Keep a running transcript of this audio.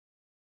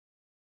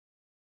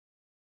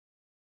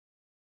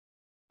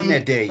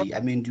in a day? I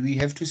mean, do we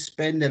have to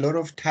spend a lot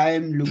of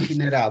time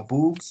looking at our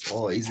books,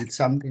 or is it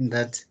something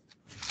that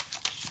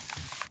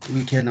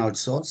we can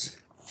outsource?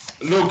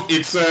 Look,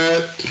 it's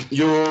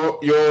you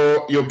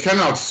can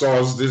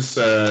outsource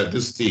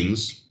these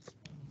things,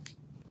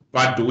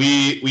 but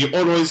we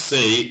always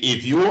say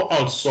if you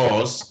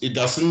outsource, it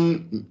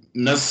doesn't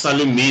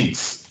necessarily mean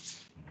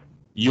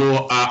you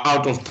are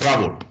out of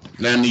trouble.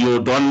 Then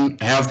you don't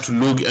have to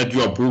look at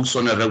your books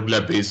on a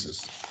regular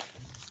basis.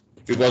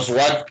 Because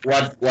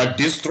what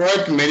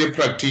destroyed many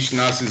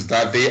practitioners is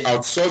that they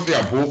outsource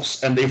their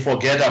books and they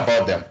forget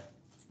about them,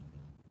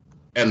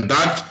 and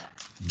that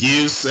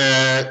gives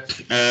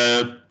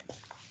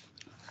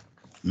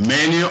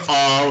many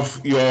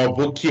of your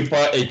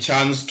bookkeeper a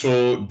chance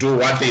to do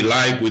what they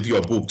like with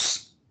your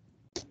books.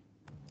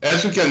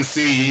 As you can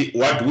see,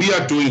 what we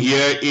are doing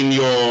here in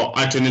your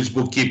attorney's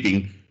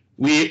bookkeeping,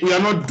 we are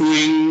not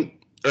doing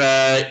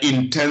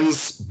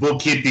intense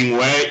bookkeeping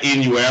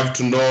wherein you have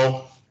to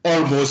know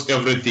almost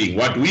everything.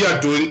 What we are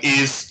doing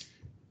is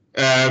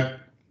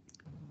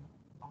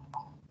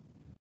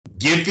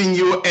giving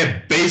you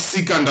a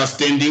basic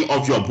understanding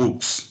of your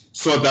books,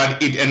 so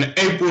that it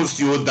enables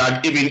you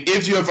that even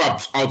if you have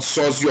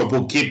outsourced your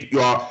bookkeeping,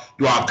 your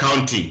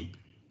accounting,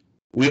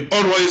 we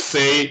always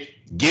say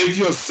give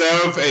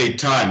yourself a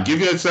time,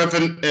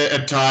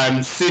 a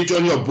time, sit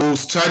on your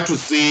books, try to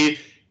see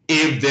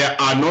if there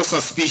are no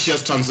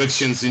suspicious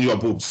transactions in your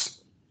books.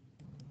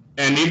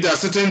 And if there are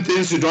certain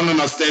things you don't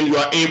understand, you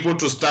are able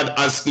to start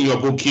asking your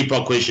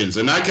bookkeeper questions.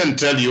 And I can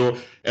tell you,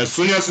 as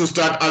soon as you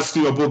start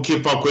asking your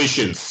bookkeeper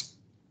questions,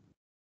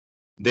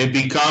 they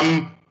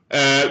become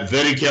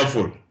very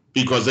careful,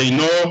 because they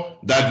know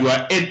that you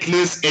are at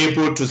least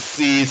able to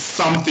see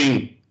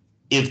something.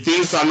 If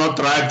things are not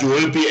right, you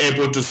will be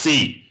able to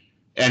see.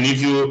 And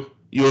if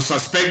you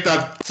suspect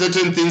that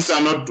certain things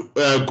are not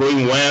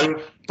going well,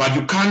 but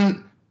you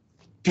can't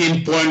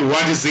pinpoint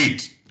what is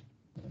it,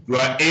 you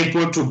are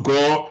able to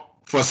go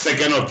for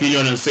second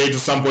opinion and say to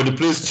somebody,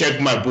 please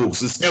check my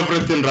books. Is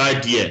everything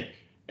right here?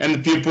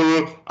 And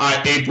people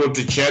are able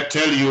to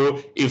tell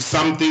you if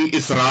something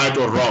is right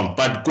or wrong.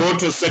 But go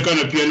to second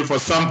opinion for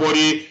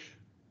somebody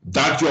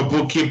that your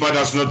bookkeeper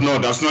does not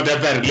know, does not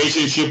have a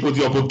relationship with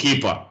your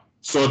bookkeeper,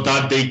 so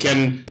that they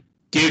can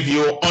give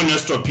you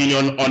honest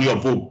opinion on your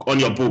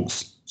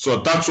books.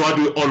 So that's what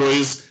we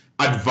always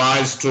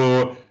advise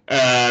to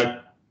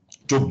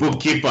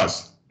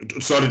bookkeepers.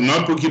 Sorry,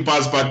 not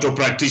bookkeepers, but to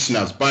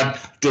practitioners. But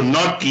do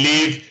not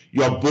leave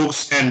your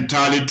books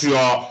entirely to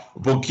your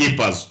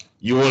bookkeepers.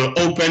 You will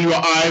open your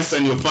eyes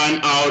and you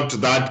find out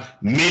that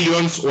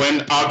millions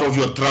went out of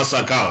your trust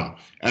account.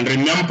 And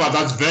remember,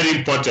 that's very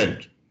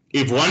important.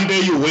 If one day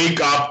you wake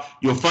up,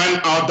 you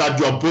find out that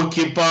your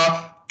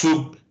bookkeeper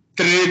took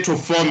 3 to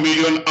 4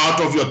 million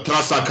out of your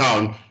trust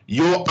account,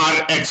 you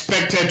are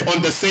expected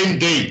on the same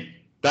day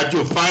that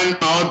you find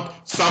out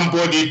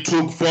somebody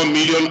took 4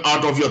 million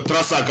out of your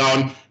trust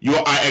account, you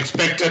are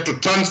expected to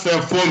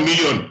transfer 4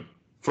 million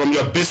from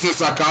your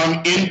business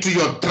account into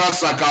your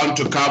trust account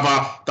to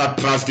cover that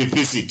trust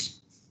deficit.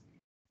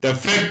 The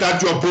fact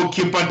that your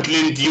bookkeeper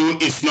cleaned you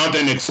is not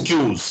an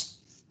excuse.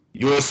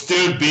 You will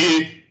still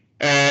be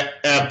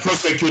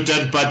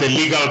prosecuted by the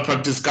Legal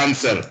Practice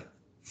Council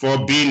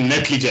for being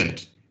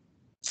negligent.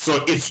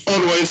 So it's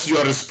always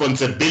your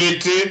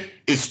responsibility,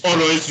 it's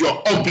always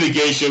your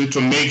obligation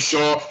to make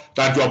sure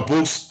that your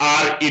books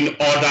are in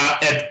order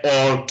at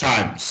all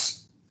times.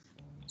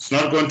 It's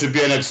not going to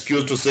be an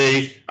excuse to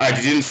say, I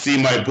didn't see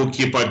my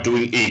bookkeeper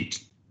doing it.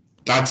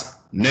 That's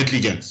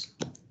negligence,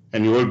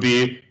 and you will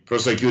be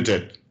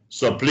prosecuted.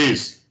 So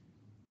please,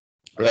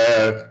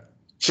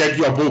 check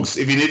your books.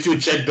 Even if you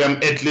check them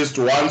at least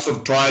once or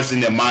twice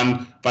in a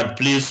month, but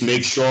please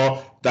make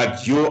sure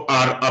that you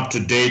are up to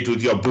date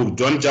with your book.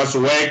 Don't just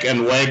work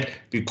and work,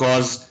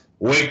 because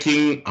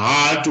working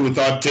hard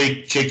without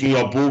checking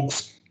your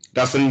books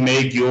doesn't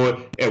make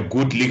you a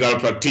good legal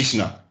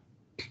practitioner.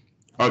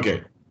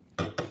 Okay.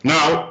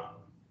 Now,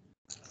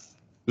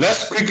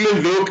 let's quickly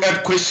look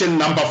at question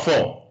number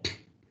 4.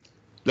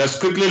 Let's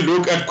quickly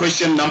look at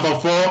question number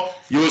 4.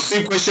 You will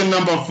see question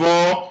number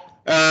 4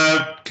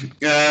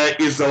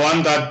 is the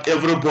one that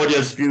everybody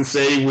has been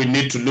saying we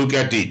need to look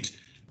at it.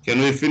 Can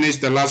we finish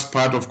the last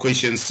part of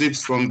question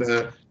 6 from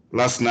the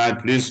last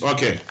night, please?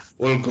 Okay,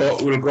 we'll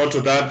go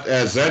to that.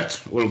 Z,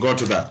 we'll go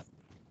to that.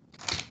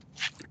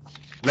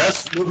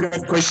 Let's look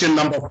at question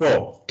number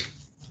 4.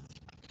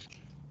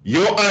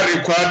 You are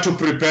required to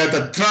prepare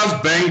the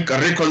Trust Bank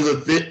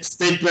reconciliation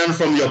statement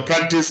from your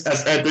practice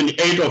as at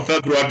 28th of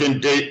February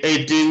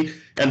 2018,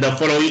 and the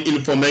following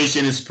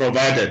information is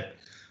provided.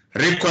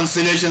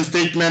 Reconciliation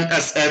statement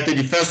as at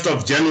 31st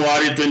of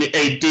January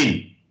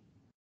 2018.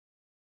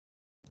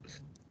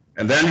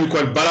 And then you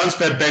got balance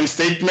per bank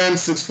statement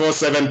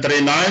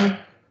 64739,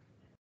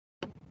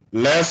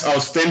 less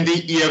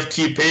outstanding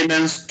EFT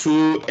payments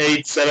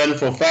 287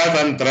 for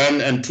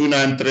 500 and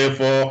 293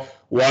 for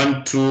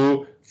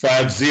 1250.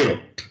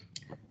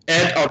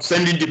 Add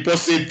outstanding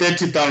deposit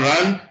 30,000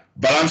 rand,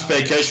 balance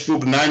per cash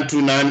book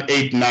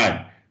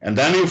 92989. And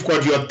then you've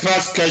got your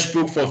trust cash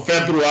book for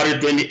February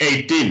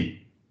 2018.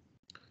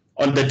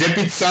 On the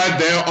debit side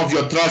there of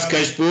your trust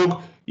cash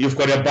book, you've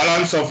got a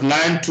balance of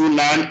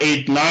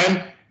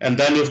 92989, and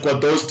then you've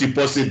got those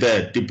deposit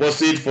there.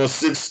 Deposit for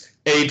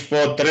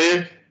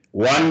 6843,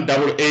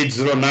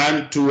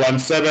 18809,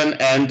 217,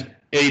 and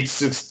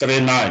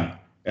 8639.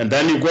 And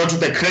then you go to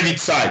the credit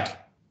side.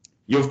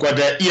 You've got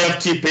the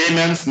EFT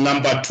payments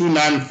number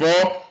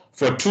 294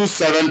 for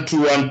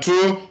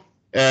 27212,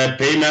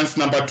 payments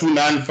number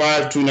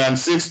 295,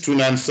 296,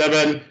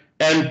 297,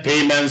 and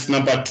payments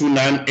number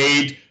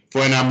 298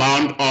 for an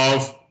amount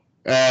of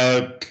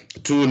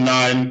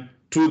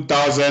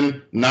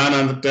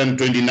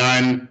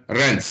 2,929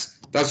 rands.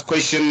 That's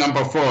question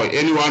number 4.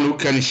 Anyone who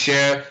can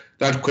share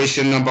that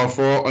question number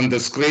 4 on the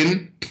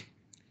screen?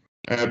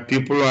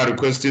 People are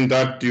requesting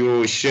that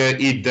you share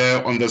it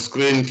there on the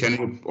screen. Can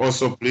you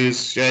also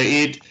please share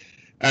it?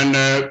 And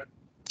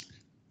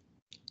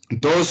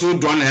those who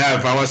don't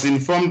have, I was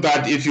informed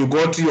that if you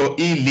go to your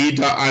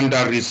e-leader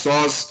under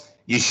resource,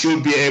 you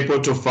should be able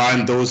to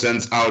find those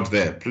ends out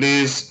there.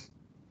 Please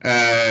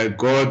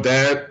go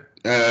there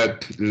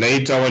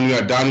later when you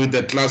are done with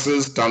the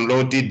classes,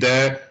 download it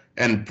there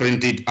and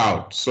print it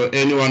out. So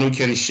anyone who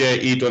can share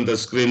it on the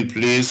screen,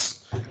 please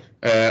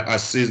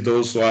assist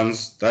those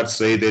ones that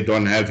say they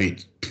don't have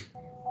it.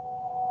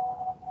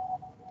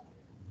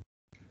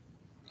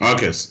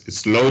 Okay,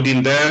 it's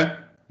loading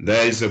there.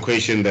 There is a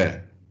question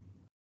there.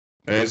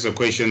 There is a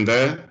question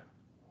there.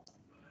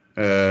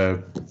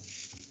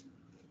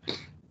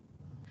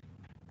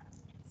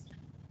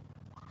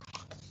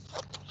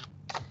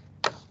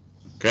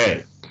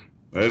 Okay,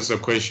 there's a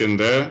question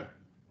there.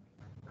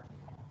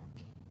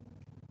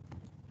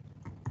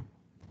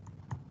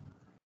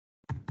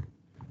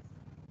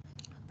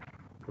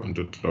 Going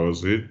to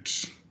close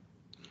it.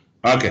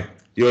 Okay,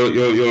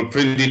 you'll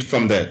print it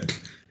from there.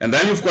 And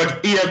then you've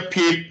got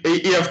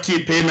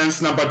EFT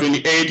payments number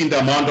 28 in the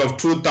amount of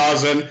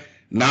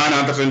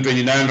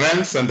 2,929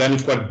 rands, and then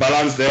you've got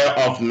balance there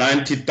of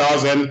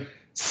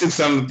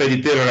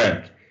 90,633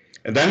 rand.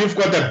 And then you've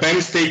got the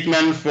bank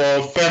statement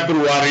for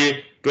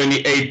February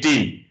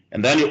 2018,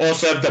 and then you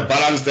also have the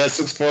balance there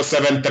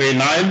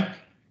 64739,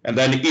 and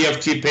then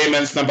EFT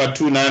payments number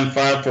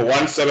 295 for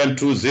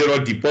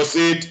 1720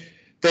 deposit,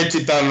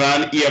 30,000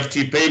 rand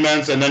EFT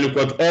payments, and then you've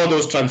got all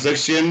those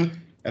transactions,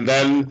 and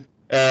then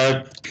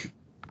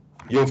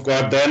you've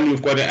got an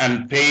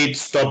unpaid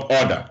stop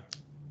order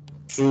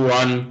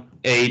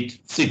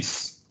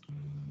 2186,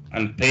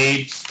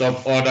 unpaid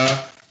stop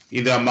order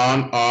in the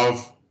amount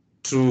of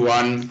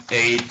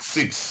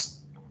 2186.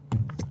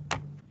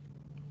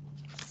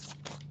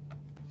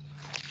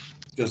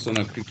 Just want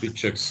to quickly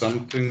check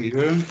something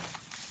here.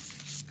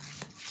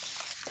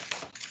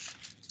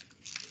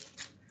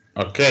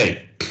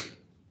 Okay.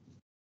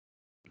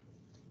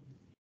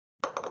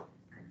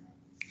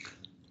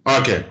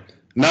 Okay.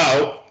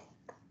 Now,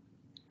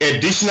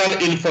 additional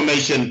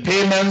information.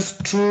 Payments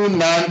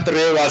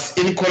 293 was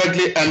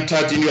incorrectly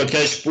entered in your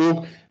cash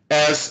book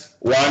as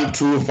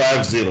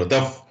 1250.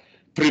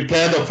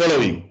 Prepare the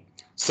following: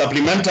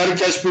 supplementary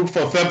cash book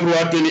for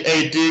February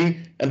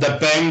 2018 and the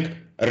bank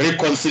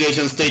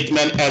reconciliation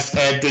statement as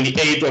at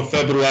 28th of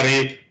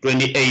February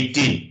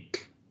 2018.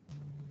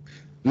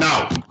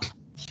 Now,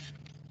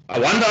 I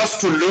want us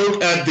to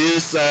look at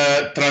this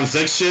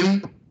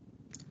transaction,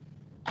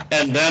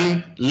 and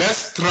then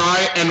let's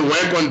try and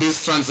work on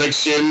this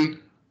transaction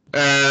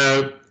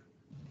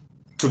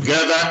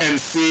together and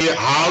see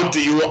how do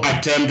you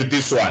attempt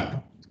this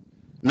one.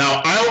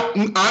 Now,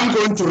 I'm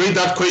going to read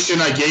that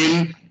question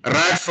again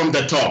right from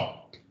the top.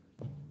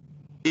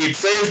 It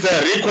says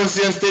the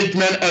reconciliation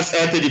statement as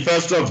at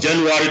 31st of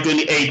January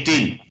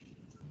 2018.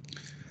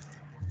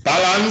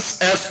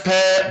 Balance as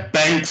per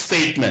bank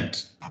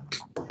statement.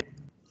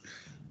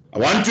 I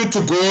want you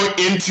to go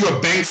into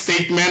your bank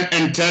statement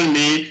and tell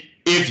me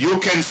if you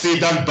can see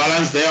that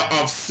balance there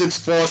of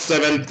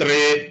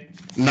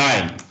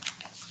 64739.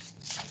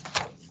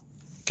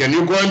 Can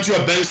you go into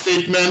your bank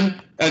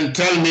statement and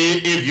tell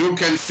me if you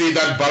can see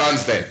that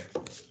balance there?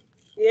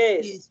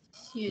 Yes.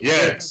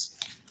 Yes.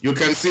 You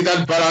can see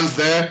that balance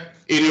there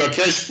in your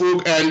cash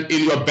book and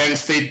in your bank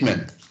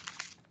statement.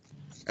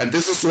 And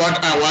this is what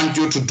I want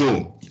you to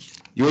do.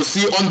 You'll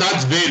see on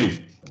that value,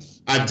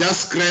 I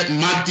just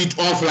marked it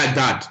off like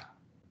that.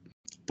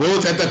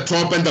 Both at the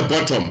top and the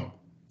bottom.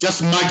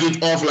 Just mark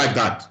it off like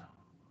that.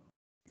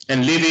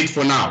 And leave it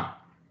for now.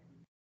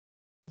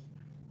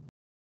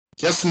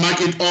 Just mark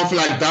it off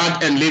like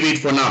that and leave it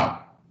for now.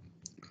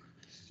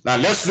 Now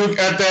let's look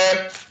at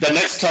the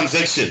next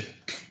transaction.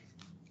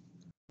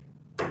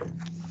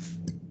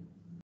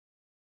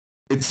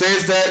 It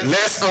says that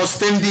less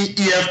outstanding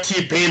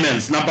EFT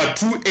payments, number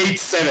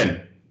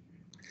 287.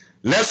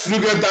 Let's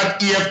look at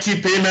that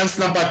EFT payments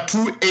number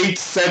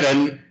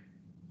 287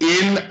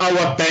 in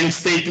our bank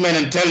statement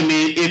and tell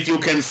me if you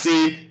can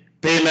see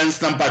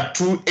payments number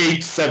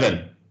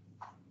 287.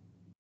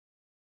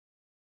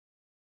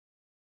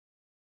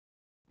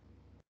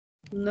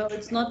 No,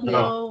 it's not.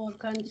 No, I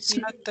can't see. It's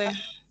not there.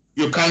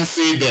 You can't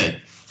see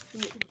there.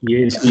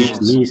 Yes,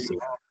 it's missing.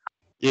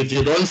 If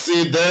you don't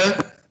see it there,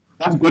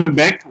 Let's go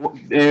back.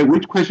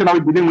 Which question are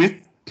we dealing with?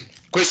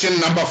 question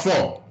number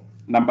 4.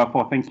 Number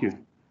 4, thank you.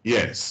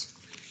 Yes.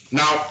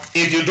 Now,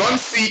 if you don't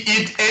see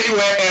it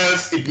anywhere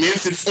else, it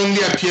means it's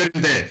only appearing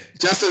there.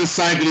 Just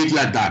encircle it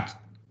like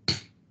that.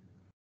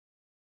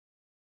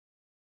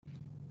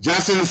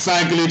 Just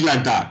encircle it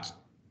like that.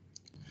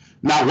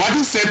 Now, what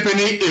is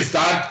happening is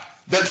that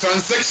the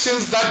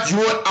transactions that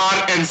you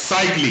are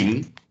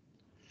encircling,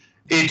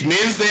 it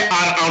means they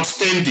are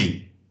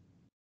outstanding.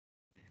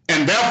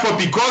 And therefore,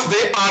 because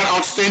they are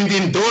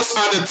outstanding, those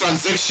are the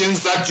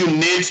transactions that you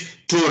need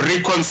to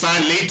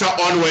reconcile later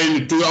on when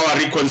you do our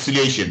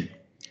reconciliation.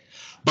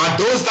 But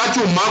those that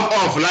you mark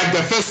off, like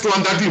the first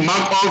one that we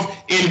mark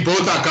off in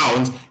both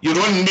accounts, you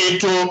don't need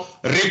to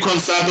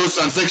reconcile those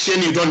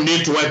transactions, you don't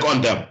need to work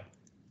on them.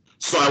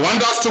 So I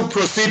want us to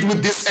proceed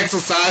with this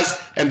exercise,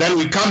 and then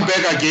we come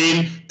back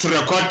again to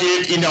record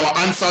it in our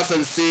answers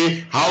and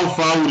see how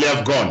far we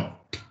have gone.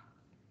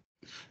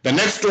 The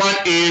next one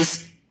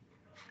is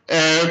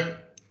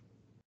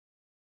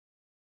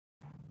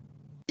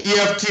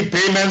EFT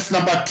payments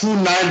number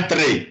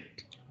 293.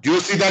 Do you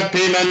see that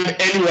payment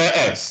anywhere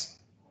else?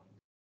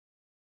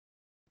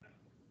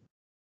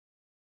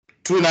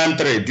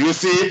 293. Do you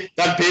see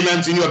that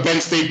payment in your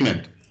bank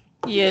statement?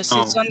 Yes,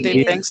 it's on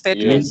the bank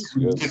statement.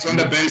 It's on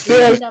the bank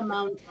statement.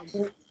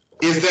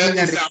 Yes. Is the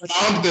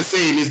amount the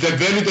same? Is the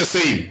value the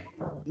same?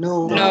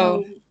 No.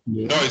 No.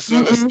 No, it's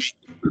not the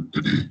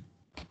same.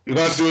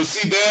 Because you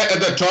see there at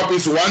the top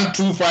is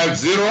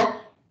 1250,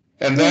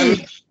 and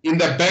then in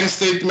the bank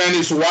statement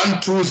is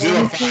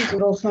 1205.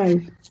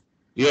 1205.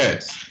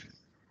 Yes.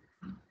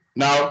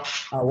 Now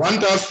I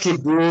want us to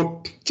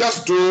do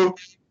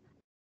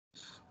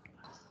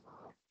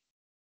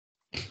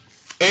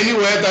any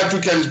way that you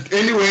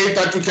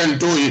can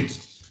do it.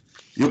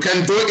 You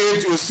can do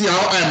it. You see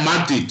how I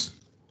marked it.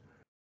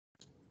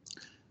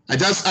 I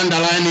just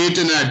underline it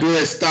and I do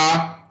a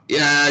star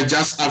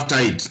just after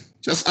it.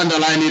 Just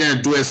underline it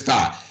and do a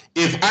star.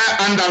 If I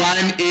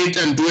underline it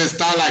and do a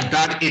star like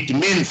that, it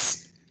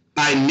means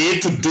I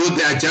need to do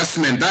the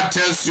adjustment. That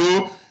tells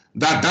you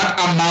that that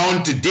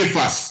amount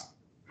differs.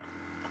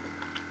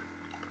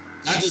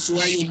 That is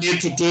why you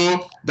need to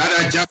do that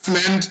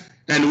adjustment.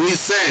 And we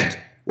said,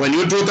 when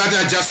you do that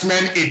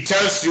adjustment, it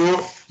tells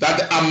you that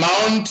the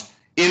amount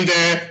in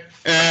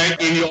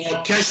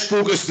your cash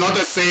book is not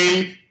the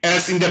same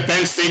as in the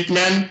bank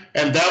statement,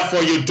 and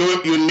therefore you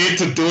need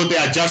to do the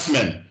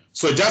adjustment.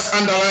 So just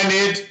underline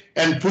it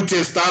and put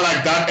a star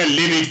like that and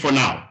leave it for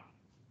now.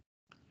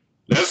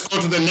 Let's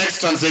go to the next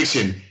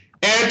transaction.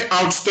 Add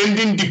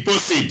outstanding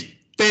deposit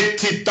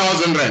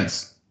 30,000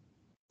 rands.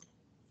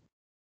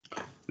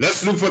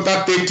 Let's look for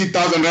that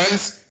 30,000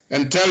 rands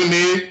and tell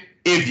me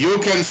if you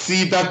can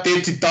see that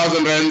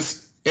 30,000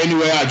 rands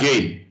anywhere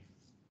again.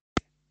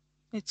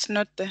 It's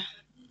not there.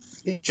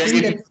 Check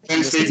it.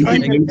 Bank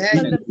statement.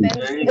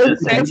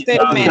 Bank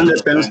statement. On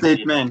the bank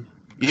statement.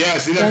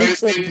 Yes, in the bank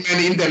statement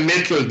in the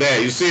middle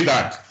there. You see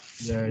that?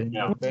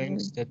 Yeah,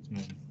 bank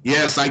statement.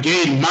 Yes,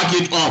 again, mark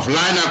it off.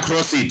 Line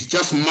across it.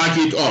 Just mark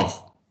it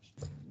off.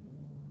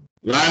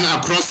 Line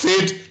across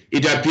it.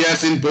 It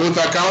appears in both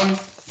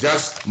accounts.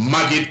 Just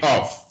mark it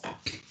off.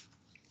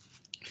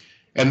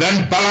 And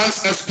then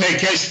balance as per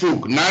cash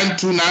book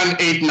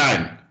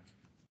 92989.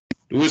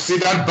 Do we see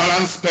that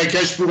balance per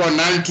cash book on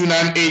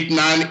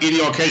 92989 in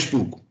your cash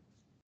book?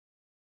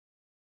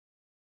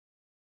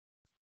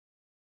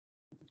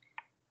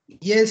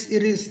 Yes,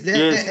 it is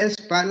there Yes. as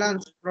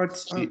balance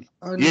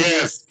on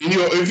Yes.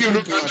 If you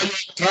look at your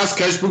trust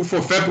cash book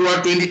for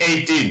February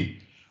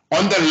 2018,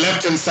 on the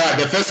left hand side,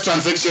 the first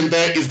transaction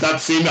there is that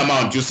same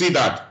amount. You see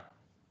that?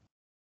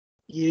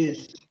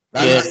 Yes.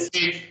 Yes.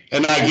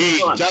 And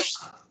again,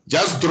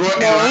 just draw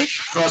a line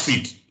across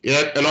it.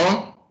 Yeah,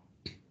 hello?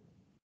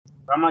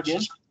 Come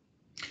again.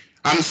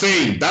 I'm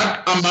saying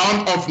that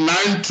amount of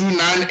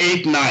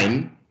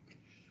 92989,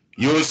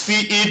 you'll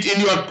see it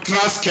in your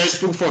trust cash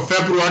book for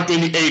February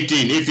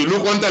 2018. If you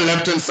look on the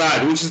left hand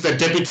side, which is the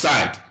debit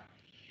side,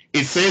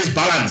 it says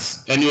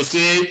balance, and you'll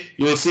see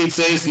it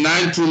says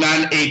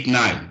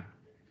 92989.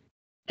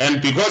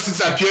 And because it's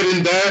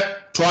appearing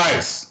there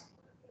twice,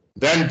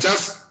 then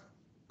just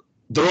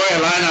draw a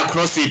line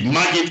across it,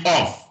 mark it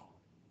off.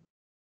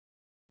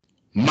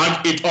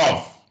 Mark it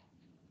off.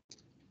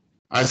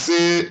 I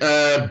see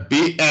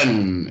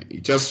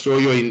BN. Just show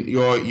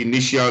your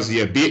initials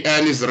here.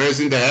 BN is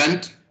raising the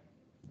hand.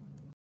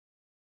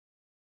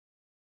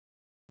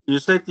 You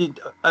said it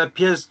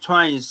appears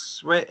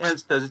twice. Where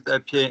else does it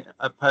appear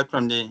apart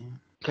from the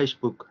cash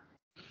book?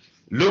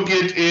 Look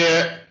at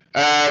here.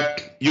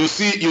 You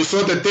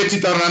saw the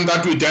 30,000 rand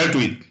that we dealt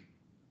with.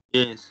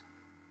 Yes.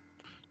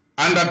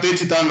 Under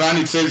 30,000 rand,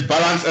 it says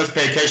balance as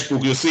per cash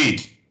book. You see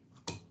it?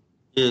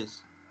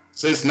 Yes. It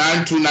says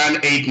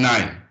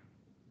 92989.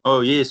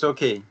 Oh, yes.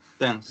 Okay.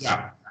 Thanks.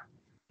 Yeah.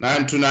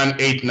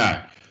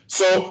 92989.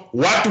 So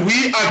what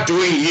we are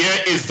doing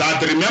here is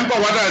that, remember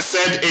what I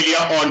said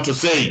earlier on to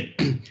say,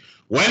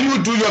 when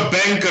you do your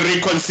bank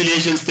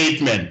reconciliation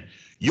statement,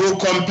 you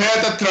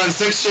compare the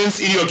transactions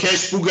in your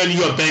cash book and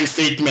your bank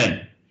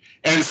statement.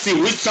 and see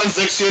which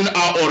transactions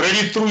are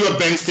already through your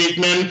bank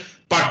statement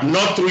but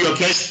not through your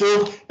cash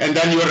book, and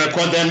then you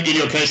record them in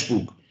your cash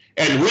book.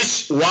 And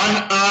which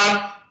one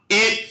are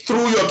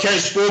through your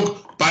cash book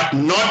but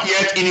not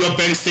yet in your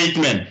bank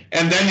statement,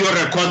 and then you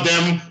record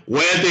them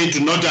where they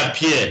do not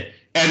appear.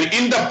 And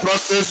in the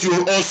process, you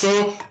will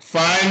also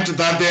find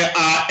that there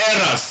are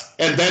errors,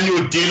 and then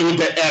you deal with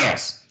the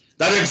errors.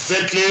 That's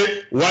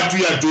exactly what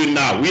we are doing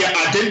now. We are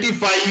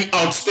identifying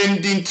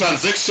outstanding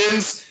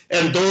transactions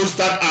and those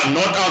that are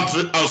not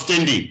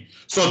outstanding.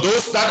 So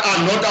those that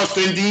are not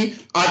outstanding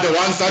are the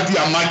ones that we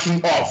are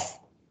marking off.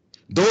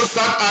 Those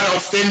that are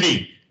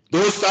outstanding,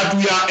 those that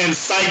we are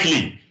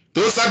encircling.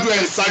 Those that we are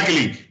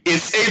encircling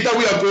is either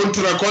we are going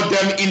to record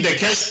them in the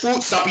cash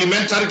book,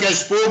 supplementary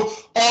cash book,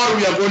 or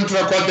we are going to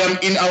record them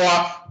in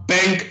our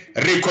bank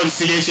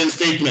reconciliation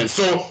statement.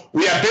 So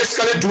we are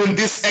basically doing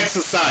this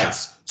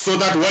exercise so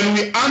that when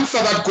we answer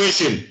that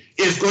question,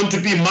 it's going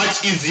to be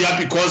much easier,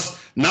 because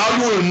now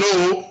you will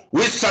know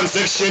which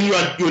transaction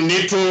you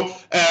need to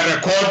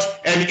record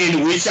and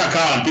in which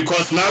account,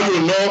 because now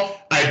you know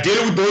I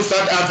deal with those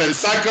that I've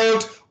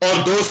encircled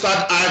or those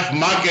that I've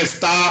marked a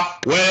star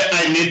where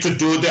I need to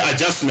do the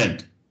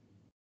adjustment.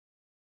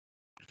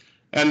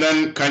 And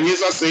then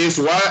Kanyisa says,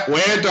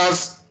 where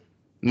does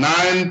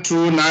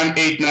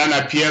 92989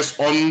 appears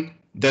on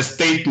the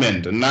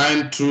statement?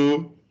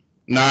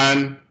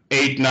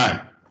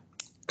 92989.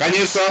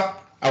 Kanyisa,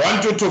 I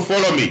want you to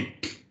follow me.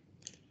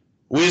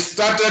 We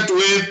started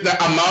with the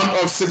amount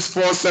of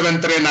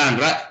 64739,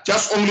 right?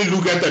 Just only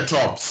look at the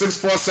top,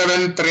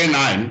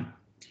 64739,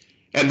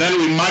 and then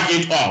we mark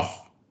it off.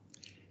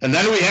 And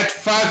then we had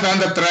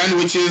 500 rand,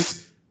 which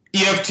is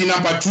EFT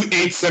number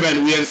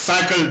 287. We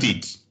encircled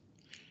it.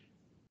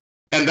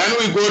 And then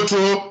we go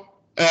to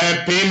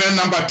payment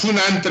number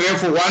 293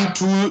 for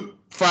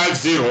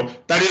 1250.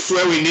 That is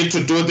where we need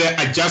to do the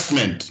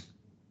adjustment.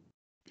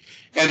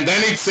 And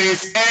then it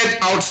says add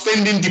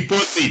outstanding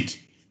deposit.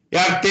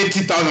 Yeah,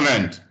 30,000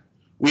 rand.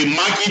 We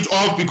mark it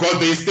off because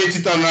there is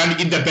 30,000 rand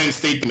in the bank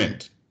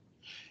statement.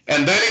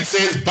 And then it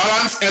says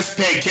balance as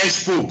per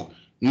cash book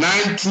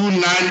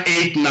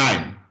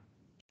 92989.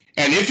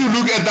 And if you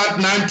look at that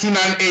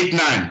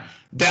 92989,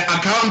 the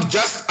account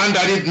just under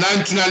it,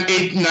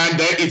 92989,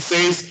 there it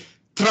says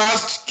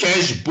Trust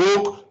Cash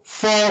Book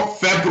for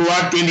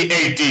February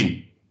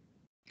 2018.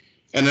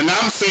 And then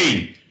I'm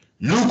saying,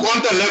 look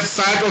on the left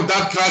side of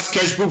that Trust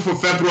Cash Book for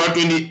February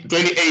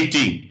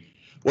 2018.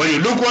 When you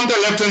look on the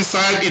left-hand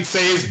side, it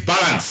says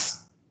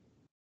balance.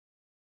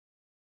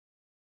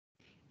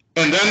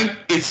 And then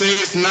it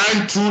says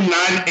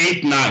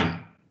 92989.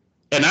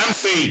 And I'm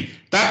saying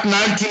that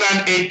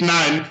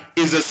 92989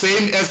 is the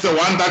same as the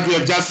one that we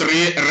have just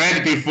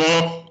read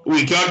before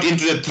we got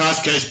into the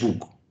Trust Cash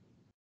Book.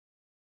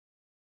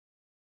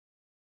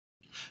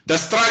 The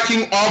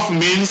striking off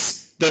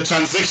means the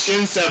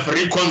transactions have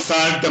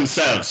reconciled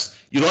themselves.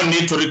 You don't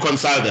need to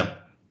reconcile them.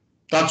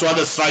 That's what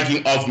the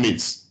striking off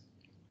means.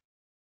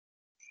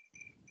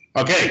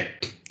 Okay.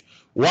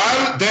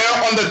 While there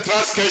on the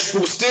Trust Cash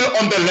Book, still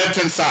on the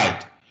left-hand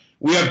side,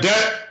 we have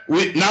there.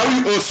 Now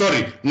we go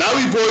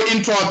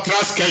into our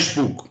Trust Cash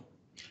Book.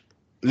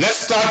 Let's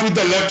start with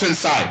the left-hand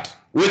side,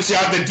 which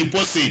are the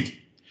deposit.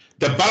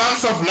 The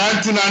balance of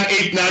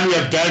 92989, we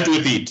have dealt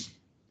with it.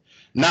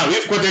 Now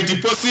we've got a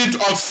deposit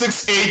of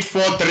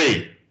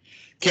 6843.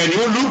 Can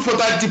you look for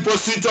that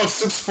deposit of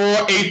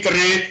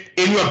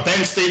 6483 in your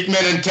bank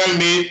statement and tell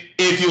me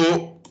if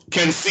you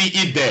can see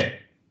it there?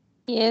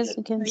 Yes,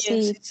 we can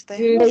see it.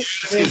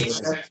 It's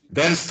there.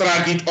 Then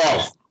strike it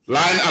off.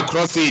 Line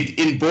across it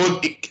in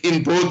both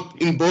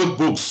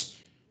books.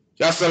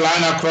 Just a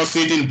line across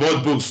it in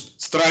both books.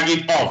 Strike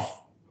it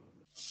off.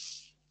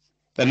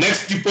 The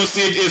next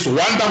deposit is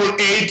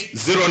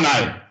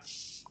 18809.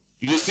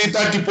 You see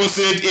that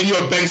deposit in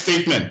your bank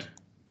statement?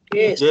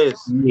 Yes.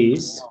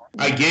 Yes.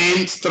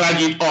 Again, strike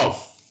it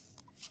off.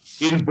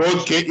 In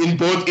both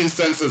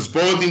instances,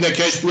 both in the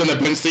cash book and the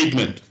bank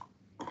statement.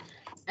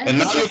 And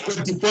now you've got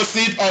a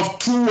deposit of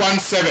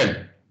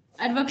 217.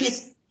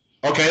 Advocate,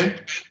 Okay?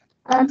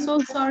 I'm so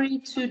sorry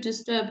to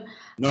disturb.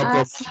 No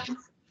problem.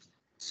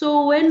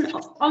 So when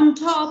on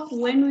top,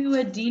 when we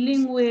were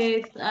dealing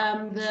with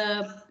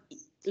the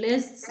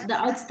lists, the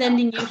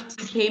outstanding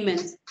EFT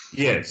payments,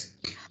 Yes.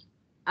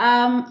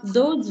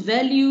 those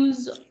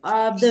values,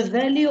 the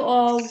value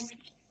of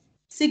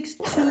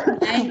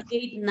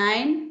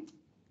 62989.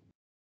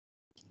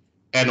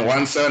 And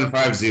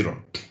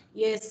 1750.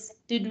 Yes.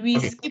 Did we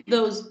skip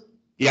those?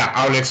 Yeah,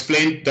 I'll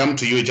explain them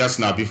to you just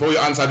now. Before you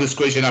answer this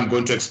question, I'm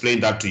going to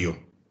explain that to you.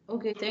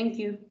 Okay, thank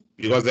you.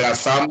 Because there are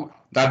some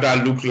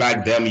that look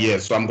like them,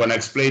 yes. So I'm going to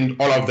explain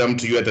all of them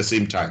to you at the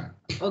same time.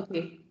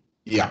 Okay.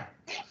 Yeah.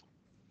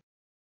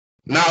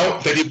 Now,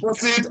 the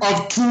deposit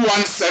of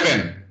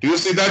 217. Do you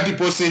see that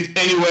deposit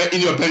anywhere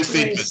in your bank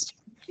statement?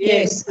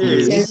 Yes.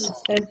 Yes.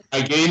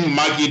 Again,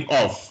 mark it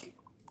off.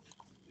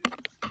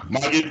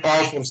 Mark it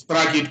off or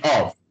strike it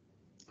off.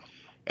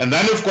 And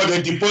then you've got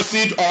a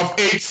deposit of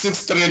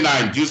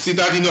 8639. Do you see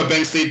that in your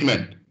bank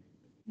statement?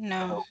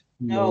 No.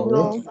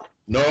 No.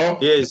 No?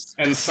 Yes.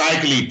 And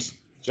cycle it.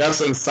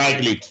 Just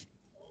encircle it.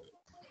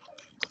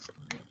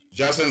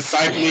 Just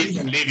encircle it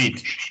and leave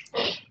it.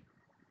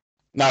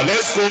 Now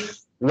let's go,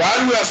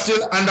 while we are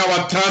still under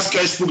our trust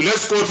cash book,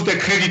 let's go to the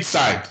credit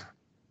side.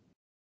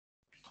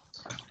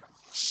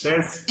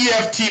 There's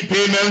EFT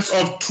payments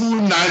of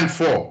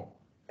 294.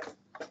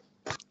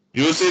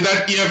 You see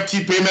that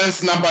EFT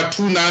payments number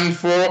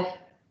 294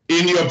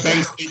 in your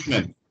bank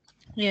statement.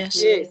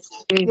 Yes. Yes.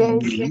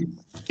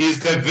 Is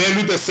the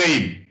value the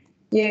same?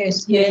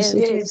 Yes. Yes.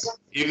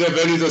 If the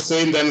value is the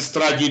same, then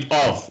strike it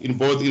off in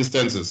both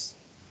instances.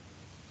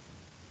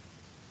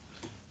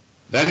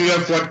 Then we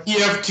have got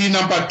EFT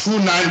number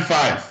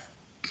 295.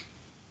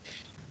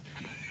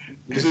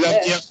 You see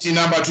that EFT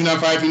number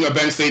 295 in your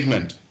bank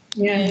statement?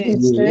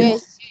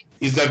 Yes.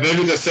 Is the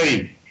value the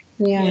same?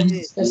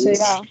 Yes.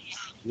 Yeah.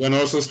 You can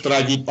also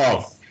strike it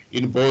off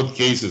in both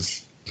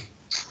cases.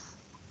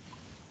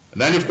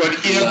 And then you've got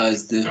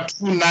EFT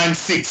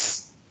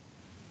 296.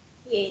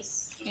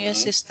 Yes.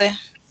 Yes, it's there.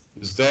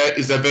 Is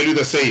the value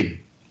the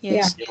same?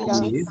 Yes.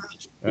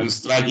 And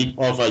strike it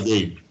off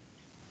again.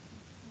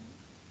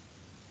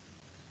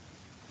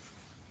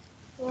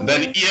 And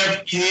then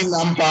EFT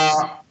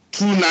number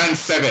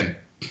 297.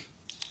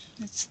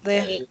 It's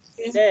there.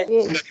 There.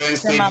 In the bank Same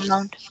statement,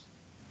 amount.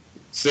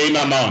 same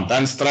amount,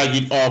 and strike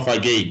it off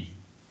again.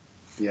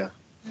 Yeah.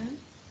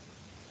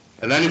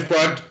 And then you've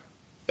got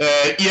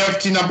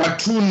EFT number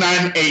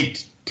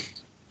 298.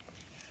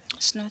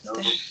 It's not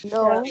there.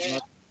 No.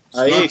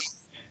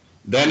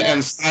 Then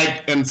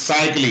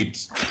encircle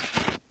it.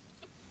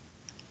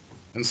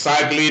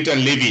 Encircle it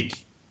and leave it.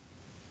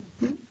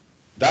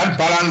 That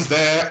balance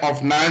there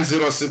of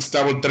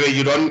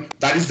 90633,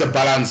 that is the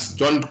balance.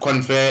 Don't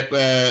compare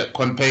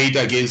it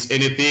against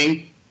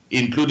anything,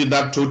 including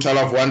that total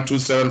of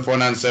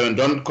 127,497.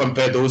 Don't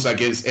compare those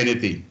against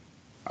anything.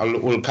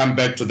 We'll come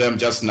back to them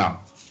just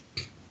now.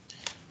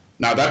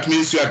 Now that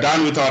means we are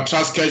done with our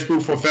trust cash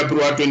book for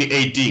February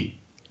 2018.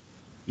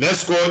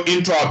 Let's go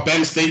into our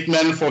bank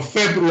statement for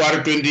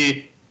February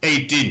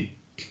 2018.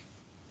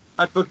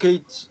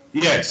 Advocate,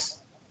 Yes.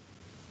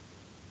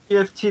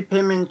 EFT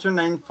payment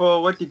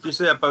 294, what did you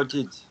say about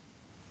it?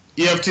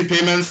 EFT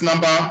payments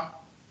number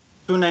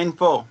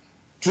 294.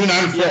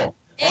 294.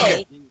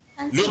 Okay.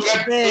 Look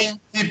at There.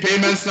 EFT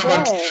payments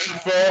number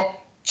 294.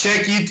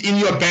 Check it in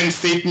your bank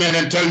statement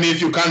and tell me if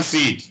you can't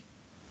see it.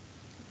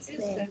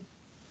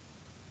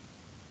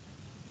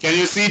 Can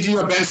you see it in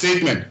your bank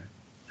statement?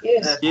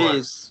 Yes.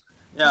 Yes.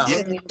 Yeah.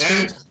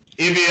 Then if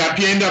it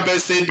appears in the bank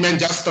statement,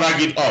 just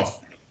strike it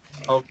off.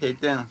 Okay,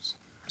 thanks.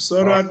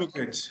 Sorry,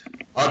 Advocate.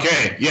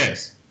 Okay,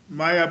 yes.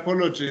 My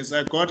apologies.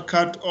 I got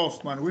cut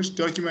off, man. Which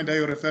document are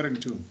you referring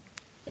to?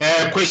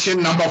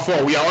 Question number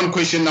 4. We are on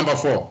question number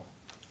 4.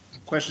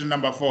 Question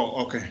number 4.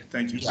 Okay,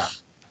 thank you. Yeah.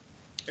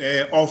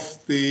 Of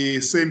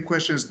the same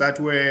questions that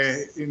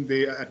were in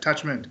the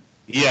attachment.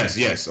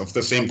 Yes, of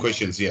the same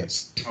questions,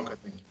 yes. Okay,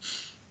 thank you.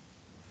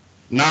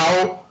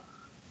 Now,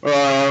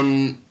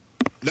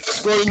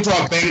 let's go into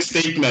our bank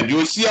statement.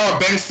 You see our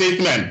bank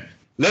statement.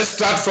 Let's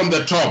start from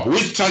the top.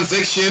 Which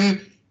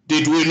transaction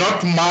did we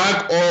not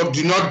mark or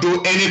do not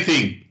do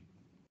anything?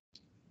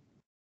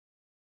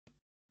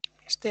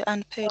 It's the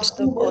unpaid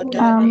stop order.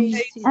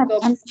 Unpaid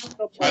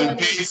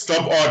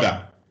stop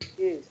order.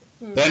 Yes.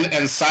 Then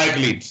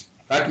encircle it.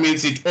 That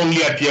means it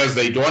only appears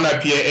there. It won't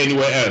appear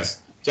anywhere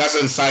else. Just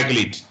encircle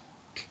it.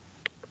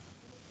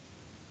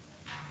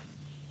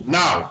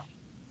 Now,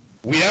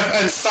 we have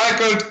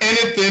encircled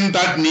anything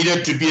that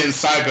needed to be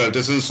encircled,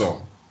 isn't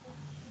so?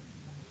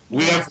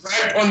 We have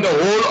read on the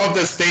whole of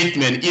the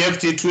statement,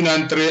 EFT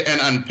 293 and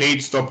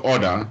unpaid stop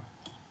order.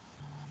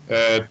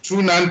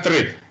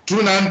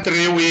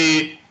 293,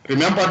 we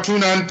remember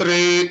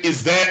 293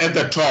 is there at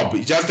the top.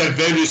 Just the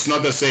value is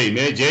not the same,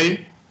 eh,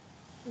 Jay?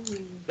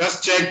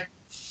 Just check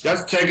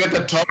at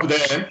the top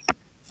there.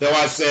 There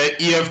was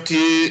EFT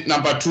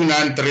number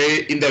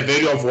 293 in the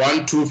value of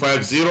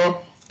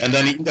 1250, and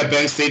then in the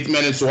bank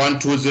statement it's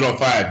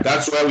 1205.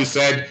 That's why we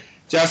said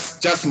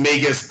just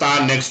make a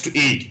star next to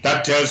it.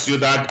 That tells you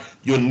that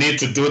you need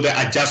to do the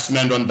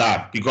adjustment on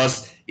that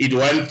because it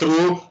went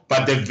through,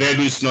 but the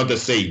value is not the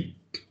same.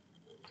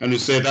 And you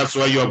say that's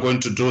why you are going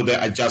to do the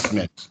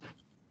adjustment.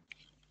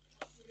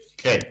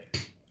 Okay.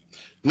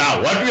 Now,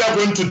 what we are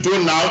going to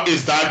do now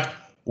is that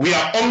we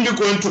are only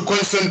going to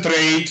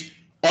concentrate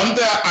on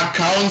the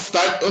accounts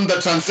that on the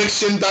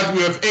transaction that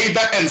we have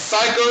either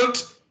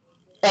encircled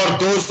or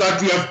those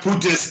that we have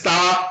put a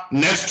star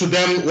next to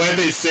them where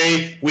they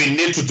say we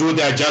need to do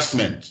the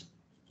adjustment.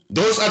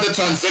 Those are the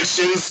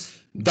transactions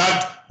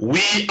that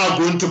we are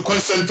going to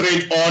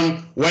concentrate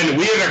on when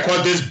we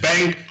record this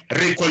bank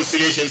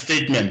reconciliation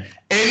statement.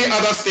 Any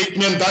other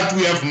statement that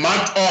we have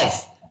marked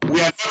off, we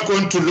are not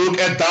going to look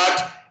at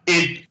that.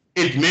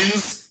 It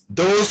means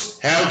those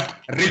have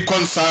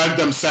reconciled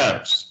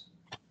themselves.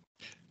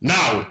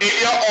 Now,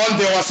 earlier on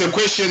there was a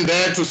question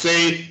there to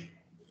say,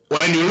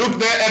 when you look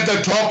there at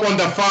the top on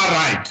the far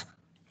right,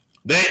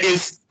 there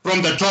is,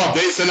 from the top,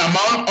 there is an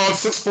amount of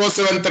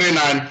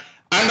 64739.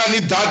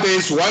 Underneath that, there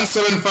is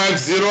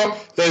 1750,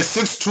 there is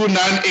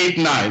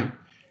 62989.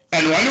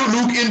 And when you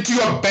look into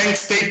your bank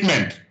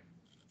statement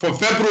for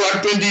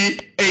February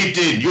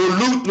 2018,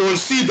 you'll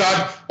see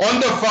that on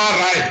the far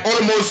right,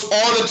 almost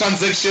all the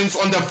transactions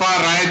on the far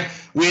right,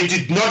 we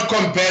did not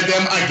compare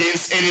them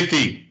against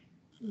anything.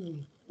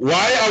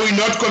 Why are we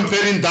not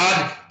comparing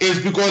that? Is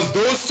because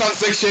those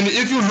transactions,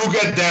 if you look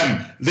at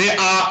them, they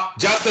are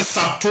just the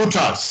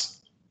subtotals.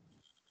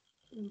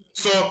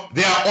 So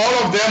they are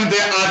all of them, they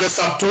are the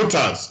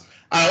subtotals.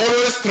 I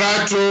always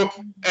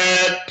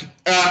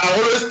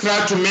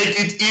try to make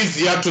it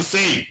easier to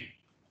say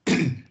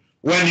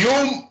when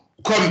you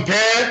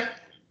compare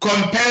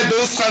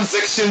those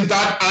transactions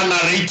that are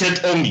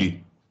narrated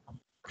only.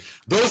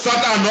 Those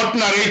that are not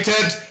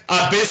narrated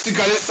are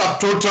basically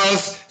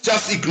subtotals,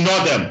 just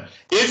ignore them.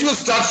 If you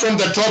start from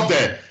the top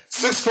there,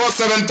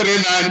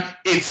 64739,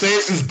 it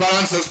says is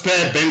balance as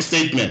per bank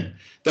statement.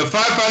 The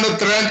 500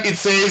 trend, it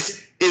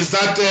says is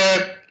that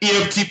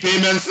EFT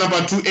payments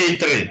number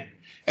 283.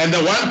 And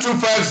the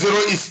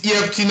 1250 is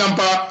EFT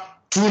number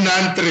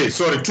 293.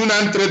 Sorry,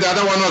 293, the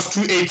other one was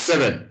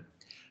 287.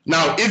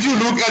 Now, if you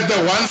look at the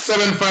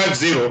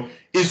 1750,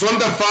 it's on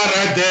the far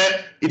right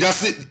there.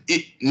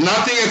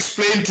 Nothing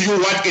explained to you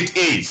what it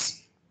is.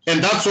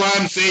 And that's why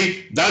I'm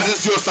saying that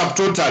is your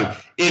subtotal,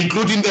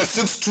 including the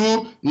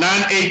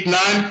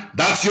 62989,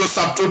 that's your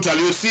subtotal.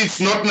 You see it's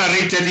not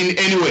narrated in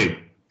any way.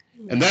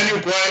 And then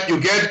you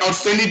get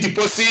outstanding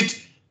deposit,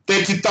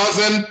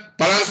 30,000,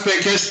 balance per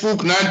cash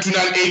book,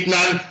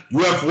 92989.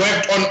 You have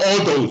worked on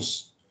all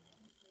those.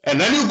 And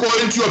then you go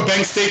into your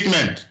bank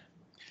statement.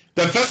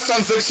 The first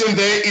transaction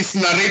there is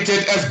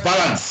narrated as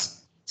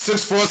balance,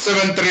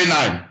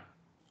 64739.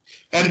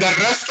 And the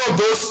rest of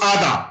those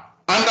other,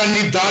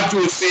 underneath that you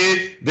will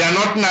say they are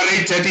not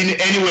narrated in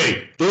any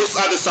way. Those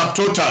are the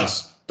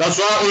subtotals. That's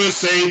why I always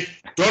say,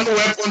 don't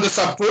work on the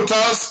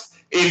subtotals.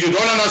 If you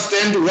don't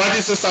understand what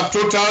is a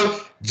subtotal,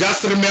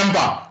 just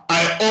remember,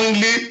 I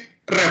only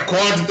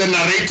record the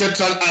narrated,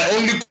 I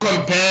only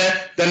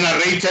compare the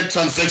narrated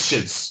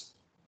transactions.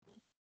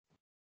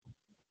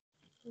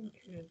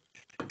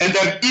 And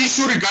the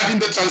issue regarding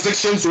the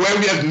transactions where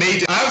we have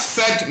made, I've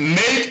said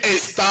made a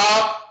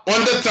star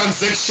on the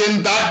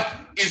transaction that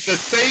is the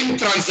same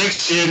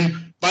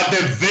transaction, but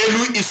the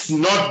value is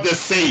not the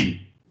same.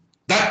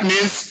 That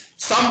means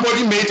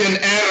somebody made an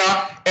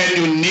error and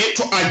you need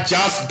to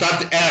adjust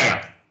that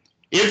error.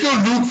 If you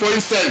look, for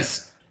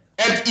instance,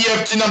 at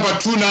EFT number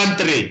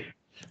 293,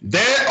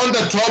 there on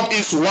the top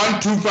is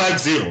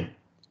 1250.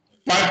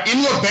 But in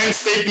your bank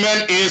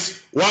statement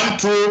is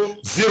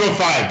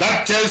 1205.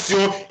 That tells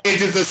you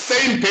it is the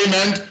same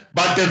payment,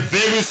 but the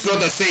value is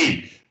not the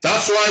same.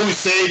 That's why we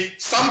say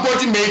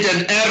somebody made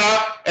an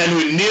error and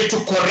we need to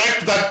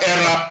correct that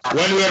error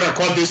when we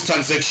record these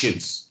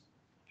transactions.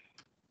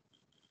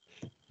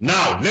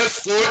 Now,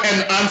 let's go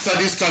and answer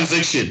this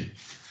transaction.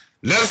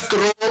 Let's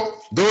draw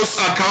those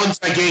accounts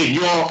again.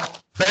 Your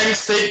bank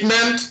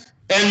statement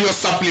and your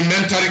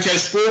supplementary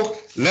cash book.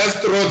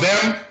 Let's draw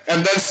them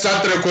and then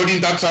start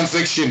recording that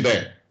transaction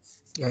there.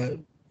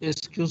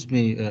 Excuse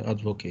me,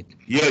 Advocate.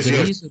 Yes,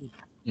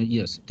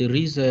 yes. There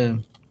is a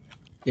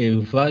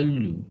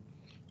value,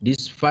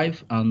 this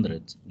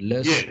 500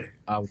 less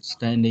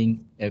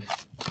outstanding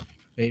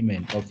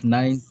payment of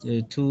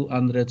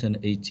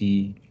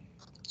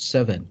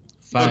 287.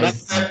 So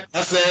that's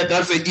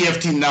a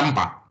EFT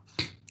number.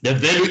 The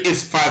value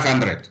is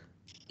 500.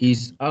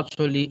 Is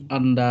actually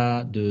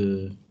under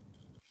the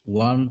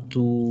 12.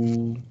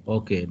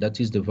 Okay, that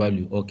is the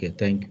value. Okay,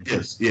 thank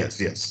you.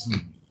 Yes.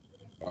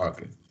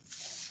 Okay.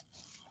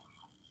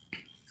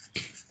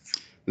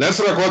 Let's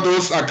record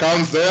those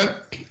accounts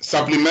there.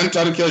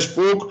 Supplementary cash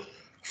book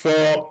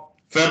for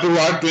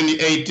February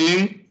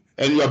 2018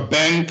 and your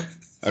bank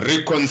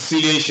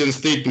reconciliation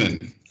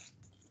statement.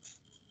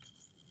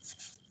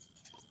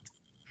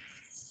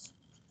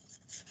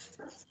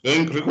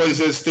 Bank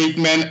reconciliation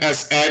statement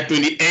as at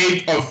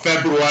 28th of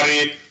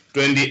February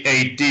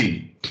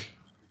 2018.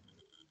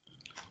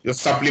 Your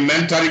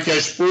supplementary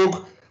cash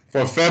book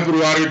for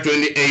February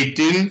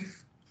 2018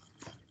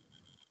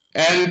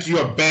 and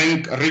your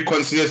bank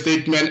reconciliation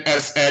statement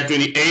as at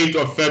 28th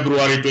of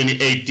February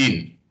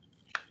 2018.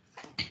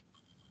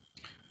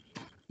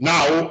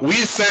 Now,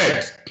 we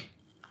said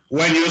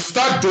when you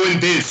start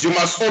doing this, you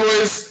must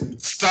always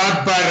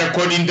start by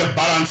recording the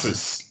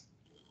balances.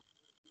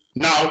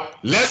 Now,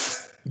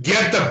 let's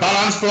get the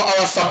balance for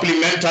our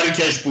supplementary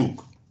cash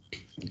book.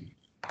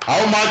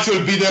 How much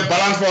will be the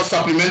balance for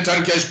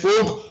supplementary cash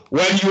book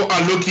when you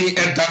are looking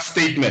at that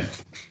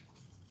statement?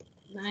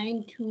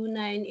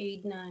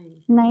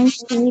 92989.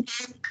 98.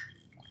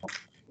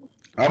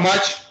 How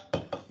much?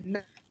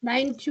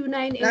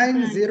 92989.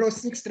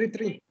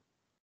 90633.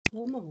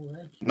 Oh my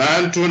word.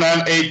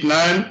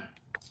 92989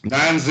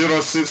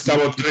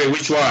 90633.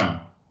 Which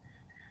one?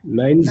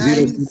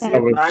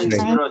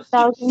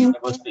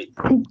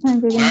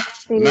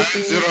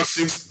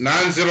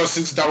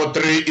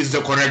 90633 is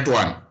the correct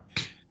one.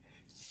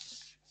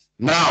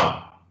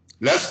 Now,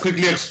 let's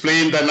quickly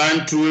explain the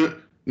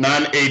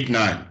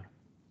 92989.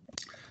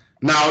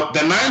 Now,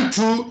 the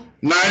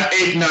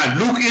 989.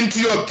 Look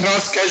into your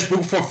trust cash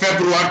book for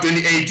February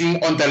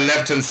 2018 on the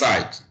left-hand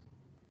side.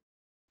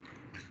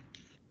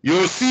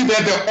 You'll see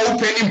that the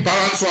opening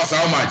balance was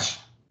how much?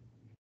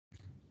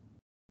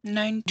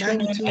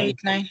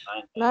 9289.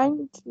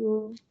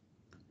 92.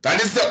 That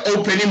is the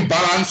opening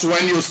balance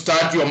when you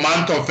start your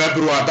month of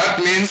February. That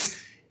means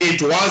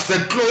it was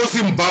the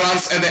closing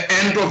balance at the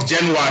end of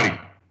January.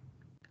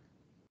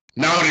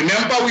 Now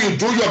remember, we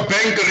do your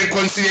bank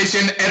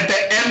reconciliation at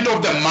the end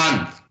of the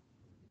month.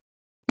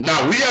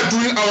 Now we are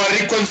doing our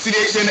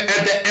reconciliation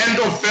at the end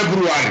of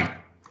February.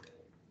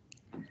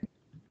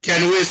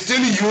 Can we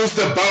still use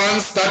the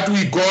balance that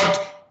we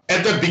got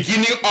at the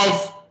beginning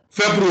of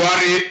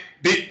February,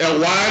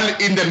 while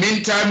in the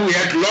meantime we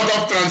had a lot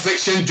of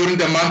transactions during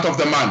the month of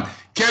the month?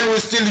 Can we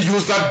still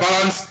use that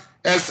balance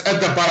as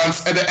at the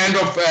end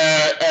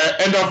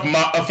of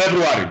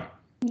February?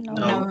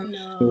 No.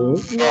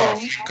 No,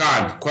 we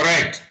can't.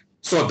 Correct.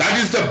 So that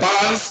is the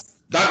balance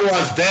that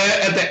was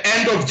there at the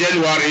end of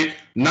January.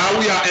 Now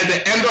we are at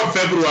the end of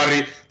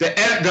February. The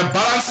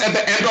balance at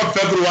the end of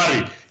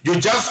February, you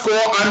just go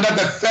under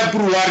the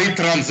February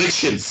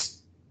transactions.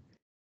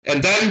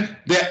 And then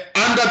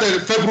under the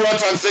February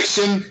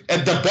transaction,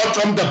 at the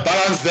bottom, the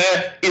balance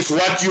there is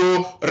what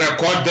you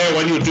record there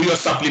when you do your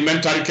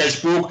supplementary cash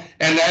book.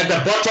 And at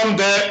the bottom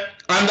there,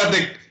 under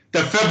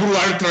the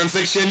February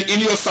transaction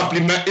in your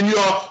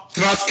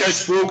trust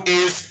cash book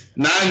is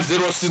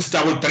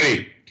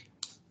 90633.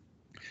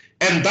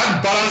 And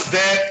that balance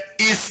there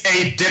is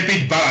a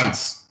debit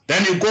balance.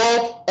 Then you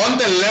go on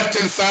the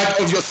left-hand side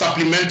of your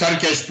supplementary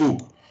cash book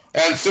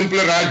and simply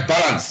write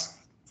balance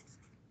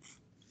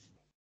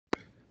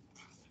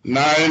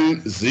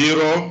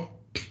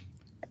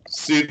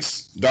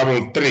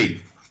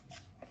 90633.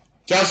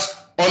 Just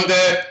on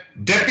the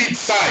debit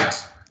side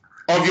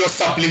of your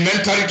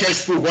supplementary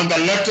cash book, on the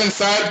left-hand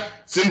side,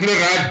 simply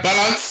write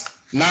balance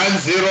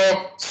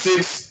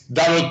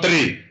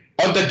 90633.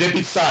 On the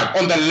debit side,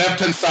 on the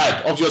left-hand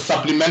side of your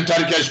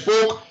supplementary cash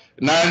book,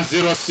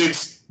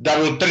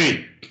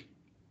 90633.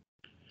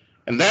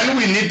 And then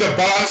we need the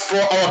balance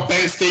for our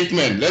bank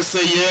statement. Let's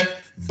say here,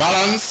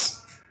 balance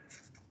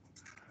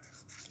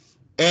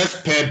as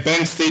per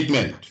bank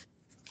statement.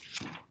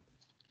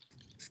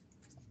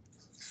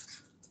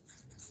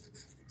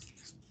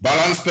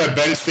 Balance per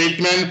bank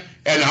statement.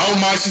 And how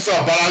much is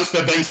our balance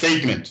per bank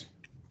statement?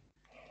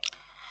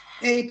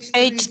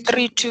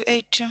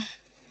 83282.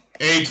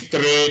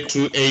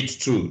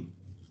 83282.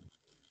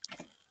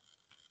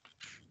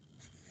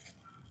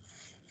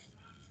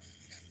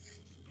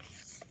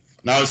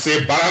 Now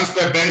say balance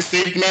per bank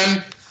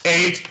statement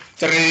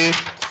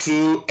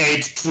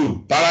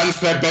 83282. Balance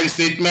per bank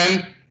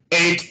statement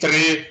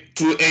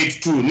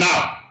 83282.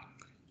 Now,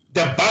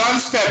 the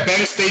balance per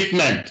bank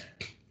statement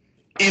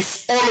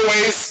is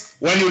always,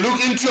 when you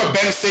look into your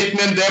bank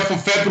statement there for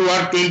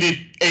February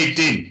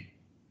 2018,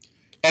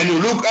 and you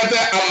look at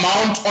the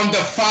amount on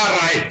the far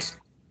right,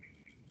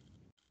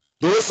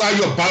 those are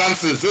your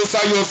balances, those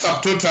are your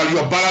subtotal,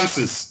 your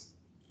balances,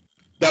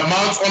 the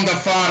amounts on the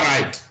far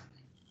right.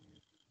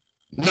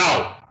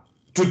 Now,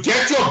 to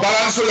get your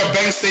balance on your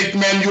bank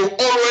statement, you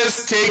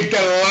always take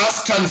the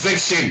last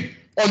transaction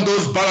on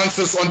those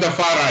balances on the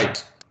far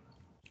right.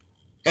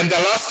 And the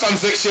last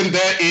transaction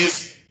there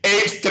is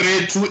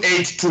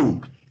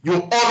 83282.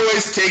 You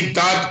always take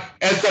that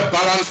as the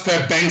balance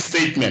per bank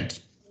statement.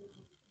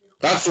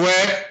 That's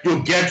where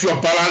you get your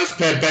balance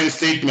per bank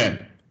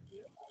statement.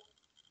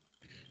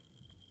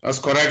 That's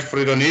correct,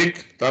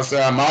 Fredonique. That's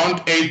the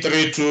amount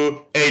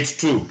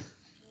 83282.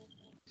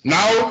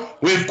 Now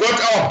we've got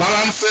our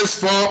balances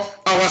for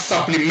our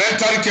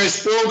supplementary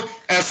cash book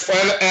as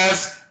well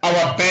as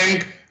our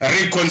bank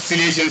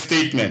reconciliation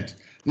statement.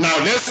 Now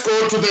let's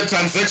go to the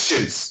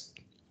transactions.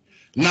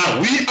 Now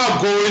we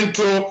are going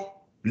to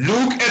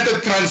look at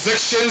the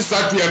transactions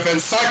that we have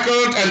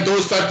encircled and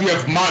those that we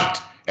have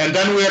marked, and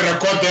then we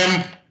record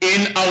them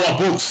in our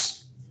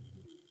books.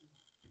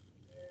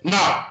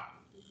 Now,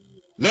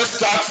 let's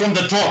start from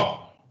the top.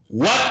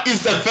 What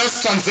is the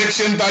first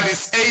transaction that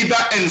is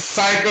either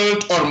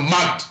encircled or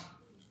marked?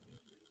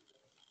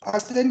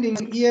 Outstanding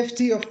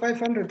EFT of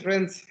 500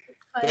 rands.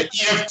 The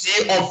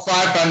EFT of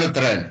 500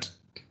 rand.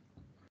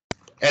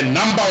 And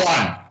number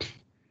one,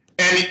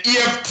 an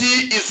EFT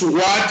is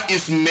what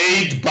is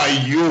made by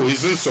you,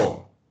 isn't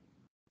so?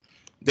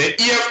 The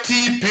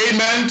EFT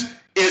payment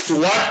is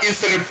what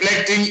is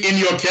reflecting in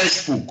your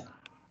cash book.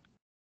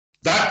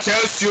 That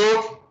tells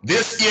you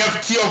this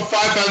EFT of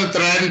 500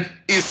 rand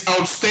is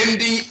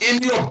outstanding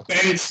in your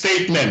bank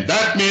statement.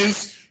 That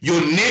means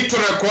you need to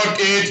record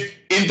it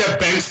in the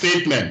bank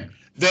statement.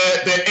 The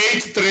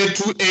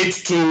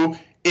 83282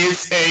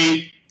 is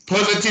a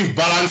positive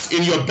balance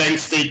in your bank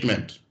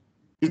statement.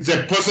 It's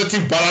a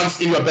positive balance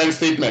in your bank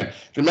statement.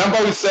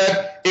 Remember we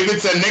said if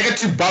it's a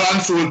negative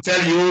balance, we will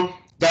tell you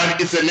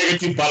that it's a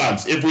negative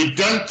balance. If we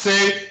don't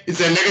say it's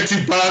a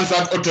negative balance,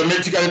 that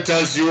automatically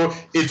tells you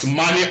it's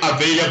money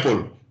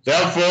available.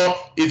 Therefore,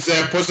 it's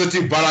a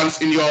positive balance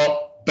in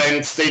your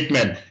bank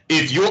statement.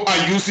 If you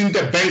are using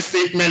the bank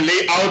statement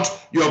layout,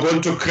 you are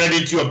going to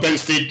credit your bank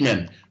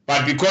statement.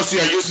 But because you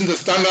are using the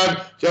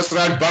standard, just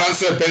write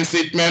balance of bank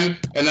statement,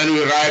 and then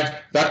we write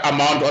that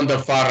amount on the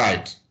far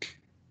right.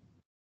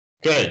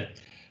 Okay.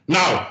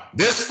 Now,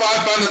 this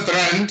 500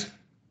 rand,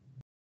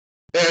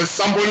 if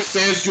somebody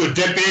says you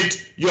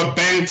debit your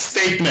bank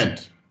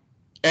statement,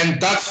 and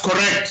that's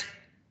correct,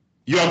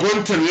 you are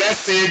going to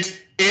less it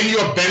in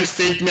your bank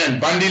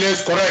statement. Bandile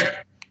is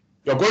correct.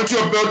 You're going to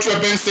go to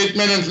your bank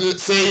statement and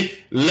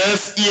say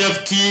less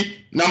EFT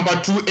number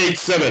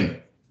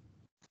 287.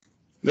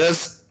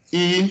 Less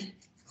EFT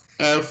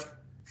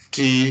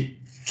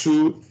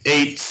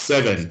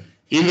 287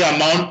 in the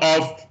amount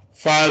of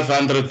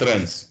 500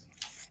 rands.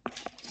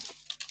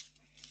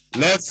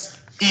 Less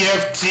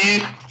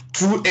EFT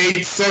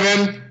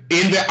 287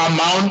 in the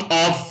amount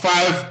of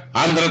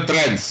 500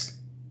 rands.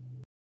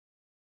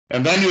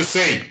 And then you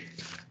say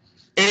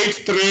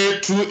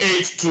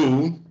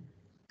 83282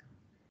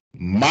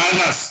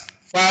 minus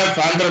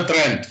 500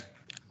 rand.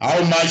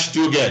 How much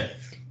do you get?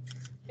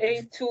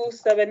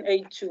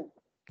 82782.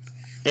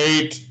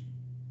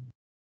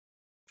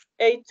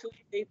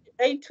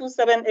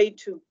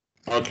 82782.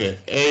 Okay,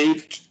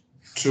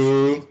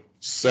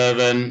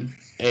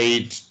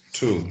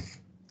 82782.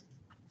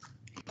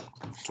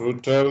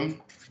 Total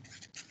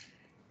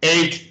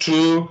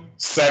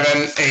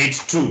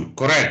 82782.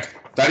 Correct.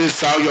 That is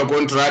how you're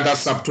going to write that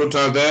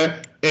subtotal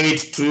there.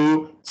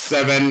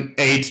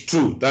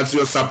 82782. That's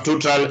your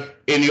subtotal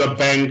in your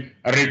bank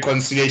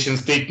reconciliation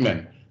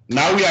statement.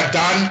 Now we are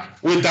done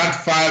with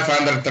that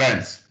 500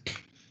 rands.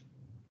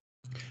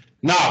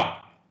 Now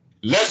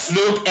let's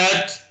look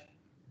at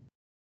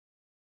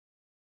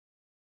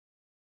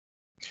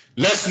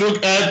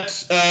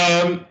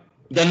the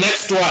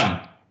next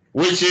one,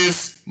 which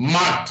is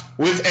marked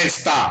with a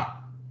star,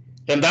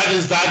 and that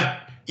is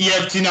that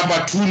EFT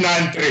number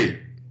 293.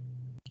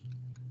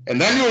 And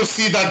then you will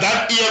see that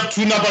that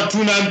EFT number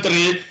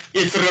 293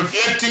 is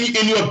reflecting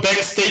in your bank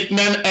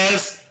statement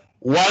as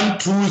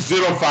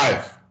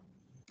 1205.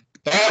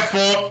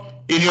 Therefore,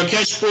 in your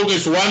cash book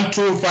is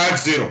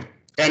 1250.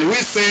 And we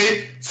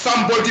say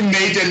somebody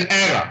made an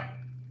error.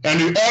 And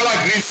we all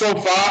agree so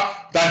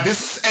far that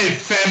this is a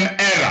firm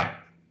error.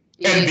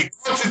 Yes. And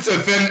because it's a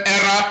firm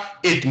error,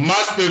 it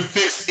must be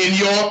fixed in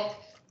your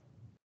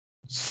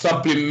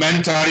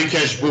supplementary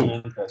cash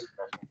book.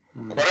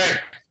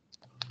 Correct.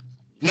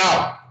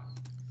 Now,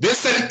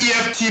 this is an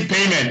EFT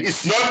payment.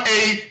 It's not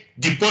a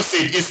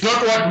deposit. It's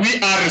not what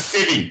we are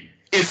receiving.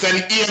 It's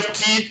an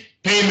EFT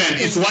payment.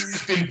 It's what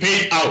has been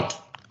paid out.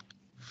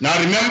 Now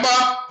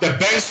remember, the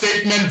bank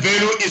statement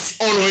value is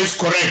always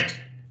correct.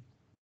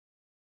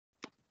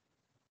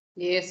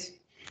 Yes.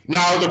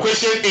 Now the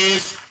question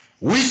is,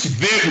 which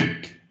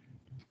value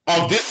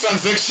of this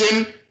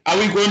transaction are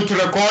we going to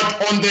record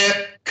on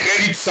the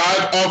credit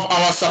side of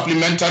our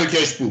supplementary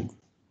cash book?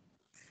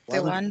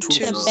 The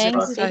 1205.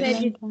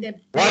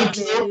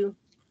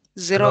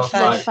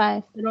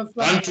 1205.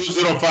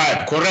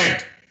 1205,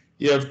 correct.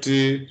 EFT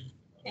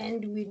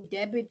And we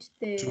debit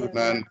the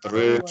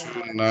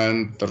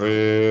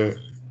 293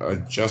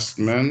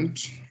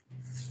 adjustment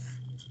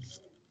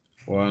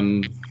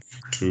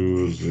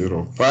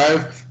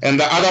 1205, and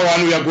the other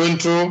one we are going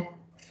to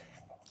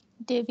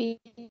Debit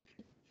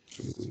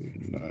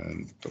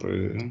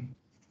 293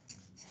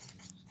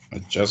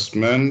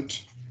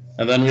 adjustment,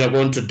 and then we are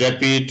going to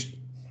debit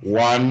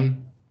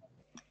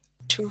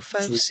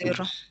 1250.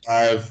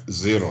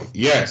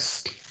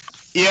 Yes.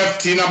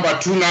 EFT number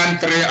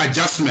 293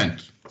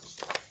 adjustment.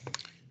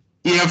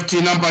 EFT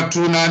number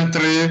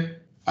 293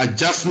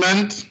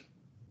 adjustment.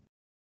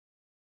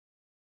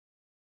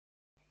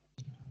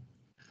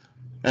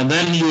 And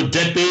then you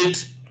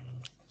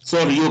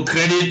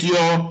credit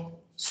your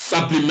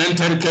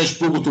supplementary cash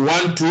book with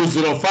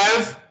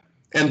 1205,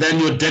 and then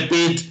you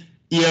debit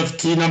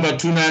EFT number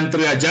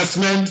 293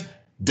 adjustment,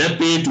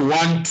 debit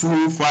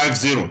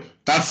 1250.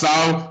 That's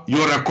how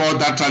you record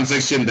that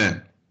transaction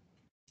there.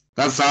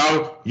 That's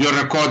how you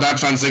record that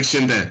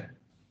transaction there.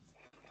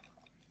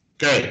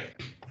 Okay.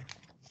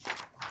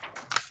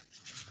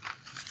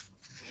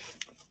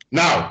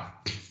 Now,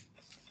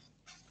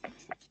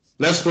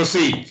 let's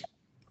proceed.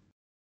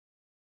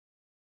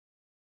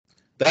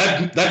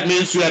 That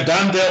means we are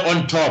done there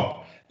on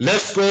top.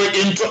 Let's go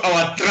into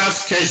our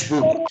trust cash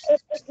book.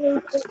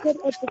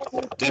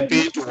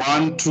 Debit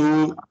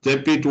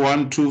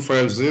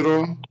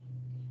 1250.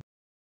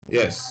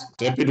 Yes,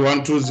 debit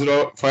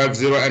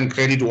 12050 and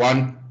credit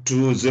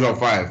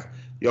 1205.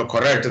 You're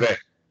correct there.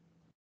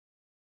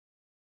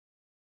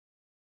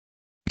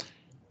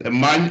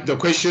 The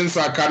questions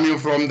are coming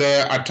from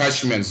the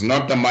attachments,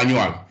 not the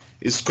manual.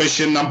 It's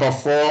question number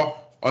 4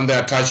 on the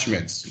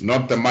attachments,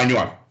 not the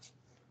manual.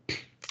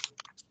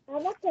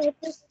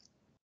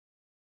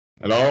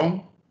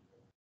 Hello?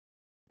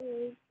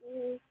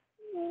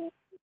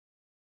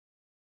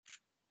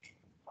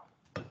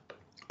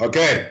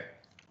 Okay.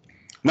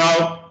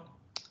 Now,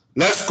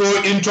 let's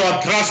go into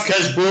our trust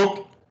cash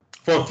book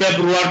for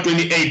February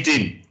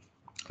 2018.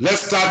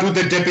 Let's start with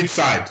the debit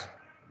side.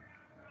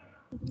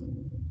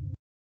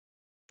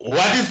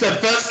 What is the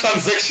first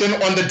transaction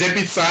on the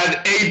debit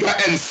side, either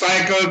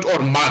encircled or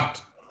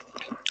marked?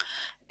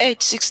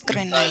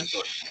 8639.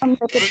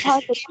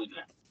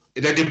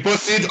 The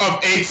deposit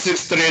of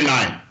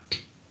 8639.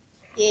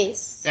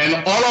 Yes. And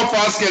all of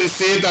us can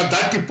say that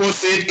that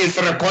deposit is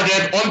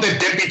recorded on the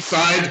debit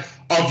side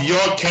of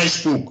your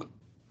cash book.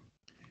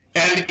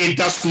 And it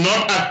does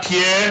not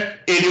appear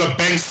in your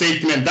bank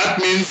statement. That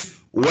means,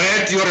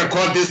 where do you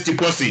record this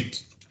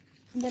deposit?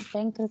 The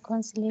bank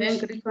reconciliation.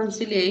 Bank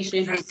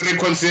reconciliation.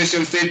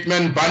 Reconciliation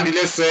statement,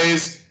 Bandile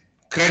says,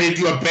 credit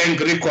your bank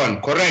recon.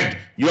 Correct.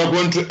 You are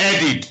going to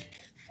add it.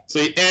 So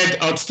you add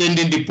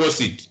outstanding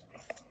deposit.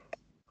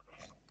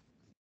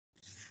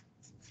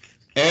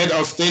 Add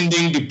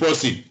outstanding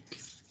deposit.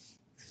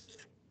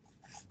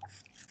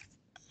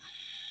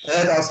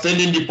 Add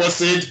outstanding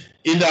deposit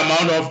in the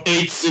amount of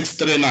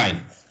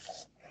 8639.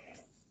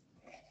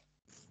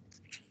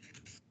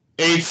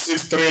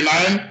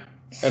 8639,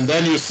 and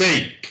then you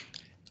say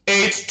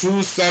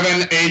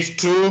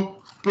 82782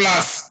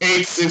 plus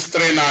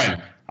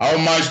 8639. How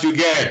much do you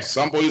get?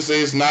 Somebody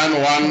says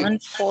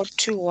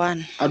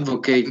 1421.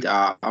 Advocate,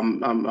 I'm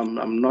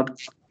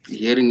not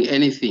hearing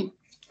anything.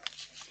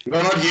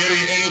 You're not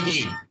hearing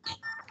anything.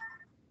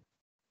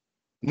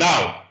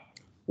 Now,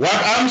 what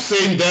I'm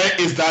saying there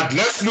is that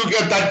let's look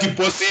at that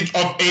deposit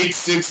of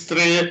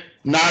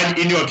 8639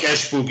 in your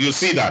cash book. You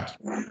see that?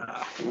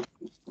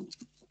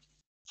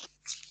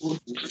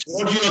 What's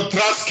your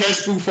trust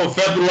cash book for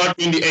February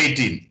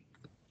 2018?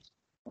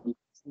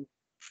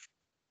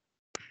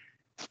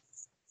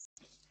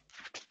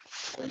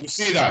 You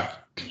see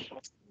that?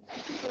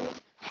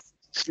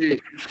 See.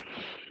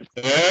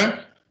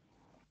 Yeah?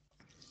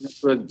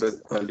 Network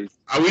quality.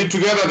 Are we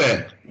together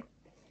then?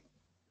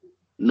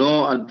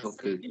 No,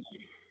 advocate.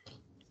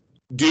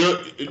 Do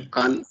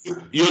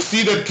you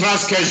see the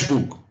trust cash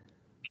book?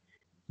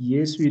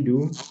 Yes, we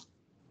do.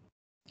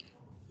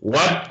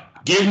 What?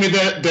 Give me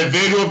the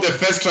value of the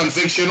first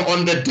transaction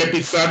on the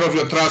debit side of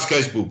your trust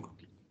cash book.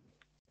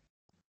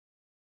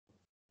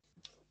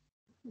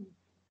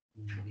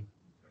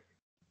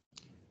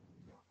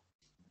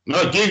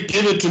 No, give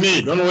it to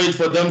me. Don't wait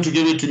for them to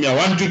give it to me. I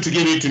want you to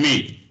give it to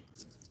me.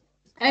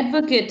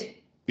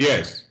 Advocate.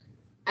 Yes.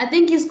 I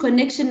think his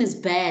connection is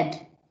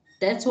bad.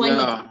 That's why he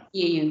can't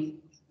hear you.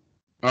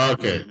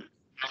 Okay.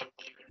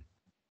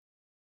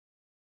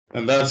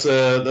 And that's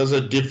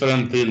a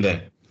different thing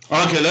then.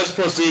 Okay, let's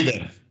proceed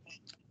then.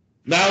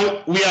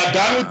 Now, we are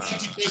done with the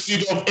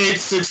deposit of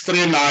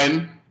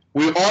 8639.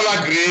 We all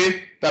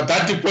agree that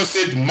that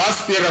deposit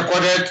must be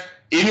recorded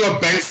in your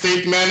bank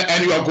statement,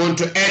 and you are going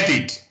to add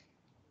it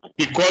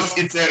because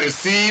it's a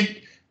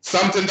receipt,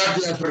 something that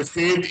you have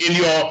received in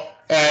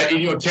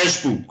your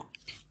cash book.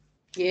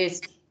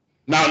 Yes.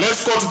 Now,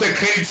 let's go to the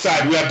credit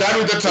side. We are done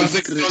with the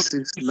transaction.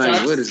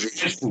 8639, where is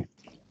it?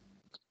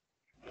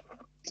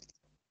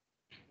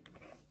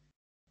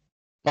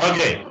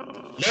 Okay,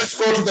 let's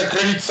go to the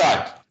credit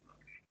side.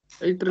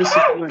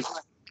 8369.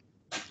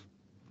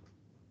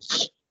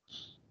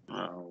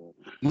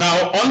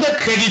 Now, on the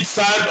credit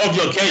side of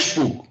your cash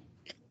book,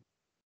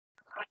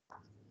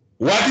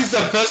 what is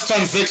the first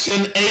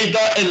transaction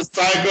either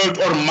encircled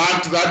or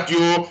marked that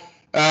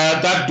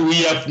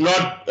we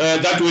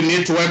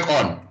need to work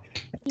on?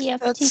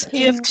 EFT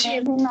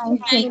EFT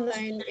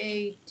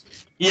 298.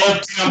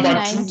 EFT number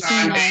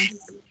 298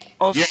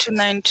 of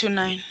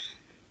 2929.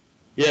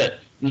 Yeah,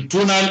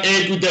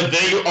 298 with the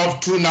value of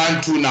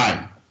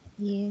 2929.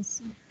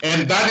 Yes.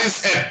 And that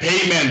is a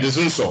payment,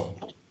 isn't so?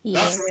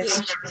 Yes.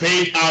 That's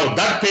paid out.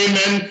 That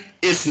payment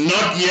is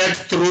not yet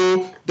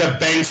through the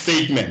bank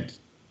statement.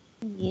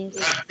 Yes.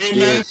 That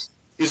payment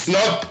is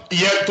not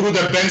yet through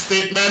the bank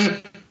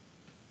statement.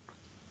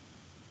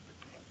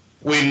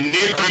 We need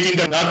it in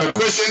the now. The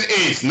question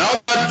is, now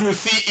that you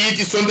see it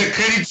is on the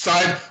credit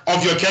side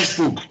of your cash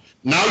book,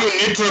 now you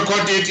need to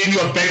record it in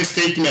your bank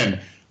statement.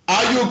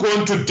 Are you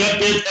going to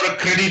debit or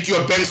credit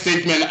your bank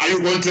statement? Are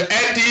you going to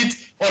add it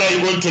or are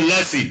you going to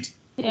less it?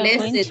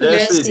 Less it.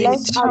 Less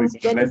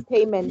outstanding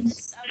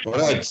payments.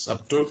 Correct.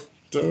 Up to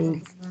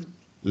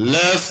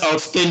less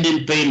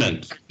outstanding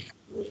payment.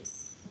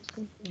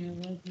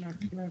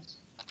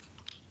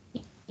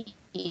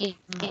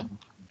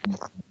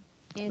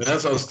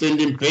 Less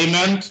outstanding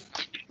payment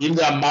in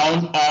the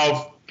amount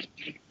of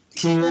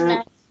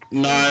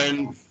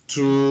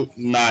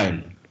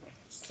 2929.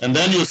 And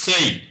then you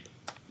say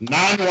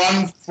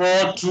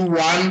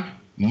 91421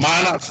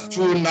 minus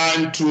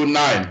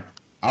 2929.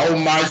 How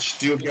much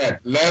do you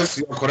get? Less,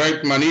 you're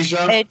correct,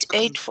 Manisha?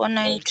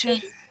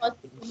 88492.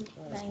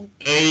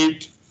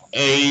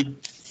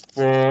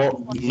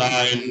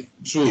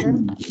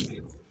 88492.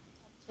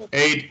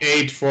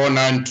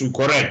 88492,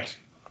 correct.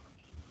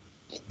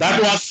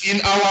 That was in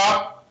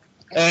our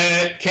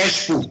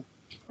cash book.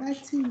 What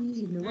is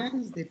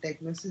the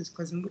diagnosis?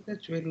 Because I'm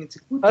not sure it's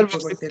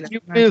good.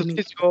 You please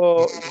use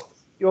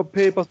your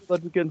paper so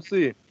that we can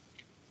see.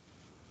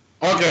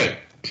 Okay.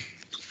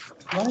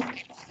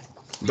 What?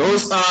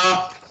 Those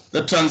are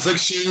the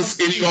transactions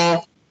in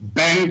your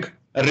bank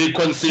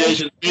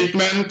reconciliation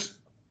statement,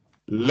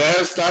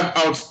 less that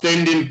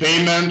outstanding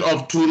payment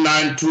of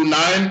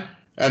 2929,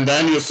 and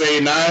then you say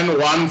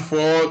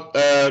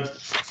 914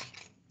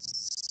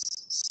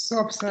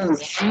 Stop, sir.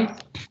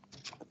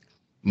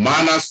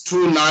 Minus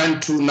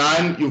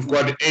 2929, you've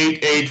got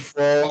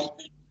 884,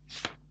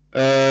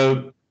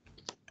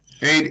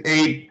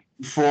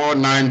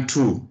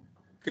 88492.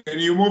 Can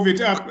you move it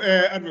up,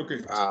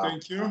 Advocate?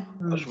 Thank you.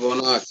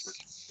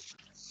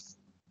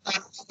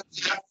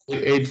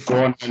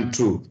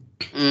 88492.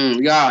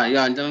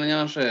 Yeah,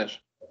 jangan share.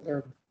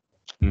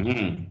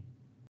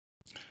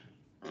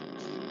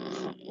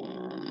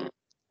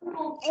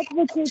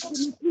 Advocate, can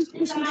you please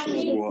quickly show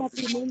the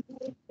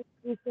supplementary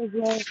proof as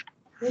well?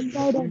 The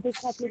side of the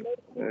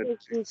supplementary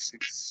proof.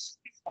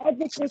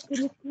 Advocate,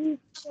 can you please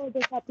show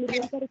the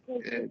supplementary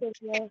proof as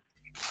well?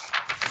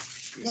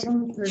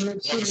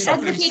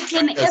 Advocate,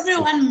 can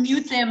everyone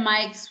mute their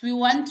mics? We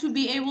want to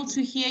be able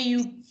to hear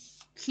you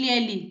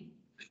clearly.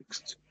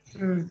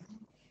 So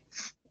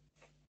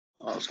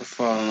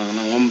far,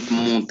 I'm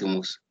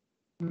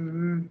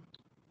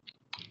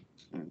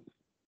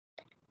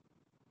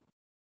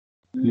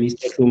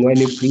Mr.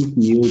 Tungwane, please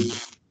mute.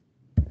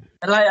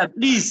 Elia,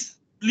 please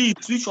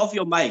switch off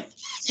your mic.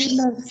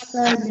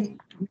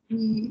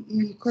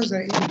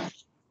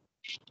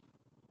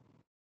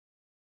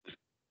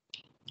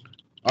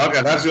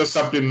 Okay, that's your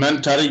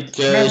supplementary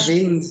cash,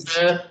 and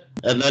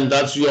then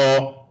that's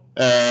your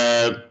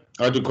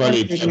how do you call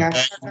it?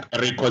 A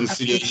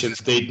reconciliation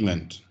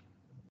statement.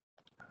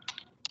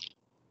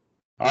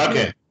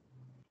 Okay.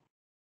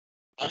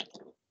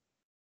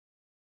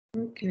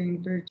 Okay,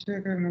 the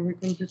check and we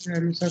can just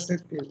have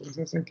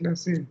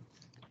class.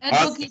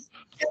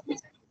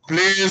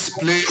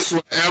 Please,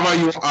 wherever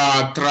you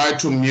are, try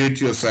to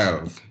mute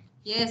yourself.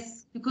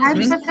 Yes, because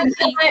we can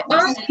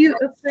ask you a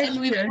question.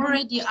 And we've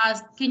already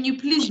asked. Can you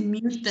please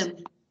mute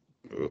them?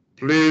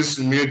 Please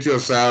mute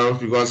yourself,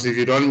 because if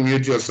you don't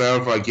mute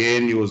yourself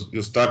again, you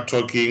start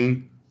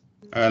talking,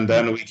 and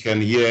then we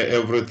can hear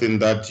everything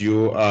that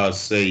you are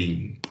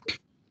saying.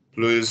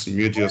 Please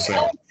mute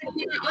yourself. Can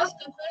I ask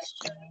a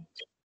question?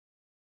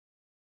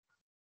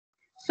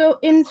 So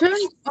in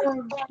terms of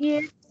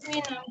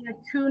EFT number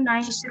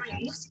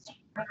 293,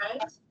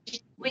 right,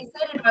 we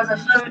said it was a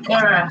firm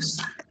error.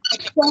 So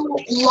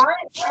why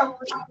are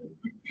we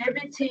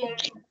debiting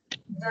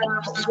the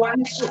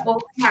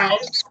 1205?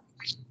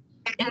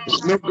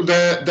 Look,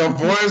 the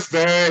voice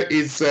there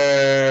is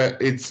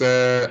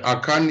I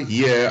can't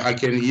hear. I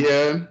can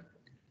hear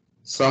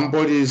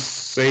somebody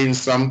saying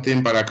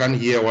something, but I can't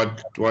hear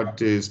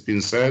what is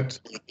being said.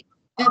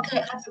 Okay,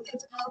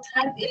 Advocate, I'll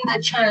type in the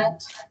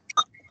chat.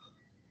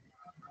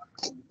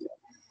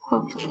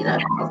 Hopefully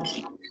that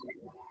helps.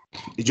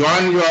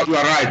 Joan, you are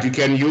right. You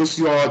can use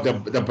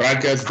the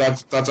brackets.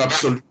 That's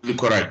absolutely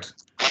correct.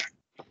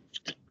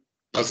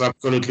 That's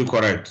absolutely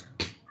correct.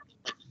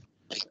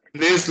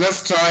 Please,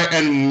 let's try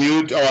and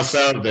mute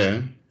ourselves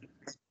there.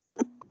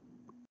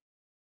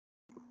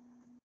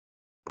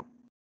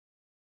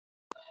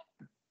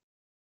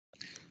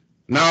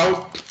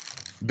 Now,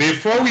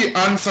 before we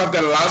answer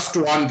the last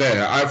one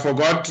there, I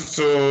forgot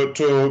to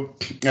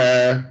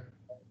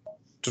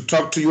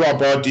talk to you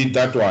about it,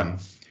 that one.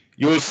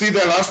 You will see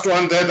the last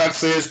one there that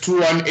says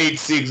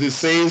 2186. It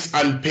says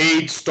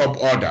unpaid stop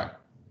order.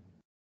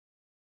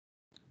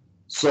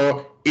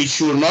 So it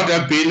should not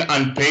have been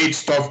unpaid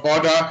stop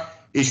order.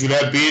 It should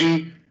have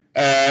been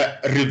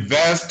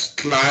reversed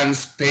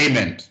client's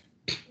payment.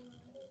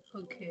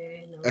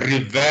 Okay. No.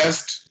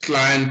 Reversed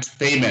client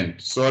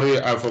payment. Sorry,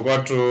 I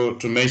forgot to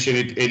mention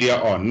it earlier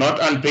on.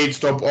 Not unpaid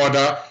stop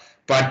order,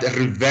 but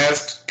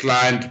reversed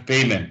client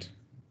payment.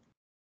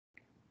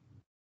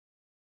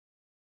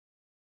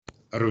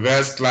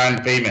 Reverse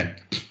client payment.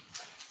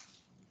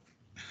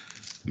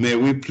 May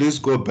we please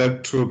go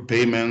back to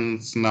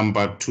payments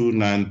number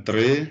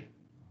 293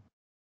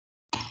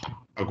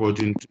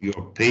 according to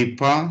your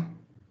paper.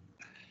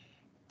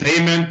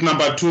 Payment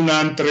number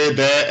 293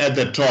 there at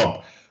the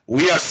top.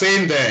 We are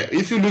saying there,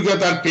 if you look at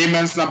that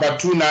payments number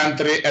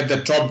 293 at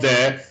the top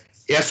there,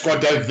 it's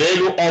got a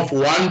value of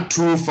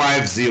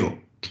 1250.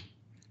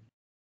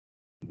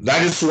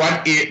 That is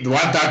what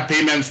that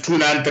payments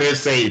 293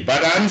 say.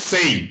 But I'm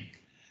saying,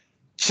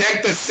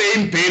 check the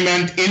same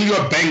payment in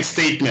your bank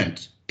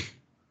statement.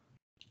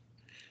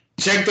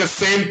 Check the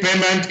same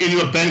payment in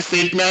your bank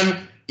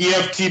statement,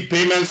 EFT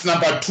payments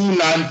number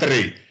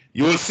 293.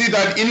 You will see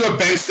that in your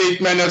bank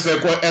statement has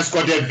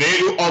got a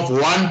value of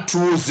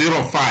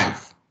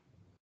 1205.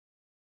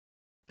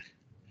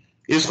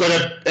 It's got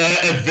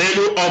a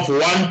value of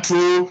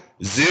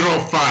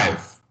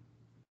 1205.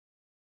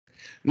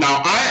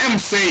 Now I am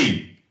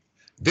saying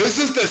this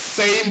is the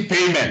same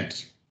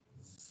payment,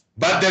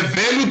 but the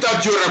value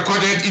that you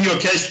recorded in your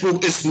cash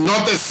book is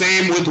not the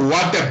same with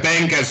what the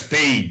bank has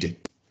paid.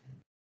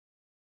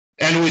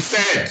 And we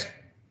said,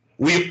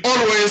 we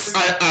always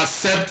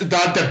accept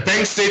that the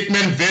bank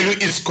statement value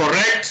is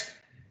correct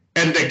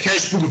and the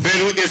cash book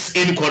value is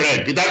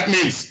incorrect. That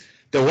means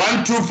the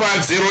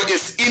 1250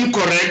 is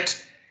incorrect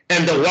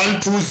and the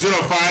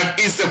 1205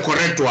 is the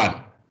correct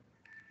one.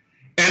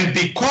 And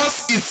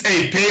because it's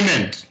a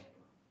payment,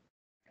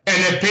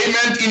 and a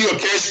payment in your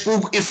cash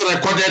book is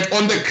recorded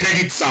on the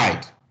credit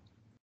side,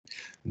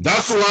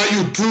 that's why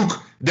you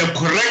took the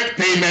correct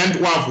payment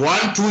of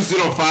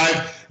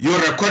 1205, you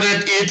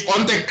recorded it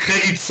on the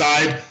credit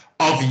side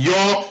of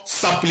your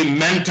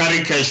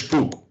supplementary cash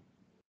book.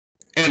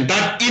 And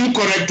that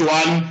incorrect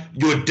one,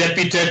 you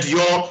debited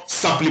your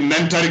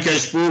supplementary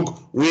cash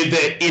book with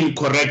the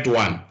incorrect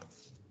one.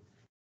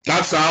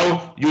 That's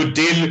how you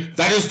deal.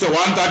 That is the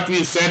one that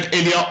we said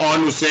earlier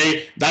on. We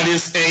say that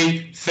is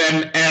a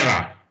firm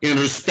error in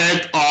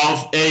respect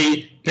of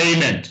a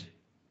payment.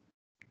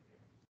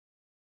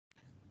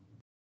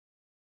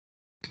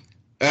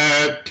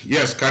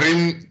 Yes,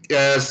 Karim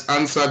has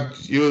answered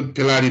you,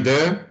 Pilari,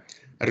 there.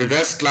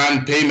 Reverse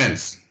client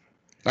payments.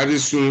 That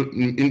is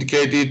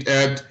indicated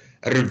at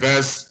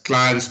reverse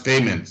clients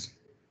payments.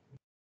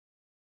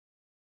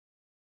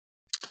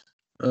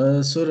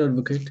 Sorry,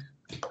 Advocate.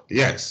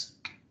 Yes.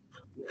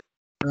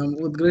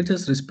 With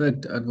greatest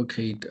respect,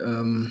 Advocate,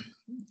 can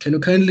you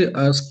kindly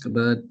ask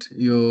that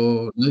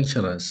your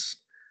lecturers,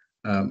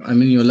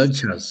 your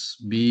lectures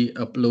be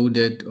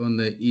uploaded on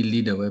the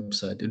e-leader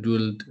website? It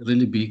will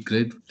really be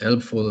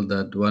helpful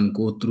that one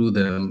go through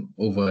them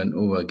over and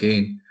over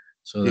again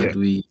so that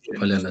we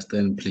all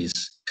understand,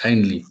 please,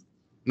 kindly.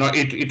 No,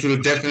 it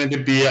will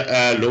definitely be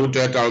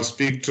loaded. I'll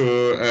speak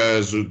to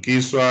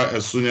Zukiswa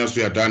as soon as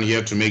we are done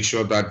here to make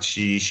sure that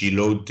she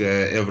load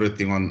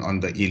everything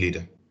on the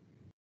e-leader.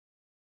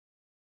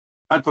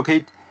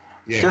 Advocate,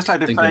 yes. Just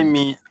clarify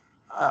me.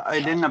 I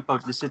learned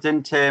about the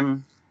certain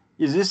term.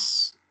 Is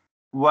this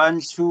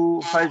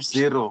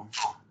 1250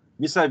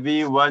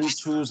 vis-a-vis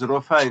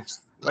 1205?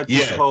 What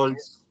is called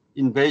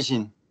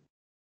invasion?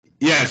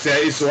 Yes,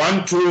 it's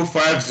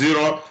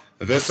 1250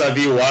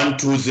 vis-a-vis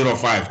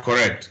 1205.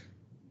 Correct.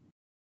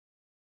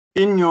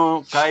 In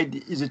your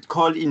guide, is it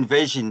called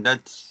invasion?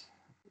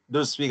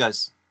 Those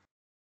figures.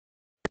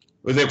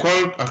 What they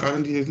call? I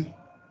can't hear.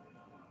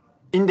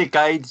 In the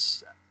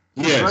guides,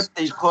 yes, what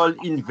they call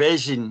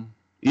invasion.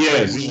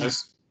 Yes,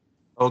 yes.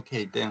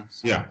 Okay,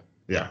 thanks. Yeah.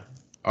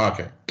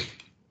 Okay.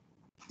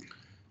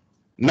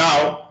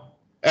 Now,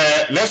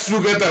 let's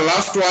look at the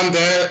last one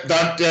there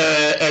that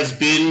has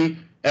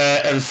been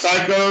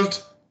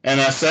encircled, and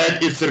I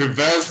said it's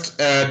reversed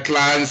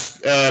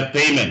client's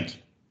payment.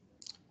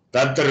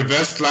 That's the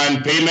reverse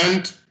client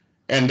payment,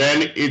 and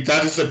then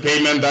that is a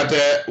payment that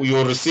you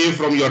receive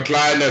from your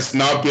client has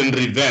now been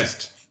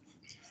reversed.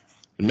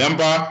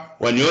 Remember,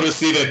 when you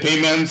receive a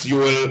payment, you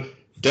will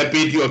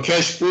debit your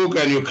cash book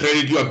and you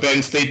credit your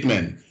bank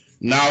statement.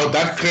 Now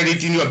that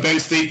credit in your bank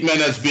statement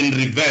has been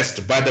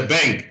reversed by the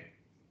bank.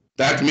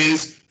 That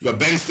means your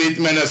bank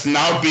statement has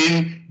now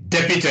been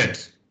debited.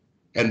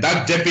 And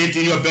that debit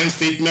in your bank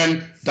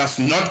statement does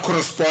not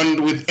correspond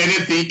with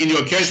anything in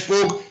your cash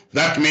book.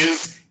 That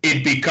means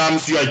it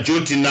becomes your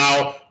duty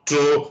now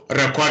to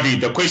record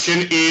it. The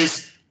question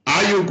is,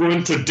 are you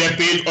going to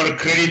debit or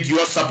credit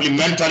your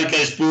supplementary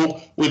cash book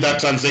with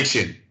that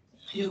transaction?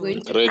 You're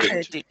going to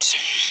credit.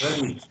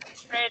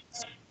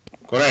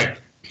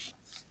 Correct.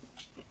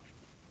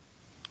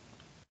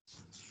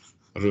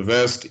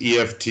 Reversed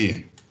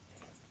EFT.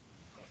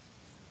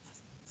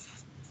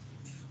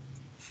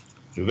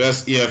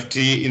 Reverse EFT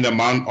in the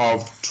amount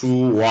of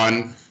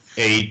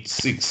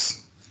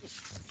 2186.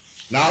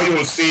 Now you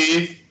will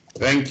see,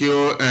 thank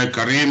you,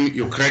 Karim,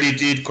 you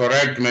credited,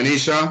 correct,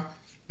 Manisha,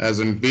 as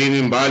in being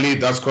in Bali,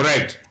 that's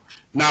correct.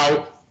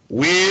 Now,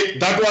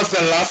 that was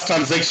the last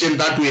transaction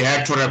that we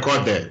had to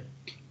record there.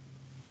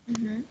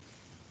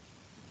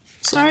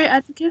 Sorry,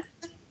 Advocate?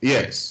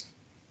 Yes.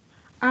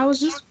 I was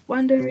just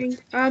wondering,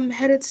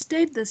 had it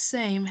stayed the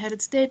same, had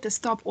it stayed the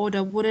stop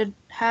order, would it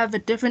have a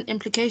different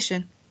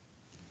implication?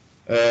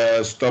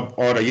 Stop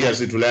order,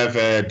 yes, it will have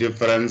a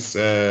difference.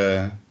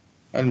 Let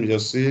me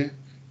just see.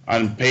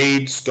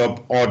 Unpaid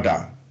stop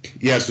order.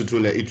 Yes, it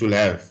will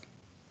have.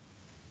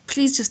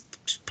 Please just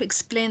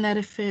explain that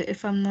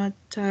if I'm not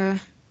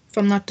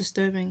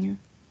disturbing you.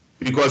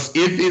 Because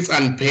if it's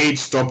unpaid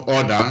stop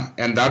order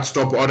and that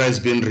stop order has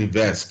been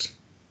reversed,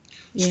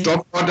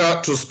 stop order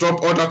to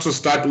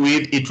start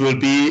with, it will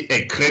be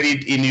a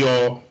credit in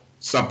your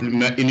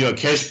supplement in your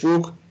cash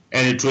book,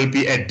 and it will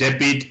be a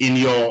debit in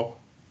your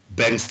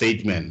bank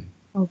statement.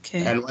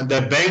 Okay. And when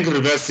the bank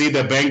reverses it,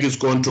 the bank is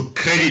going to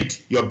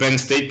credit your bank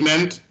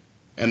statement,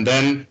 and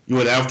then you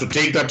will have to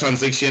take that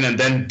transaction and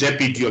then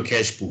debit your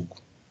cash book.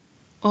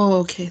 Oh,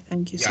 okay.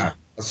 Thank you, sir.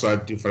 That's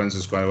what difference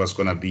is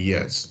going to be.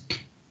 Yes.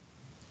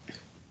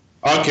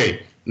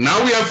 Okay.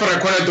 Now we have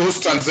recorded those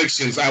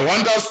transactions. I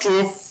want us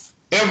to.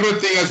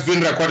 Everything has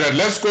been recorded.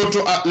 Let's go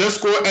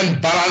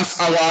and balance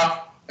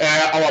our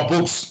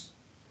books.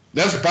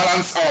 Let's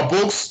balance our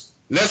books.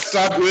 Let's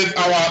start with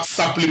our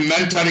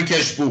supplementary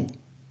cash book.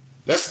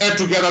 Let's add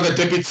together the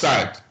debit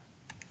side.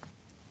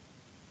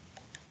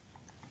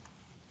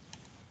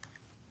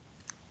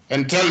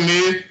 And tell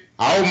me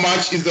how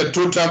much is the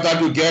total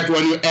that you get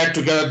when you add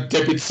together the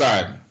debit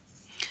side?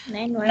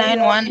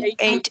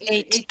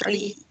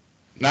 91883.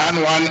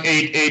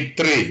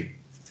 91883.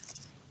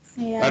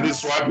 Yeah. That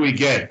is what we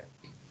get.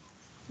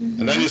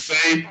 And then you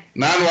say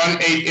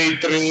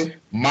 91883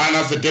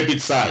 minus the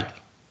debit side.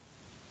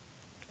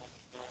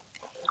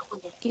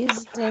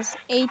 Gives us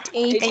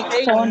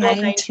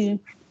 88492.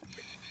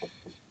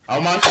 How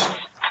much?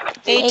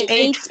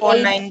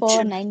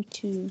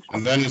 88492.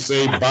 And then you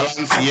say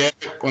balance here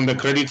on the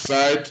credit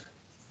side,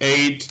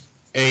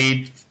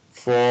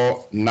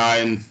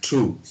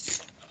 88492.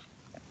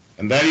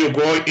 And then you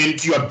go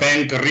into your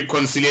bank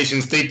reconciliation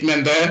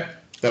statement there,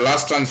 the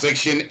last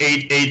transaction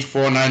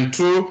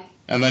 88492,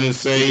 and then you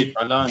say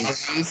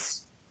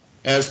balance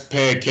as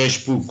per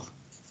cash book.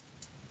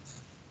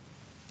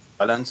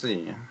 Balance,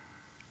 yeah.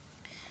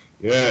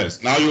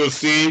 Yes, now you will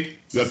see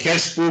your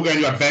cash book and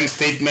your bank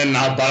statement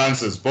now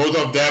balances. Both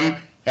of them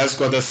has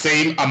got the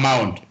same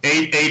amount,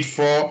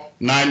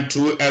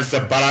 88492 as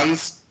the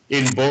balance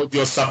in both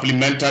your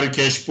supplementary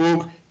cash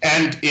book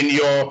and in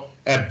your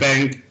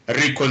bank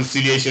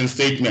reconciliation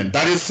statement.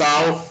 That is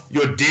how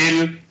you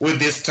deal with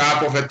this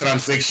type of a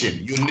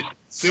transaction. You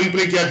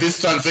simply get this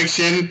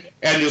transaction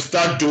and you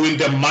start doing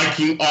the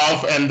marking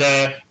off and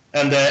the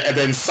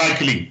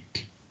encircling.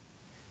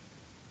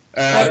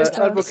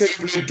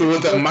 Simply do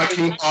the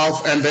marking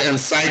off and the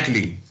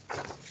encircling.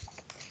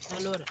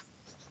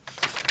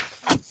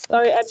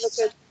 Sorry,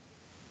 Advocate.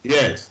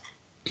 Yes.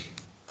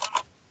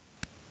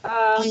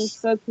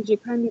 Sir, could you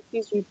kindly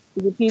please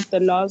repeat the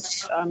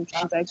last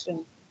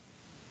transaction?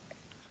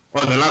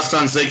 On the last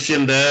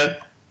transaction there,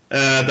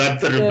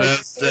 that the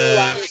reverse,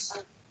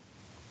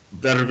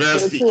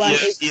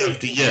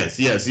 EFT.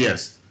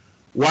 Yes.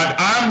 What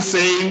I'm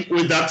saying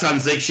with that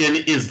transaction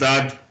is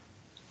that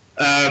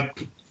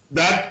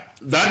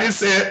that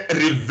is a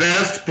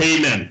reversed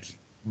payment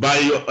by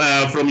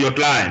from your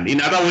client. In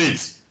other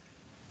words,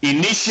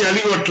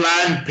 initially your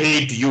client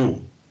paid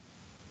you,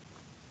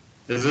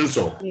 isn't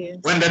so? Yes.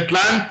 When the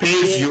client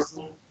pays you,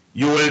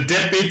 you will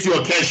debit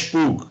your cash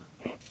book,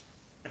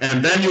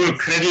 and then you will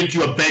credit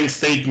your bank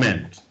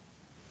statement.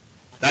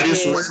 That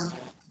is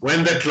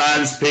when the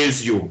client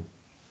pays you.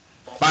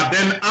 But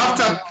then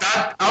after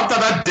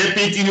that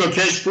debit in your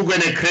cash book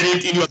and a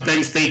credit in your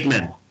bank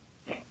statement,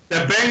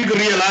 the bank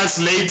realized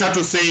later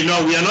to say,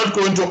 no, we are not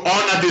going to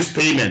honor this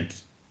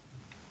payment.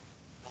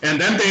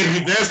 And then they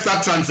reverse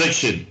that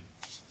transaction.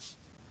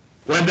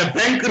 When the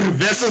bank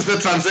reverses the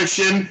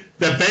transaction,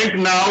 the bank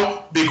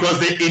now, because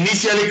they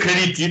initially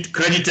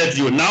credited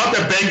you, now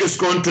the bank is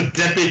going to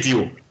debit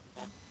you.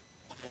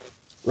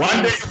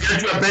 One day you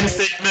get your bank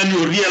statement,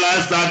 you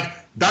realize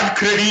that that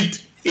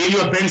credit in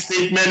your bank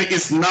statement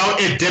is now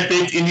a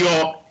debit in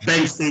your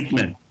bank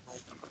statement.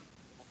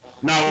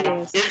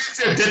 Now, if it's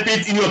a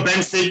debit in your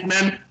bank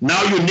statement,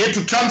 now you need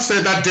to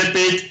transfer that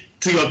debit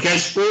to your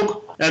cash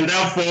book, and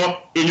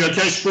therefore in your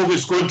cash book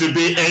is going to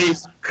be a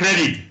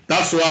credit.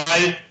 That's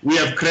why we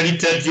have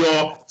credited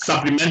your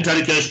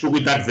supplementary cash book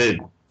with that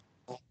value.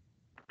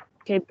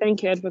 Okay,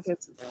 thank you,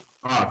 Advocate.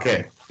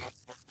 Okay.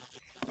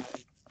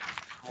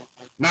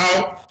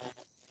 Now,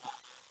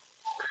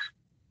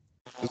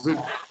 is it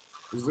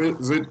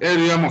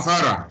area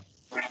Muhara?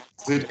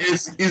 Is it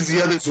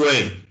easier this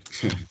way?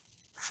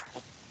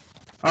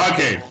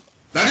 Okay,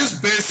 that is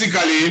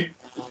basically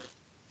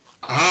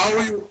how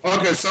you,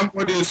 okay,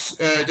 somebody is,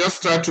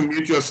 just try to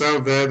mute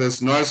yourself there.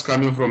 There's noise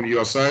coming from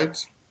your side.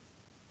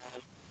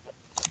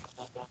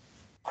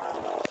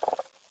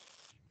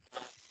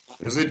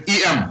 Is it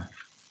EM?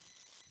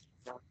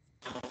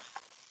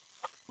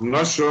 I'm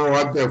not sure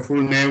what the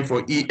full name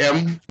for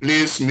EM.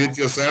 Please mute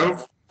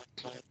yourself.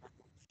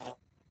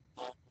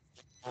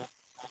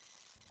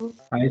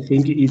 I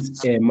think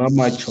it's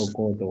Mama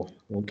Chokoto.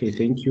 Okay,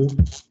 thank you.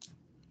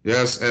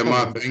 Yes,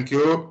 Emma, thank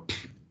you.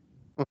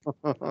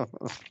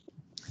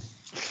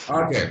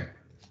 Okay.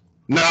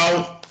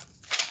 Now,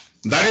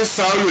 that is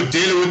how you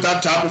deal with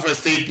that type of a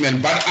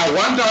statement. But I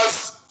want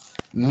us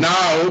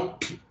now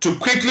to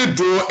quickly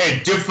do a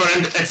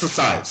different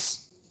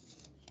exercise.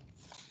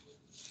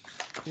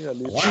 I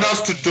want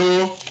us to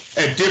do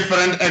a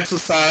different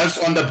exercise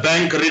on the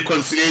bank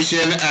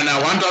reconciliation, and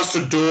I want us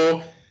to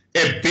do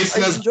a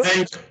business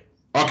bank.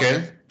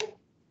 Okay.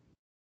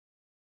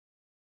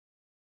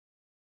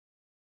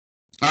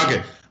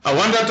 Okay. I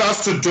wanted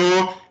us to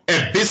do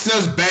a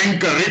business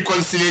bank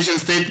reconciliation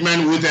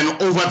statement with an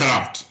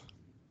overdraft,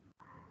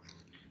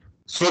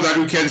 so that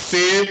we can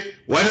see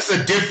what is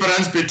the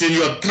difference between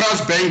your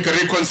trust bank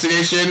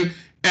reconciliation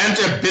and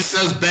a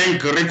business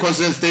bank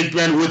reconciliation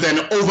statement with an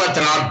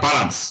overdraft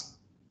balance.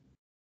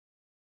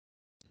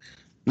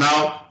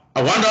 Now,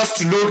 I want us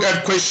to look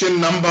at question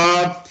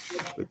number,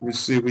 let me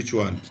see which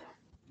one.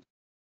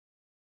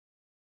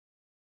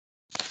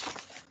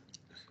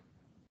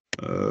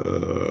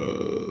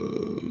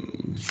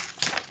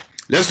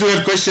 Let's look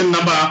at question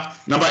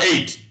number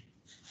 8.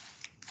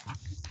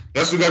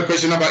 Let's look at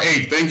question number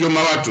 8. Thank you,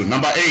 Mawatu.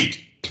 Number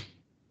 8.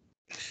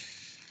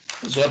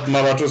 That's what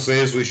Mawatu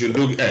says we should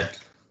look at.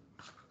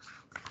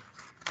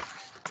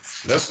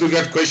 Let's look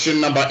at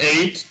question number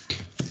 8.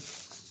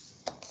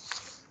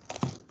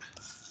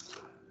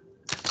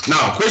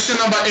 Now, question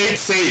number 8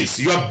 says,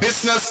 your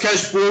business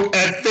cash book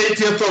at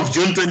 30th of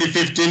June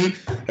 2015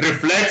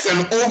 reflects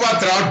an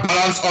overdraft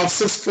balance of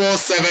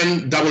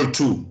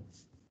 64722.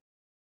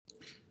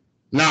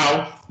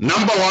 Now,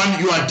 number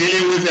 1, you are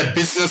dealing with a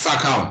business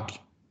account.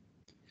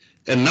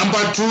 And number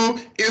two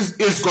is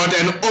it's got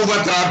an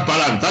overdraft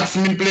balance. That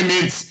simply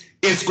means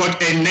it's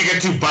got a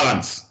negative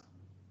balance.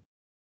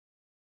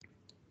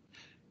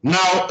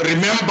 Now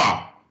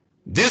remember,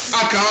 this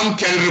account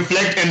can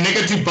reflect a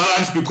negative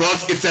balance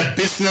because it's a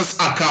business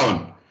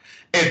account.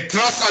 A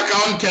trust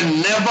account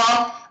can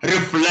never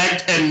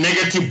reflect a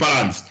negative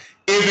balance,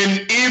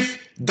 even if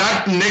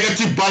that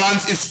negative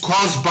balance is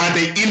caused by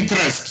the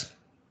interest.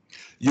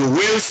 You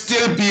will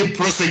still be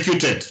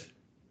prosecuted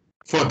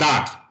for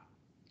that.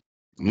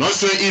 I'm not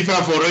sure if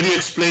I've already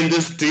explained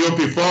this to you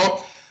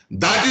before.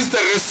 That is the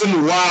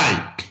reason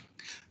why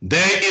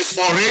there is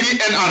already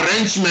an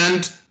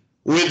arrangement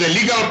with the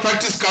Legal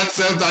Practice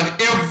Council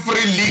that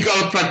every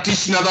legal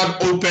practitioner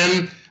that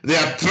open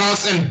their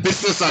trust and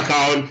business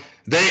account,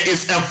 there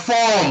is a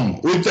form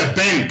with the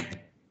bank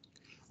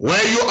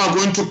where you are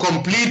going to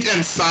complete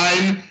and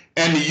sign,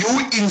 and you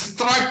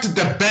instruct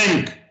the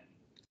bank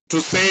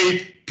to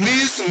say,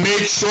 please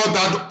make sure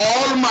that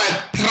all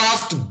my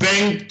trust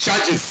bank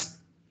charges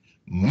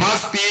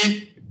must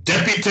be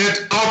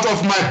debited out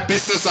of my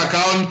business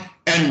account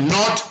and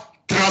not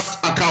trust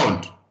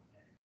account.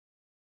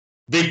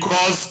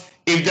 Because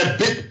if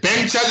the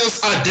bank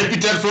charges are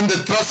debited from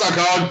the trust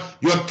account,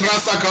 your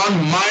trust account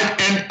might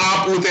end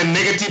up with a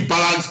negative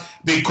balance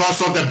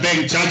because of the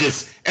bank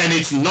charges, and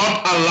it's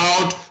not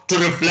allowed to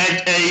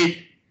reflect a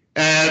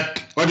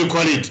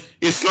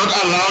it's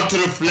not allowed to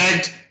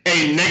reflect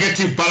a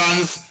negative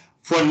balance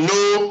for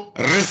no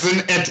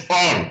reason at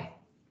all.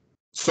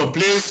 So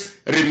please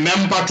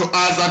remember to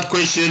ask that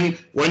question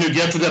when you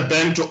get to the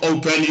bank to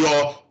open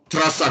your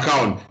trust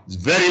account. It's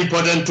very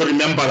important to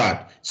remember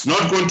that. It's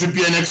not going to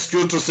be an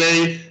excuse to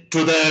say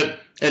to the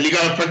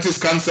Legal Practice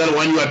Council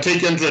when you are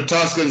taken to a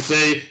task and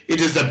say, it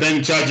is the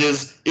bank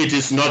charges, it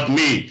is not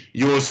me.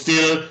 You will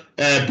still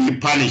be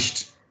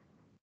punished.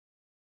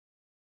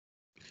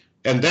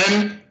 And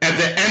then at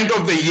the end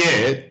of the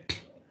year,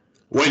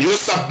 when you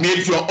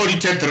submit your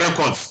audited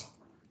records,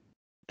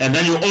 and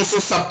then you also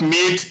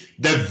submit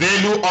the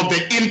value of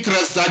the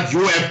interest that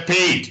you have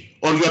paid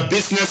or your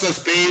business has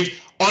paid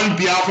on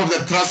behalf of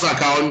the trust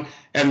account,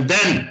 and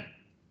then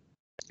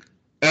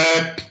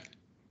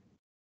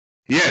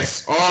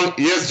yes,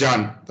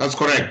 John, that's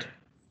correct.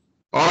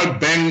 All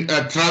bank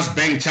trust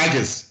bank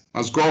charges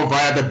must go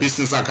via the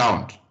business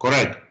account.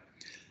 Correct.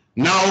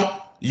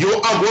 Now you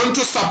are going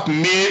to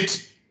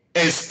submit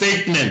a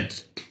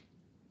statement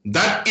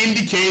that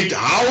indicate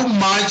how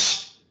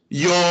much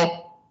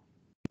your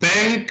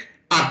bank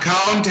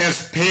account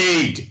has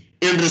paid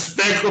in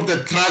respect of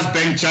the trust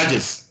bank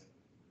charges.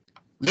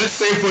 Let's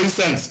say, for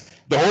instance,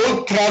 the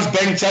whole trust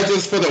bank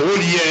charges for the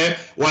whole year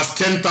was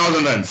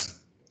 10,000 rands,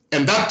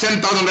 and that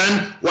 10,000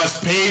 rand was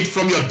paid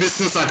from your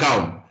business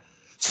account.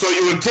 So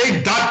you will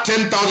take that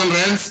 10,000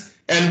 rands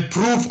and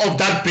proof of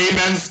that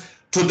payments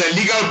to the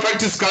Legal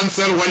Practice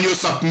Council when you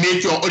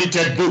submit your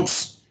audited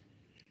books.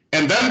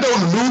 And then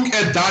they'll look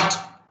at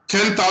that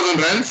 10,000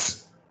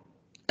 rands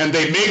and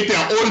they make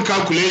their own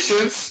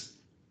calculations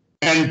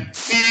and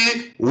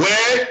see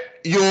where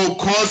your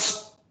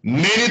cost,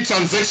 many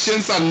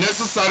transactions are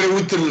necessary,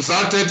 which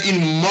resulted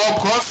in more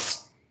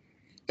costs,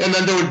 and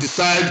then they will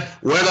decide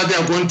whether they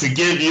are going to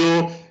give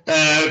you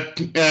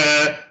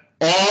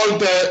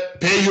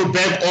pay you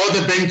back all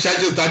the bank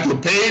charges that you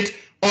paid,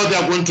 or they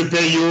are going to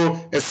pay you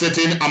a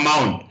certain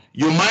amount.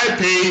 You might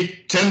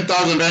pay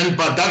 10,000 rand,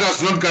 but that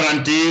does not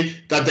guarantee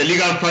that the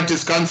Legal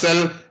Practice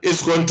Council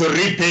is going to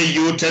repay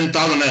you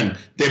 10,000 rand.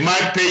 They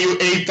might pay you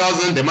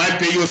 8,000, they might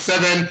pay you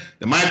 7,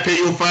 they might pay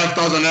you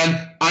 5,000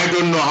 rand. I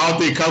don't know how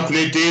they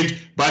calculate it,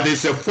 but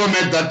there's a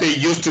format that they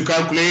use to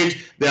calculate.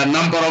 There are a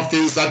number of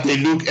things that they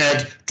look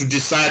at to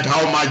decide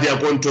how much they are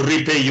going to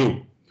repay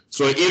you.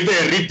 So if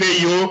they repay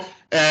you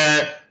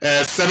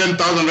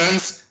 7,000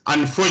 rands,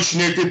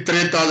 unfortunately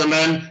 3,000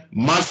 rand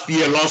must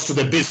be a loss to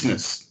the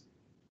business.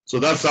 So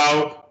that's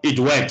how it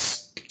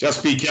works.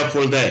 Just be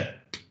careful there.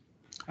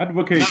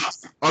 Advocate.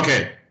 Now,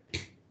 okay.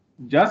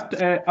 Just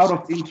out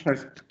of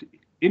interest,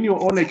 in your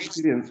own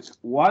experience,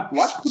 what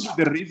could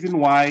be the reason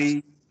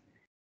why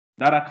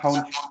that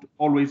account should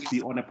always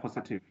be on a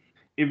positive,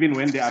 even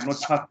when there are not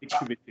trust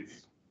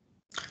activities?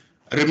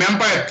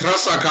 Remember, a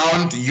trust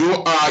account, you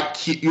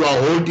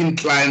are holding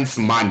clients'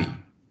 money.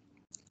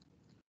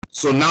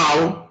 So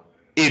now,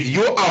 if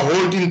you are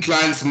holding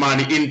clients'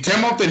 money, in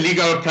terms of the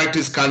Legal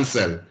Practice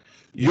Council,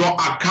 your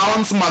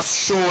accounts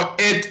must show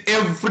at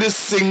every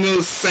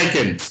single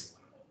second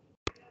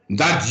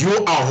that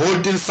you are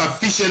holding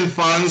sufficient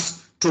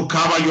funds to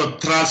cover your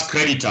trust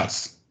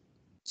creditors.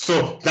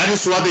 So that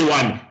is what they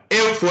want.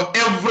 For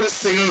every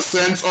single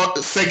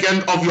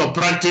second of your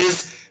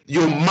practice,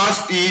 you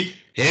must be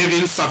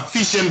having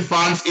sufficient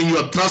funds in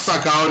your trust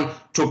account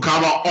to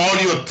cover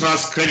all your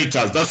trust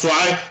creditors. That's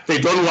why they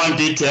don't want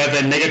it to have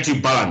a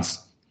negative balance.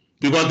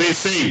 Because they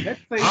say,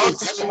 how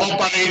do you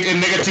operate a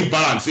negative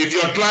balance? If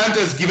your client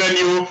has given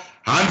you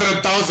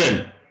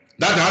 100,000,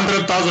 that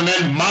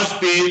 100,000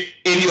 must be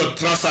in your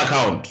trust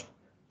account.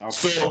 Okay.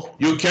 So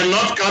you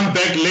cannot come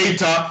back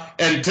later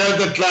and tell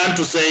the client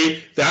to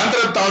say, the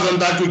 100,000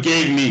 that you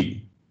gave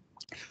me,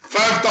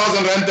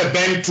 5,000 rand the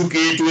bank took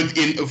it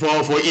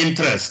for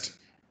interest.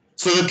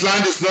 So the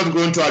client is not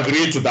going to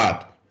agree to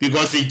that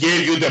because he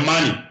gave you the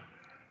money.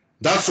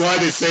 That's why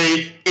they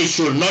say it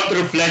should not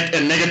reflect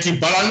a negative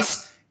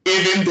balance.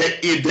 Even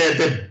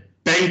the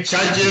bank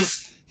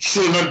charges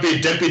should not be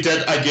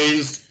debited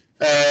against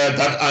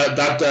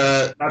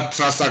that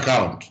trust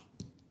account.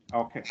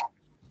 Okay.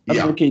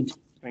 Yeah. Advocate.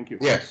 Thank you.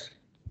 Yes.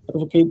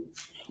 Advocate.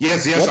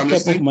 Yes, What I'm type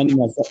listening.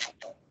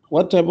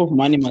 of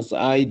money must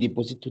I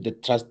deposit to the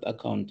trust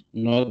account,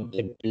 not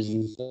the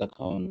business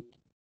account?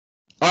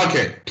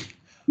 Okay.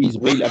 Is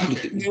bail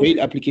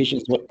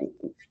applications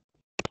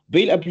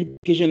bail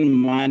application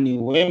money,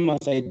 where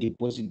must I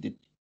deposit it?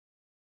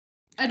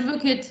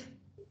 Advocate.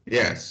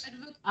 Yes.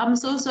 I'm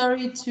so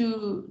sorry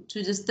to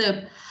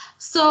disturb.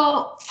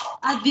 So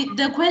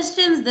the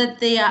questions that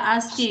they are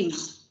asking,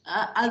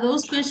 are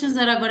those questions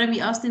that are going to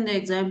be asked in the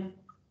exam?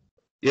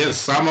 Yes,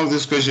 some of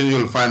these questions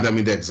you'll find them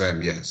in the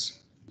exam, yes.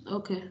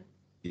 Okay.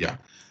 Yeah.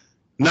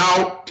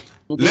 Now,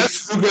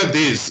 let's look at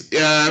this.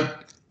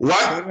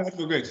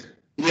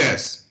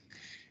 Yes.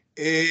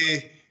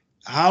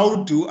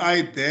 How do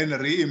I then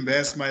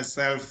reimburse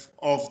myself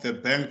of the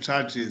bank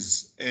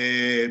charges?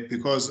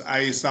 Because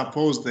I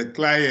suppose the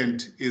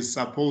client is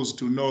supposed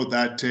to know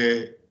that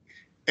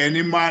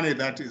any money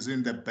that is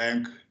in the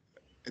bank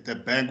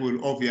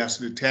will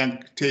obviously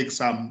take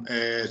some,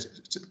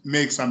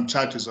 make some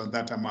charges on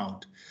that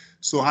amount.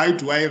 So how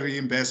do I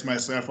reimburse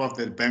myself of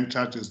the bank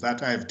charges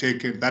that I have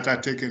taken, that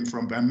are taken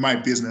from my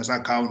business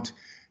account,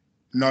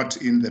 not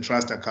in the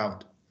trust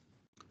account?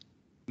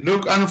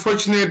 Look,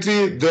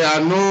 unfortunately, there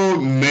are no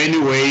many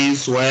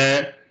ways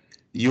where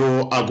you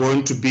are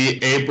going to be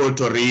able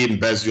to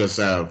reimburse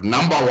yourself.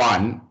 Number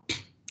one,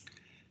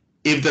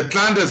 if the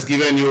client has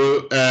given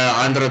you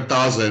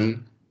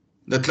 100,000,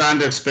 the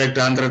client expects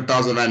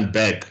 100,000 and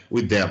back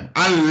with them,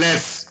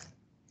 unless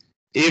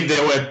if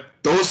there were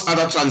those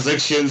other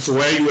transactions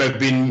where you have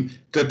been,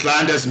 the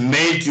client has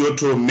made you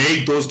to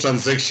make those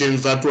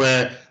transactions that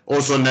were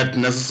also not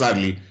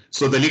necessarily.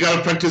 So the Legal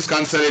Practice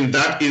Council in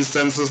that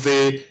instances,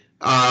 they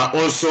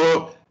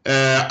also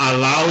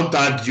allow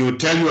that you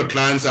tell your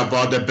clients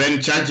about the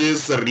bank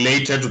charges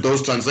related to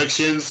those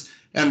transactions,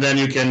 and then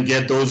you can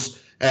get those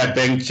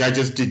bank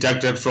charges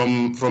deducted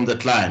from the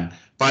client.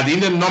 But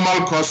in the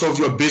normal course of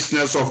your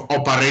business of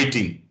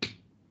operating,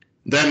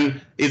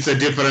 then it's a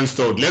different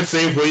story. Let's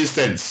say, for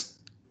instance,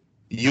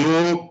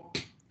 your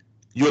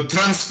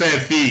transfer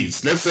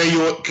fees. Let's say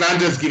your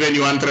client has given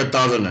you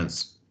 100,000,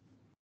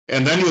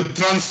 and then you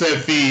transfer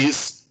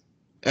fees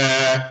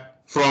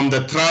from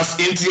the trust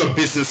into your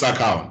business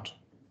account.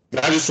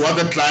 That is what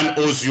the client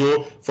owes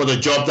you for the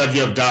job that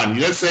you have done.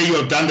 Let's say you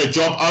have done the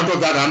job, out of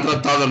that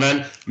 100,000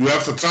 rand, you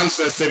have to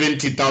transfer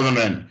 70,000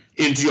 rand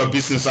into your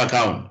business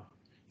account.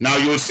 Now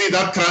you will see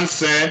that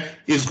transfer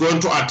is going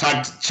to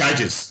attract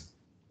charges.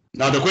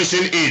 Now the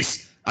question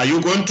is, are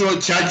you going to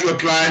charge your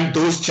client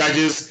those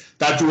charges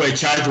that you were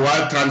charged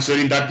while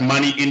transferring that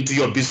money into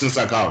your business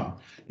account?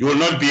 You will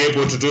not be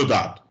able to do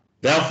that.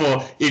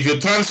 Therefore, if you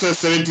transfer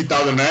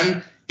 70,000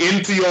 rand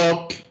into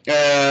your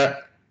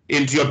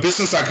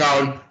business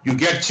account, you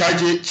get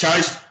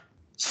charged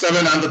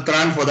 700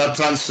 rand for that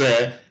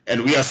transfer,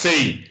 and we are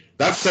saying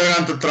that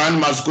 700 rand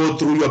must go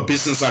through your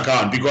business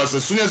account, because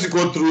as soon as you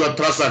go through your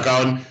trust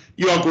account,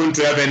 you are going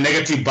to have a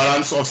negative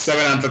balance of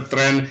 700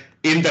 rand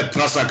in the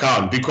trust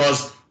account,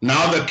 because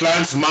now the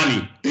client's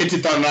money,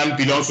 30,000 rand,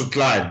 belongs to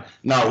client.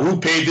 Now, who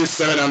paid this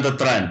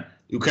 700 rand?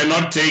 You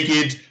cannot take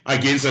it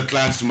against the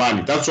client's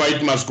money. That's why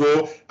it must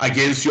go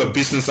against your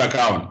business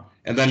account.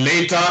 And then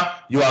later,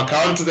 you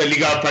account to the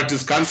Legal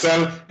Practice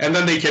Council, and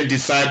then they can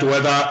decide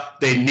whether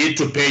they need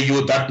to pay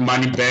you that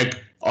money back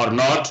or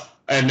not.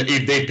 And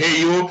if they pay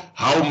you,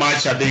 how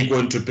much are they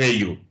going to pay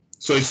you?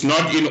 So it's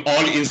not in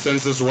all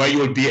instances where you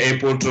will be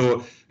able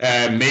to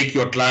make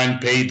your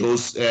client pay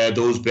those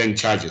bank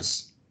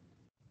charges.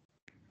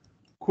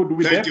 Could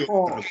we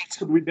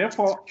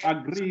therefore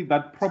agree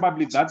that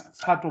probably that's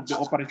part of the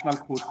operational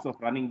costs of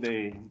running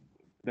the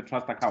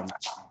trust account?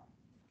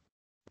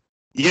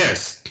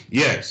 Yes.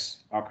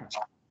 Okay.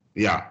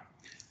 Yeah.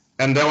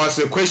 And there was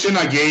a question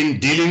again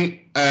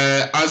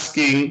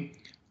asking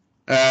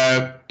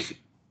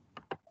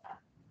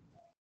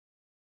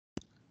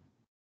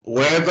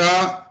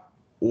whether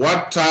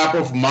what type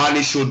of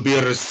money should be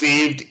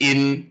received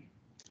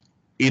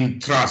in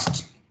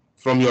trust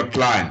from your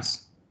clients.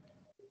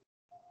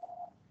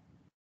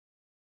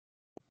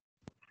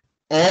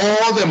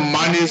 All the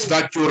monies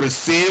that you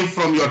receive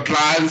from your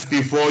clients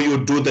before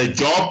you do the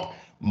job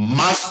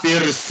must be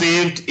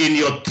received in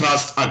your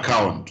trust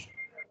account.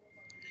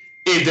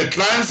 If the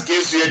client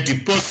gives you a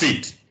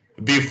deposit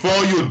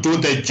before you do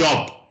the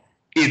job,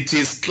 it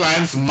is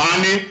client's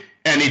money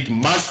and it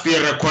must be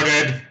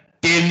recorded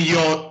in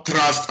your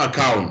trust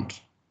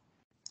account.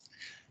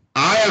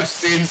 I have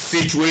seen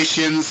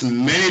situations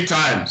many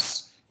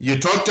times. You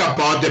talked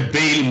about the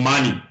bail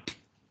money.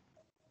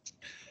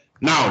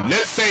 Now,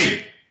 let's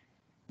say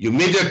you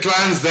meet your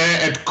clients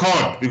there at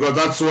court, because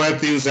that's where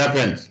things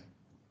happen,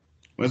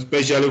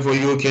 especially for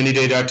you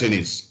candidate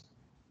attorneys.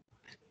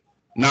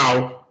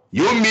 Now,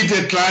 you meet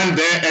a client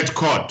there at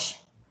court.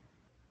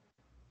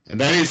 And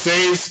then it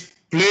says,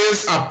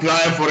 please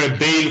apply for a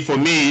bail for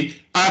me.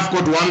 I've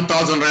got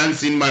 1,000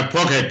 rands in my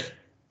pocket.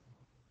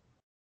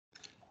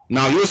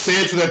 Now you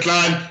say to the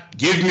client,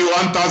 give me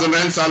 1,000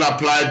 rands, I'll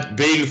apply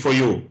bail for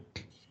you.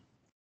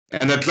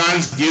 And the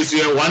client gives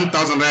you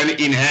 1,000 rand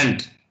in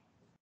hand.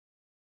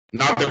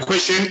 Now the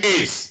question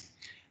is,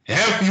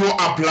 have you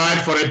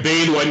applied for a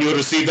bail when you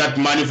receive that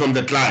money from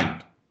the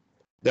client?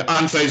 The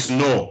answer is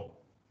no.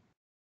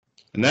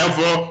 And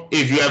therefore,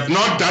 if you have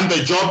not done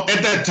the job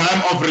at the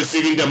time of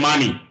receiving the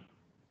money,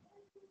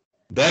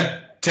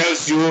 that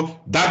tells you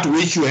that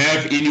which you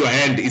have in your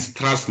hand is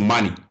trust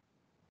money.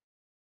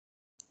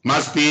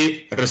 Must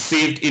be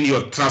received in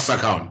your trust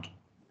account.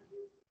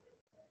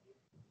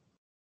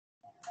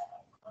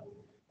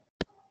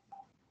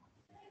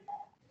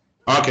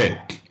 Okay.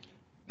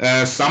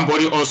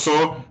 Somebody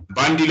also,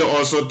 Bandile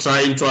also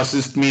trying to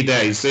assist me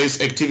there. He says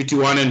activity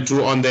 1 and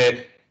 2 on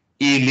the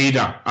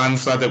e-leader.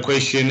 Answer the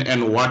question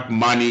and what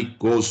money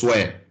goes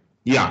where.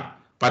 Yeah,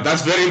 but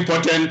that's very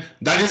important.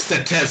 That is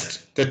the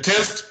test. The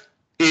test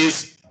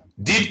is,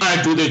 did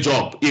I do the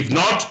job? If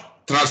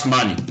not, trust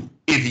money.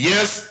 If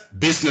yes,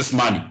 business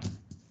money.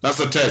 That's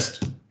the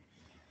test.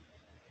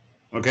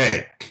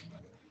 Okay.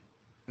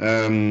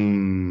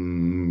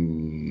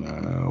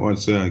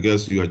 I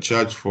guess your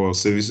charge for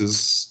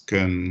services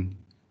can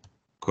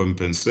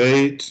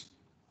compensate.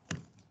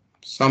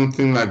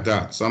 Something like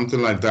that.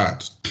 Something like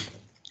that.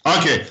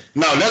 Okay.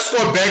 Now let's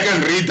go back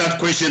and read that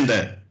question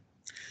there.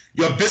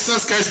 Your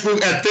business cash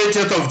book at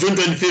 30th of June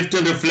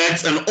 2015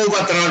 reflects an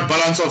overdraft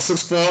balance of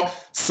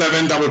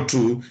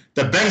 64722.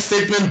 The bank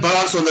statement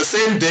balance on the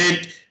same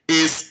date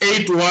is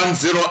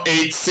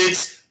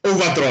 81086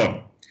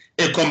 overdrawn.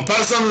 A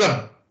comparison of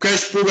the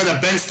cash book and the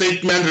bank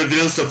statement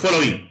reveals the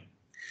following.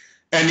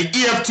 An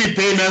EFT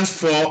payment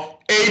for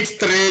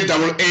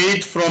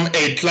 8388 from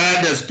a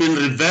client has been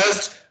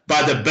reversed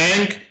by the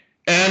bank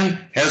and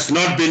has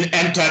not been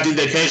entered in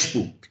the cash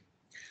book.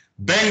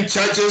 Bank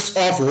charges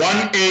of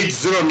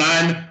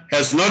 1809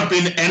 has not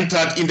been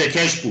entered in the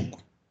cash book.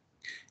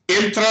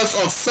 Interest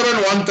of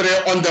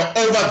 713 on the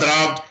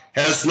overdraft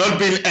has not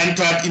been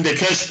entered in the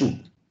cash book.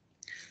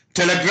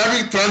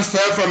 Telegraphic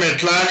transfer from a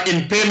client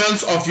in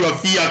payments of your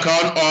fee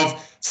account of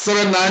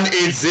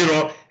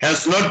 7980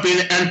 has not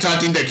been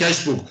entered in the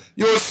cash book.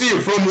 You will see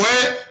from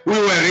where we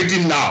were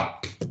reading now.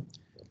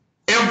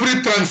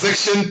 Every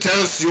transaction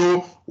tells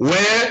you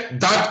where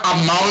that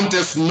amount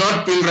has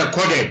not been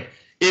recorded.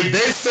 If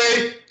they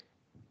say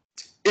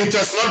it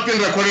has not been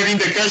recorded in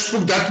the cash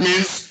book, that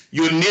means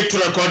you need to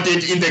record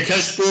it in the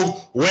cash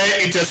book where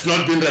it has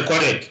not been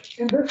recorded.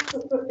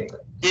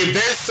 If they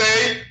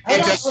say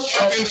it has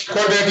not been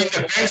recorded in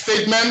the bank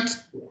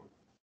statement,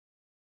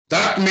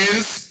 that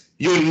means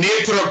you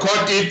need to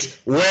record it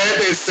where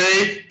they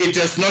say it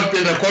has not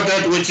been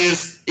recorded, which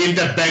is in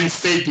the bank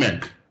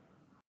statement.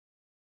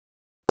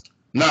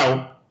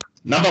 Now,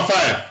 number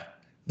 5.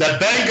 The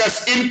bank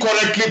has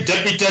incorrectly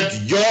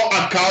debited your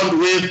account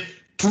with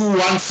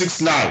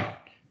 2169.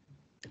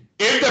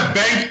 If the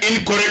bank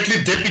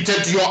incorrectly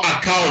debited your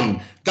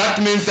account, that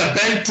means the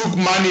bank took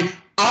money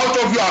out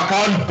of your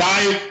account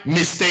by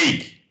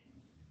mistake.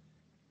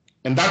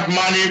 And that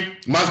money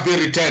must be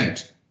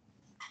returned.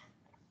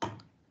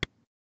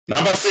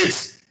 Number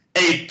 6,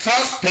 a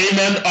trust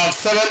payment of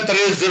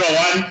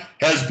 7301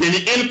 has been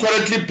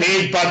incorrectly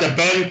paid by the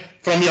bank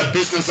from your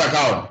business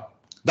account.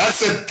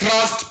 That's a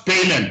trust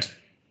payment.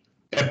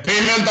 A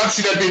payment that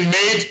should have been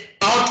made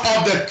out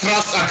of the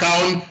trust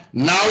account,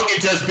 now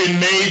it has been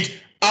made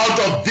out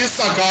of this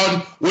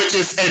account, which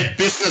is a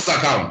business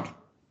account.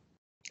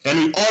 And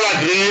we all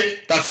agree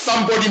that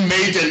somebody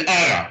made an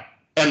error,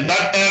 and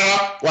that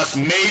error was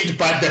made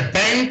by the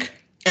bank,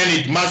 and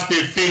it must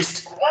be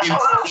fixed in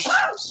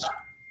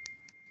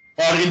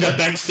or in the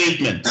bank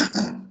statement.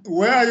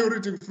 Where are you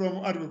reading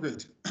from,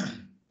 Advocate?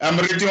 I'm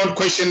reading on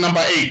question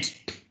number 8.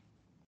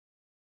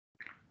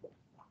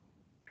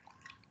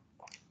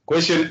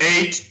 Question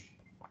 8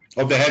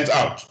 of the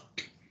handout.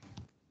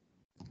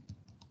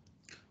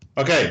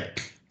 Okay.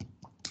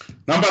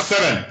 Number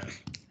 7.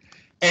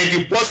 A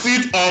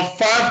deposit of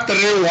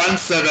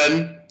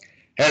 5317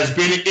 has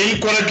been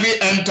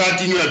incorrectly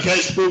entered in your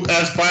cash book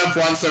as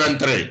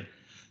 5173.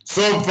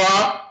 So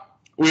far,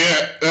 we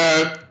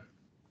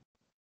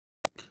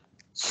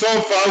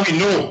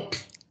know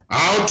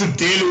how to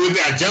deal with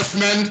the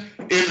adjustment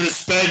in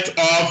respect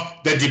of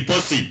the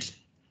deposit.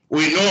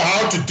 We know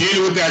how to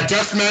deal with the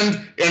adjustment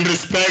in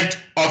respect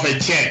of a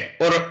check,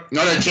 or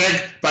not a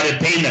check, but a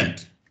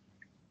payment.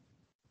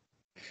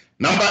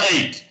 Number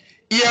 8,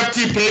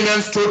 EFT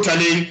payments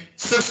totaling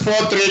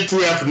 6432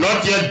 have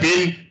not yet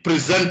been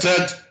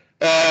presented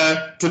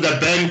to the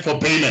bank for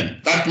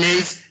payment. That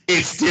means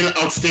it's still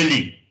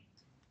outstanding.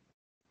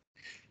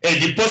 A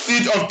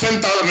deposit of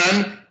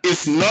 10,000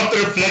 is not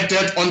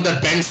reflected on the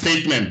bank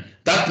statement.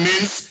 That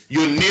means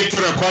you need to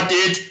record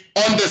it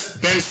on the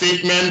bank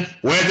statement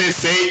where they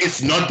say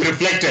it's not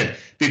reflected.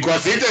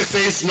 Because if they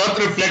say it's not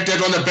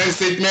reflected on the bank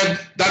statement,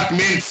 that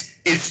means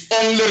it's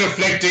only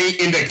reflecting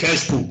in the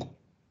cash book.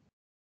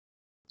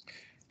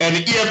 an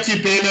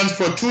EFT payment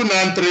for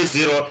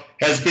 2930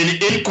 has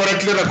been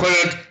incorrectly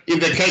recorded in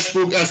the cash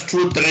book as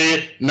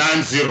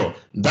 2390.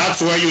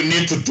 That's where you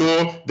need to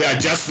do the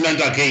adjustment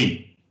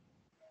again.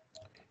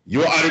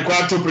 You are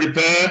required to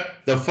prepare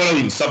the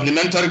following: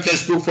 supplementary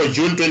cash book for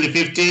June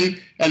 2015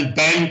 and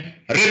bank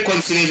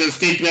reconciliation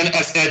statement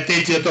as at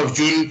 30th of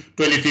June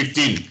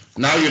 2015.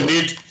 Now you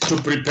need to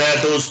prepare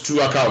those two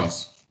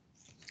accounts.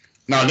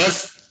 Now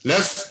let's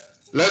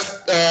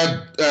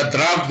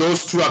draft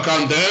those two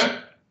accounts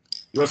there: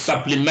 your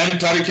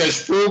supplementary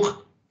cash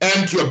book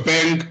and your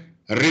bank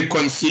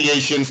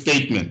reconciliation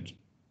statement.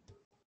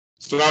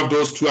 Draft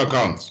those two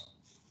accounts.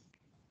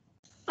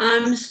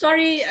 I'm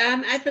sorry,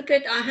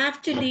 Advocate, I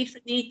have to leave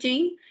the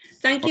meeting.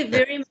 Thank you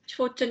very much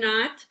for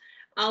tonight.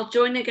 I'll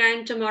join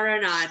again tomorrow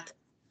night.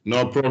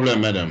 No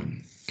problem,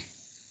 madam.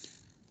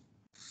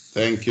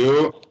 Thank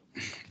you.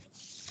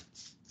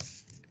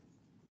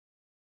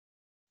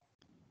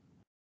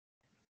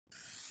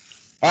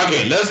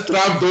 Okay, let's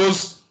draft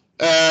those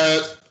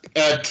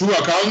two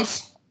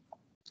accounts.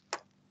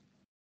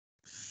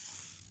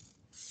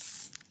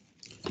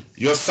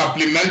 Your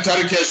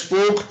supplementary cash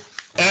book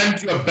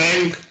and your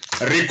bank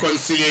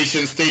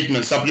reconciliation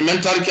statement.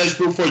 Supplementary cash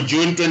book for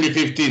June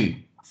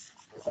 2015.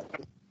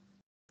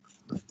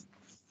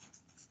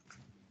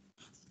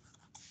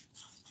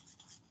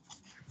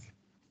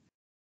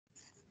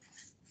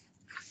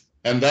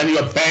 And then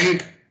your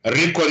bank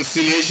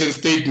reconciliation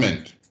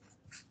statement.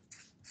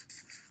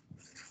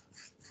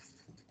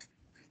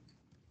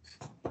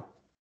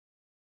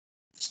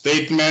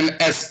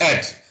 Statement as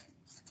at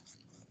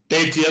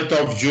 30th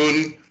of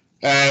June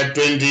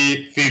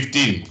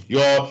 2015.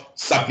 Your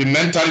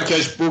supplementary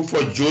cash book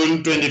for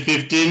June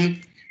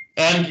 2015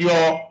 and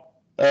your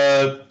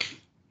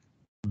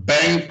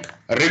bank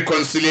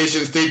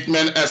reconciliation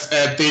statement as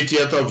at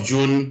 30th of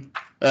June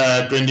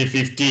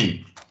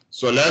 2015.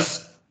 So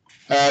let's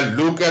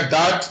look at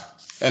that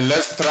and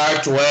let's try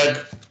to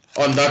work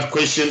on that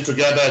question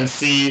together and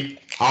see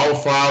how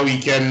far we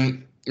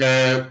can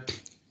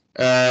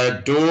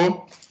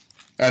do,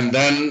 and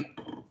then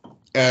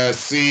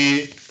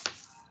see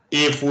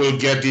if we'll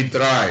get it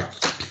right.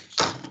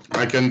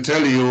 I can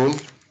tell you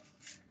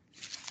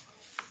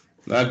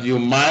that you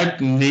might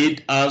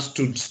need us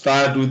to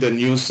start with a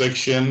new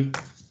section,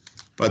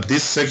 but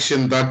this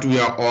section that we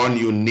are on,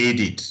 you need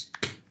it.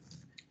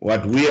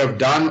 What we have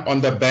done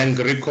on the bank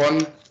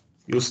recon,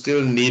 you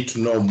still need to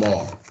know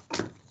more.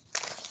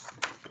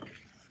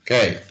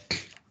 Okay,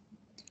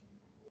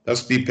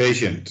 let's be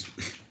patient.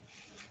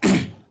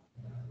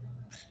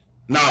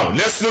 Now,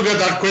 let's look at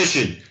that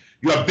question.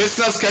 Your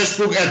business cash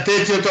book at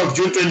 30th of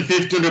June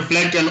 2015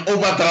 reflect an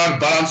overdraft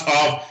balance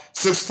of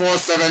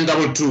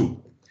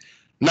 64722.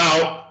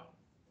 Now,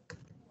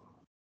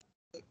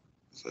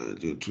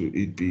 due to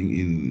it being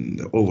in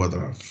the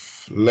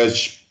overdraft,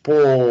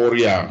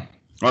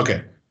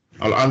 okay,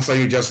 I'll answer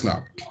you just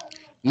now.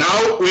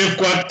 Now we've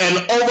got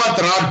an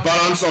overdraft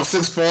balance of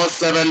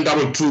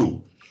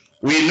 64722.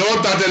 We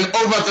know that an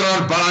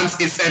overdraft balance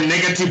is a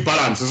negative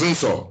balance, isn't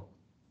so?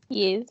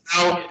 Yes.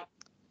 Now,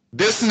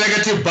 this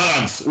negative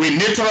balance, we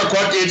need to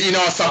record it in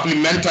our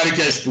supplementary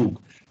cash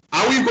book.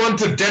 Are we going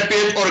to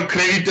debit or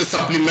credit the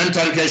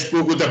supplementary cash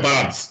book with the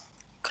balance?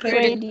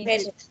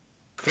 Credit.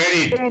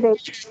 Credit.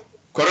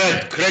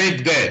 Correct.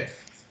 Credit there.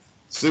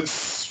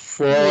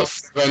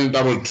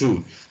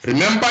 64722.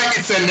 Remember,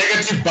 it's a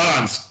negative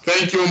balance.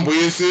 Thank you,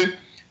 Mbuyisi.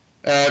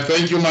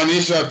 Thank you,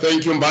 Manisha.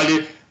 Thank you,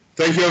 Mbali.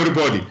 Thank you,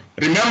 everybody.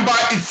 Remember,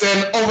 it's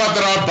an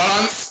overdraft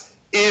balance.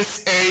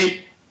 It's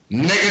a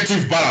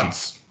negative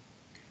balance.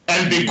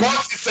 And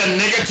because it's a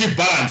negative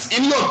balance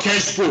in your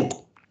cash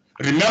book,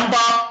 remember,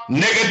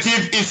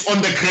 negative is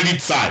on the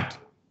credit side.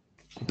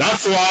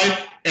 That's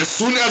why as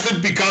soon as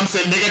it becomes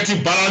a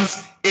negative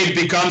balance, it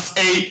becomes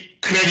a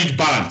credit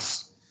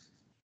balance.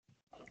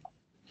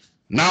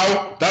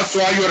 Now, that's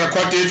why you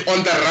record it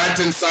on the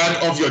right-hand side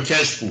of your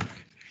cash book.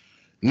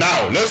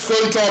 Now, let's go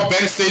into our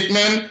bank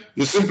statement.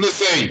 You simply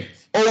say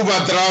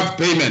overdraft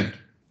payment.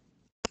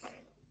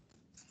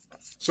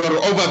 So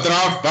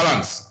overdraft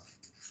balance.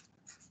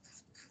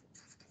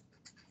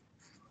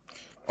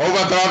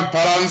 Overdraft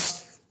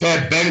balance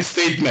per bank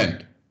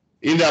statement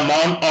in the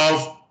amount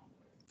of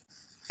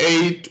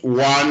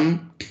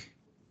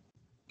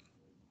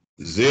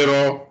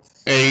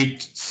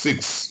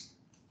 81086.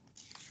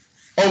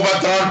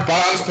 Overdraft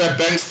balance per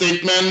bank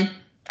statement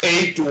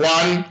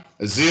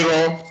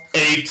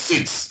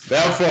 81086.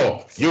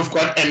 Therefore, you've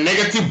got a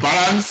negative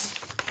balance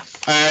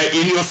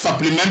in your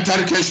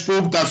supplementary cash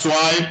book. That's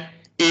why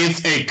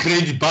it's a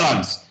credit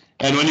balance.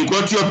 And when you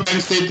go to your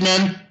bank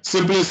statement,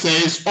 simply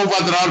says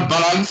overdraft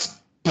balance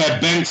per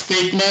bank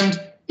statement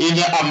in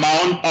the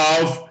amount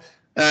of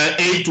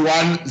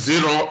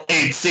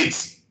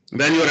 81086.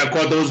 Then you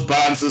record those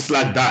balances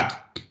like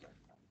that.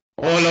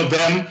 All of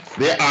them,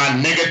 they are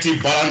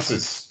negative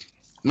balances.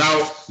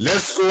 Now,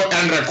 let's go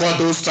and record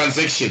those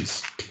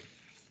transactions.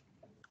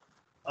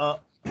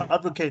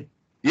 Advocate.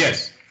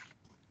 Yes.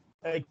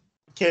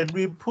 Can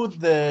we put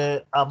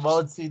the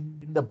amounts in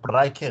the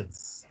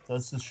brackets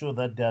That's to show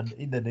that they are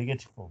in the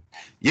negative form.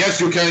 Yes,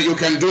 you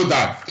can do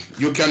that.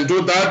 You can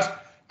do that.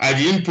 I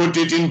didn't put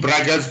it in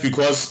brackets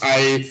because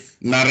I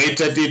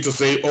narrated it to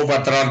say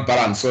overdraft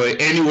balance. So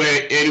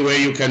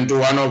anyway, you can do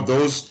one of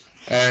those.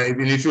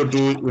 Even if you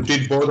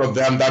did both of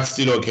them, that's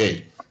still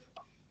okay.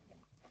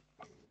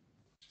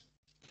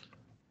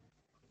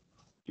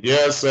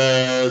 Yes,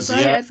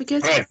 Sorry, yeah.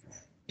 Advocate. Right.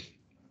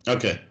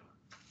 Okay.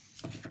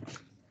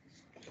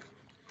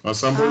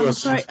 Somebody was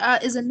Sorry.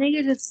 Is a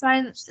negative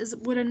sign?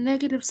 Would a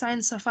negative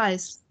sign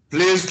suffice?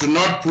 Please do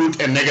not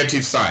put a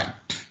negative sign.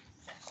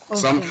 Okay.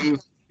 Something,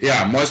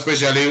 yeah, more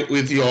especially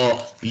with your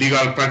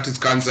legal practice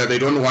counsel, they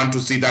don't want to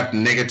see that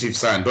negative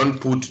sign. Don't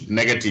put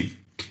negative.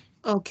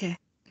 Okay.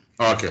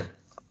 Okay.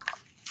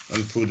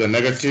 Don't put the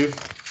negative.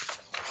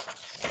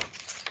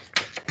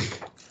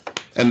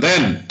 And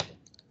then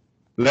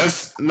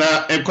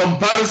now a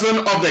comparison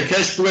of the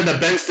cash flow and the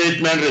bank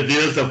statement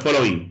reveals the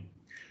following.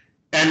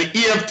 An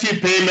EFT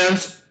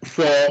payments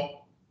for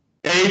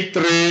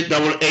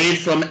 8388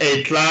 from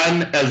a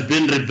client has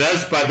been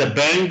reversed by the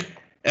bank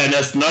and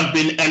has not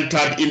been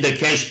entered in the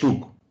cash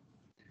book.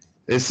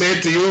 They say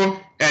to you,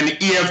 an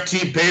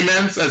EFT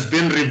payments has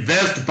been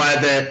reversed by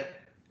the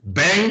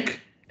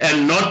bank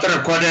and not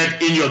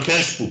recorded in your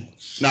cash book.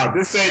 Now,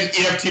 this says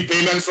EFT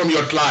payments from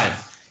your client.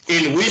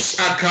 In which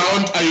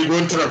account are you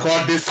going to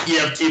record this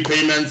EFT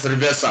payments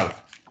reversal?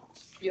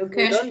 Your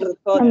cash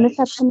On the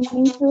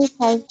supplementary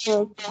side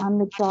first, on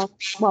the job,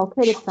 well,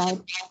 credit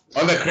side.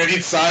 On the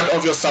credit side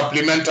of your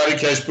supplementary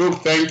cash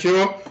book. Thank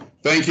you.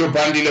 Thank you,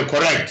 Bandile.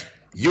 Correct.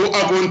 You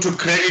are going to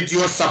credit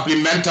your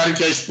supplementary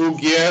cash book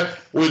here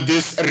with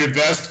this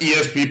reversed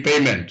EFT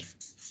payment.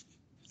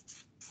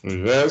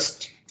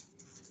 Reversed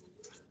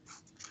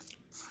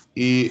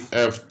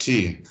EFT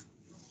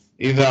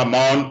in the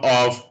amount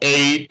of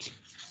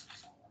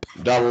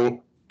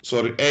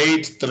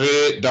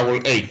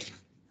 8388.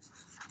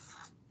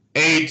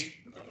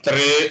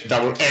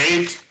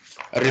 8388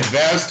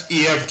 reversed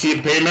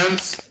EFT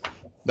payments,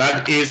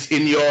 that is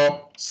in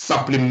your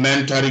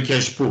supplementary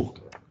cash book.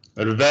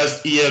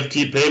 Reversed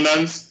EFT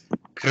payments,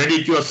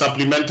 credit your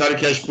supplementary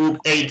cash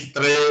book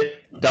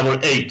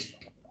 8388.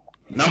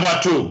 Number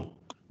 2,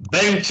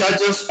 bank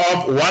charges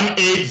of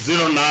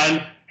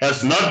 1809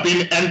 has not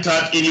been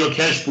entered in your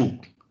cash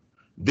book.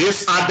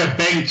 These are the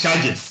bank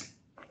charges.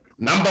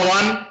 Number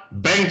 1,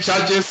 bank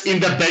charges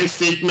in the bank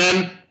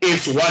statement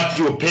is what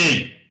you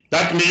pay.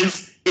 That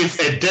means it's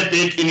a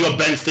debit in your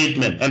bank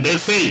statement. And they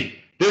say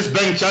these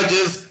bank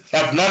charges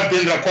have not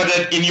been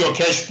recorded in your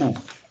cash book.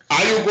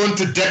 Are you going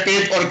to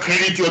debit or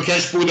credit your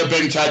cash book the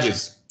bank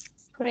charges?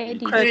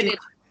 Credit.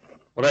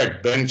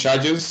 Correct. Bank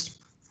charges.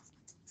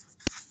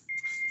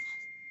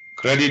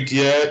 Credit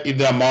here in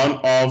the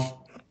amount of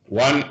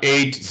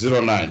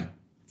 1809.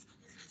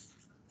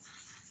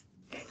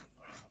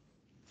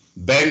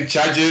 Bank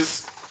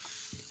charges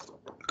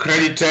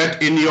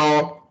credited in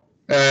your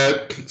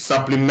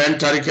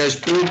supplementary cash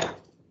book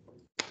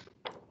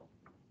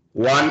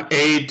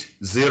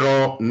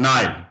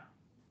 1809.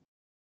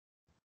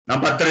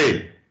 Number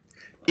 3,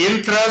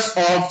 interest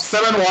of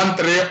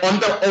 713 on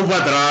the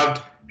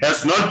overdraft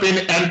has not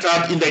been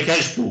entered in the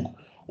cash book.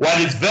 What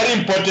is very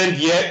important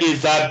here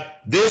is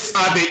that these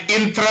are the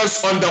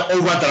interest on the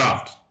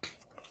overdraft.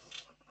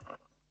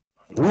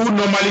 Who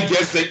normally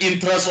gets the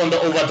interest on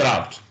the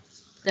overdraft?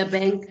 The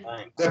bank.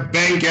 The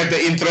bank gets the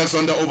interest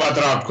on the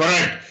overdraft,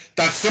 correct?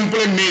 That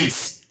simply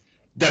means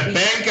the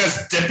bank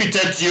has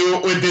debited you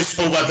with this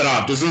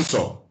overdraft, isn't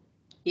so?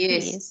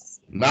 Yes.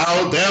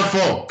 Now,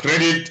 therefore,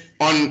 credit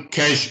on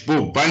cash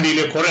book.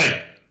 Bandile,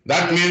 correct.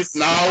 That means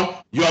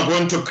now you are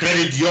going to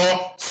credit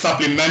your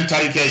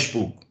supplementary cash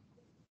book.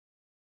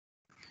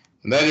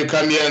 And then you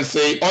come here and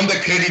say, on the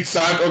credit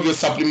side of your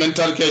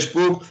supplementary cash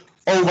book,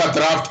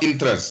 overdraft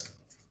interest.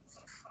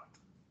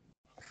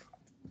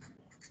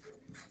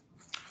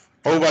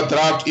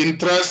 Overdraft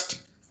interest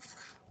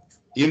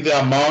in the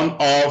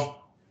amount of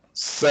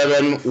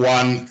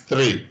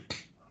 713.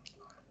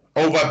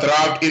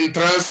 Overdraft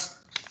interest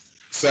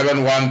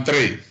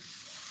 713.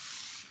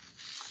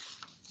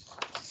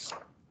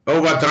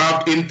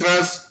 Overdraft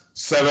interest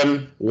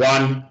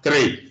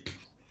 713.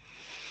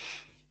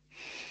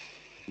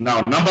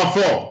 Now, number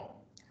 4,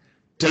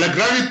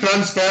 telegraphic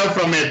transfer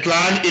from a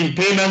client in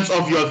payments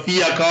of your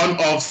fee account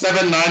of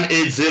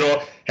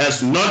 7980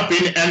 has not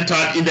been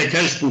entered in the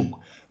cash book.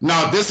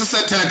 Now, this is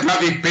a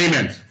telegraphic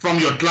payment from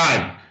your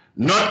client,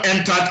 not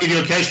entered in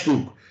your cash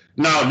book.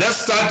 Now, let's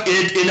start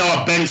it in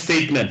our bank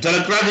statement.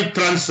 Telegraphic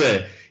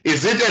transfer,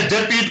 is it a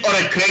debit or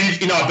a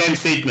credit in our bank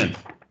statement?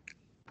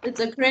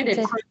 It's a credit.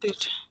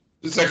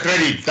 It's a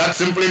credit. That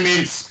simply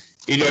means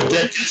in your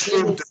debt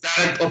book, the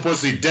direct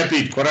opposite,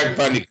 debit, correct,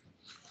 Pani?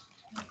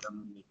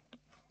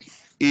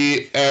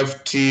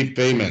 EFT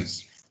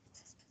payments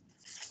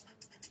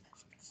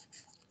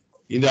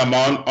in the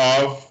amount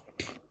of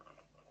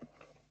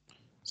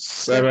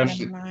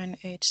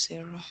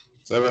 7980.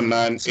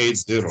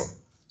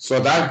 So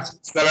that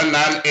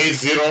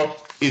 7980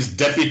 is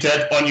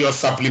debited on your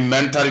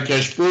supplementary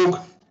cash book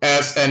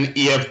as an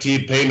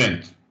EFT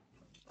payment.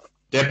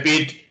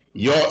 Debit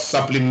your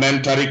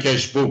supplementary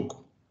cash book.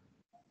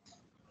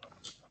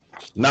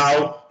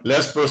 Now,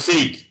 let's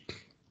proceed.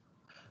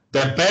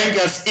 The bank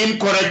has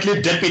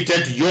incorrectly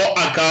debited your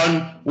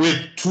account with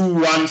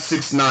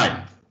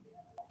 2169.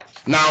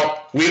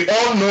 Now, we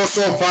all know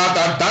so far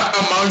that that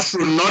amount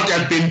should not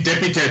have been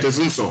debited,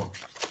 isn't so?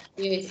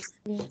 Yes.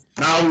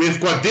 Now,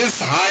 we've got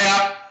this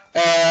high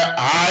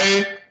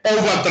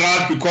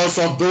overdraft because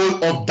of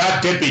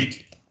that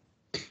debit.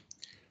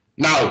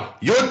 Now,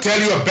 you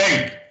tell your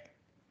bank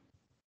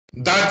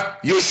that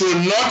you should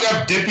not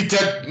have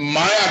debited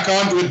my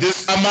account with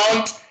this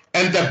amount,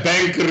 and the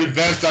bank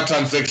reversed the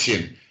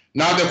transaction.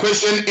 Now the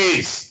question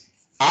is,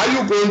 are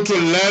you going to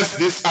less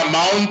this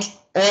amount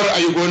or are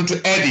you going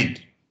to add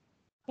it?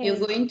 You're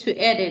going to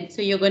add it,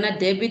 so you're going to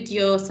debit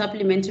your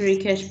supplementary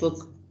cash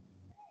book.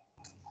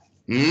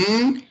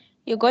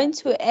 You're going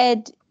to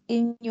add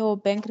in your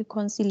bank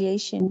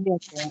reconciliation.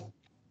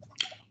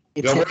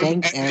 It's a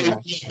bank error.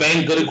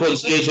 Bank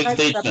reconciliation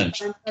statement.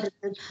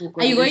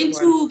 Are you going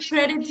to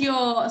credit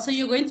your, so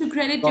you're going to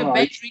credit your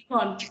bank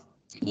recon?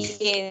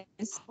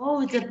 Yes.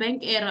 Oh, it's a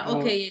bank error.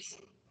 Okay, yes.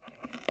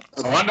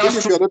 I want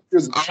us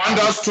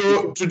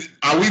to,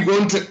 are we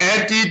going to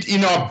add it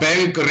in our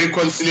bank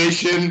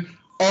reconciliation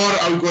or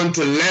are we going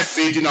to less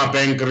it in our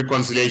bank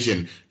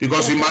reconciliation?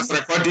 Because we must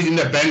record it in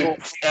the bank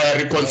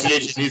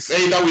reconciliation. It's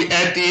either we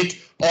add it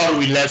or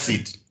we less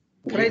it.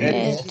 If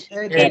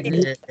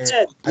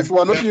we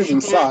are not using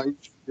side,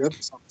 you have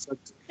to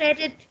subtract.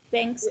 Credit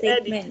bank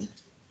statement.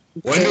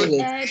 When you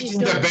use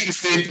the bank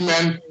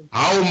statement,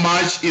 how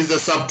much is the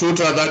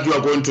subtotal that you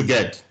are going to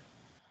get?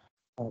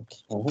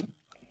 Okay.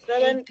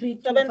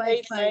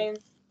 789.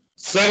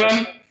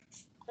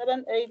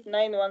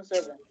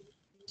 78917.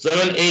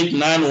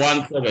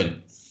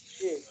 78917.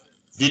 Yes.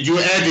 Did you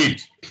add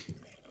it?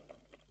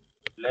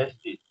 Less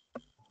it.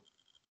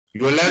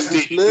 You less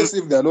it. Less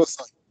if there are no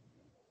sign.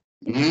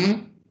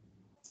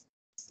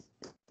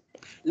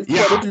 If you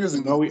are not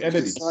using, no, we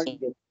added it.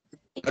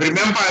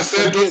 Remember, I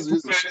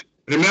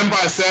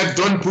said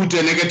don't put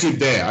a negative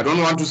there. I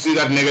don't want to see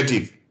that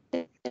negative.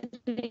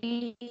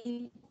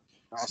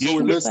 So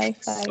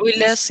we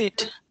less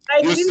it.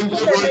 You're simply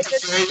going to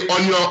say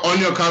on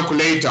your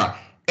calculator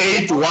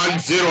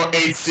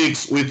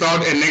 81086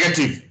 without a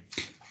negative.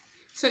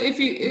 So if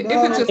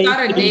it's without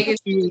a negative,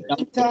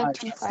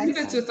 if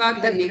it's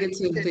without the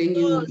negative, then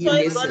you So it's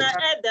less gonna it.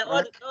 add the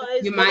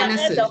You minus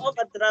add it. the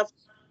overdraft.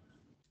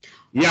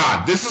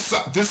 Yeah, this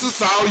is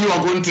how you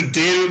are going to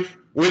deal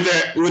with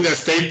a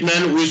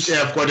statement which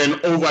have got an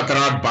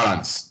overdraft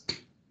balance.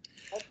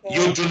 Okay.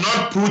 You do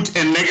not put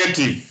a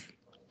negative.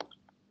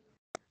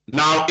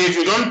 Now, if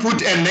you don't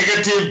put a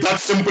negative, that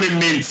simply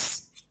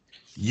means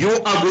you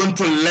are going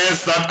to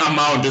less that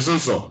amount, isn't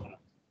so?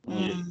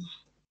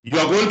 You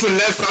are going to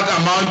less that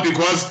amount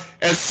because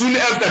as soon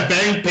as the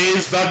bank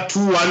pays that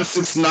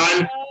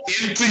 2169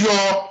 into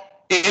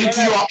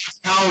your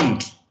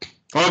account,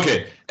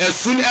 okay, as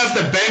soon as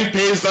the bank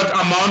pays that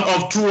amount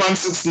of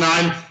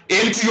 2169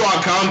 into your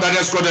account that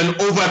has got an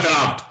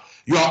overdraft,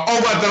 your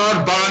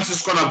overdraft balance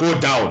is going to go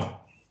down.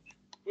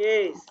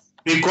 Yes.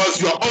 Because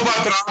your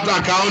overdraft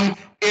account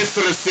is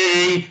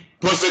receiving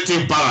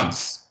positive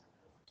balance.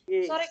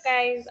 Yes. Sorry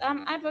guys,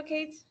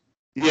 advocate.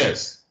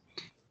 Yes.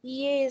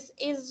 Yes,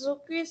 is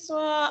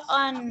Zukiswa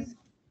on?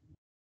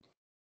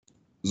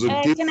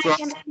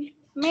 Zukiswa.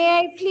 May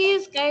I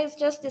please, guys,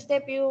 just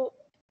disturb you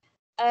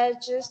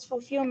just for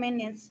a few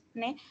minutes?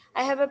 Ne?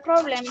 I have a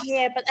problem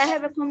here, but I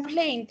have a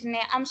complaint.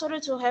 Ne? I'm sorry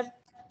to have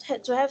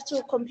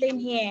to complain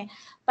here,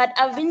 but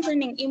I've been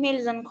sending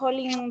emails and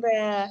calling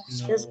the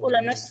school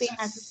are not being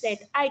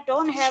assisted. I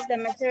don't have the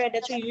material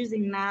that you're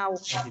using now,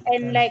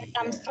 and like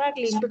I'm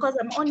struggling because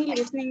I'm only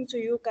listening to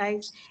you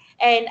guys,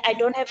 and I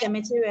don't have the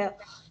material.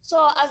 So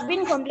I've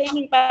been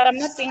complaining, but I'm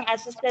not being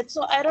assisted.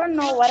 So I don't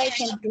know what I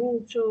can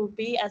do to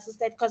be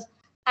assisted because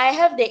I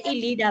have the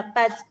e-leader,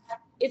 but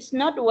it's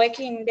not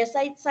working. The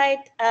site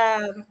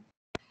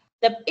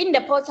in the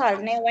portal,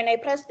 when I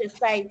press the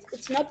site,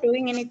 it's not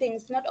doing anything.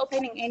 It's not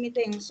opening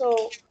anything.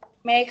 So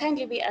may I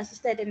kindly be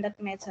assisted in that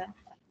matter?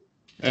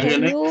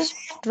 Can you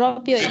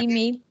drop your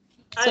email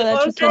so I that we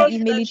also can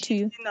email it to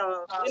you?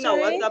 in our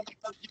WhatsApp.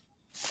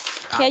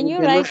 Can you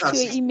write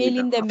your email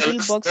in the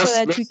mailbox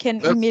so that we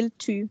can email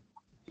to you?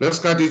 Let's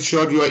cut it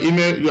short.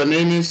 Your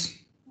name is?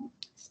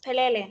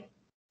 Spelele.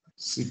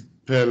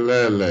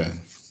 Sipelele.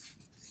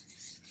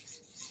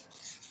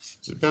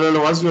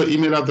 Sipelele, what's your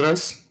email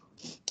address?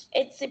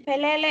 It's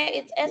Sipelele.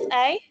 It's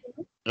S-I.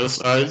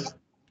 S-I.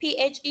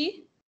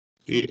 P-H-E.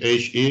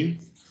 P-H-E.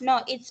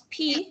 No, it's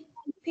P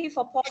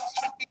for pot.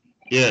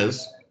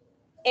 Yes.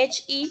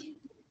 H-E.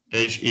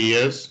 H-E,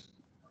 yes.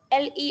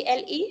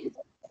 L-E-L-E.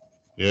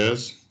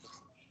 Yes.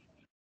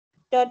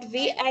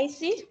 .vic.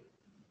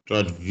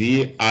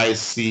 .vic.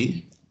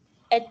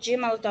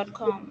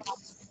 @gmail.com.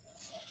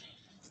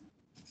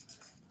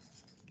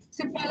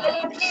 So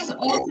please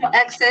also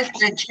access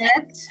the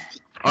chat.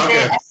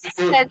 Okay.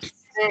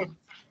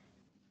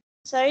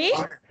 Sorry?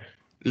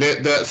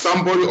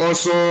 Somebody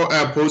also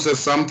posted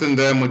something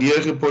there.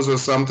 Mudieri posted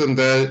something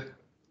there.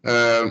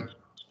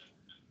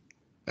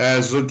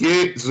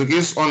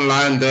 Zugi's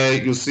online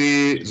there. You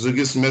see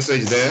Zugi's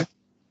message there.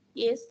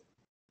 Yes.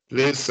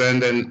 Please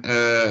send an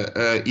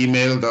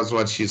email. That's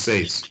what she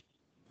says.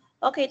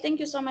 Okay, thank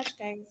you so much,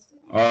 guys.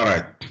 All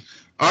right.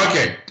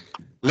 Okay,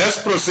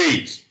 let's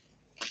proceed.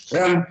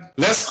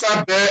 Let's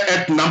start there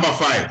at number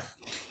 5.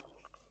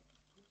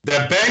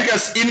 The bank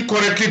has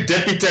incorrectly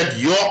debited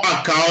your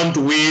account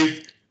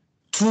with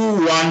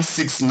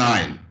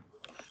 2169.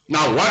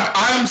 Now, what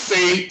I'm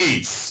saying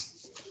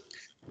is,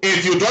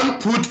 if you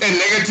don't put a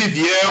negative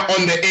year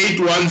on the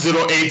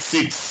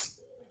 81086,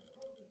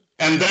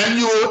 and then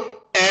you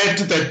add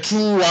the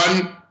 2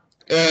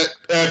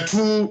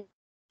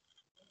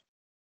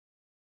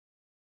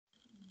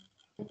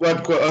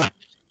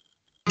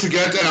 to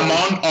get an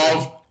amount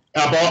of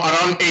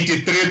about around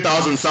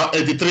 83,000,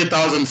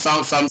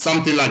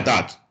 something like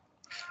that.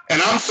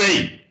 And I'm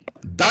saying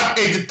that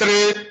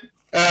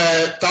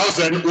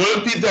 83,000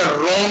 will be the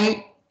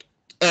wrong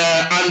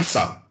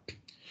answer,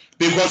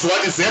 because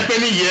what is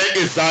happening here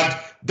is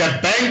that the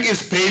bank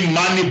is paying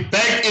money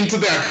back into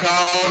the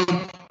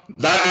account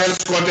that has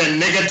got a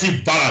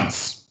negative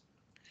balance.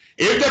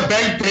 If the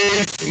bank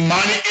pays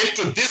money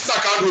into this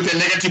account with a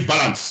negative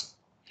balance,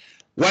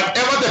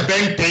 whatever the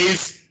bank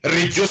pays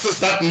reduces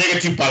that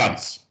negative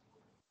balance.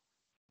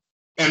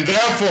 And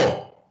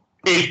therefore,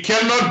 it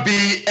cannot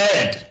be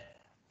added.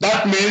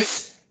 That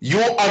means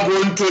you are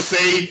going to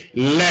say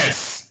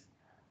less.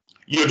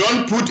 You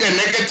don't put a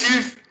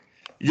negative,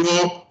 you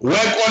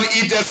work on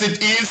it as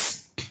it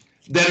is,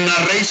 the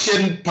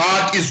narration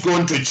part is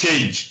going to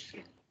change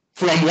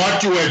from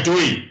what you were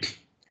doing.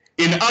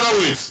 In other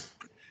words,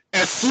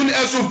 as soon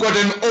as you've got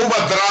an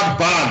overdraft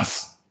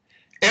balance,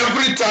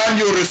 every time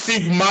you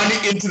receive money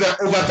into the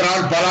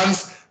overdraft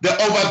balance, the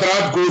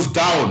overdraft goes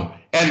down,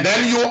 and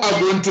then you are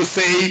going to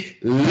say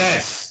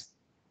less.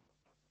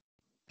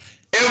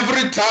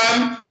 Every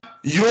time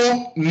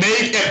you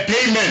make a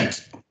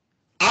payment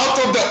out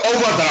of the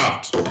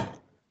overdraft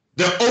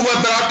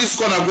is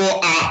going to go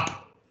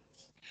up.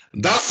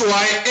 That's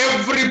why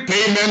every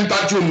payment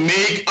that you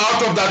make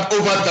out of that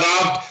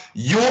overdraft,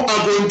 you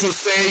are going to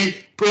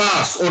say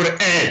plus or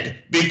add,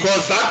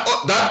 because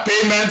that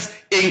payment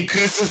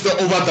increases the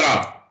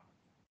overdraft.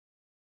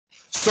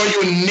 So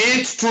you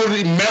need to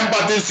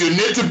remember this. You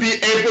need to be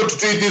able to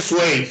do it this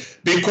way,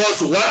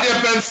 because what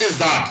happens is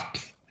that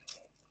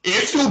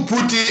if you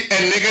put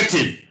a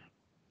negative,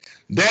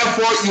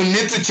 therefore you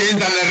need to change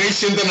the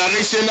narration. The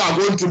narration are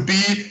going to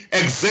be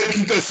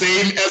exactly the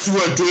same as we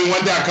were doing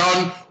when we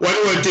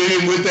were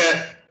dealing with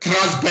the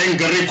trust bank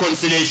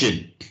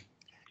reconciliation.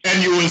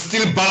 And you will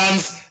still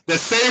balance the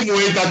same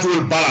way that you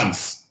will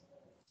balance.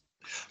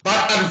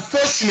 But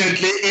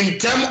unfortunately, in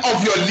terms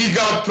of your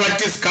legal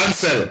practice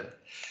counsel,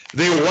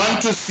 they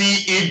want to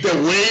see it the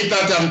way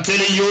that I'm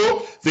telling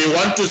you. They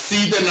want to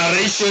see the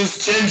narrations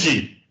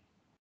changing.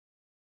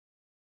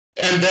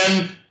 And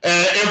then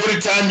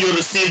every time you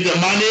receive the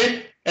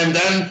money, and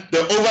then the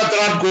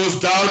overdraft goes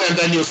down, and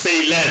then you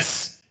say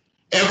less.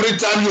 Every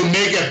time you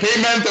make a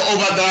payment, the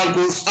overdraft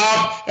goes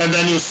up, and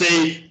then you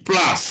say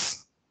plus.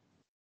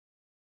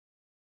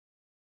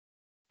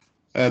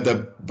 But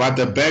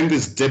the bank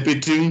is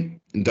debiting.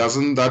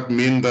 Doesn't that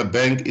mean the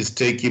bank is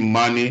taking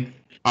money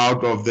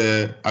out of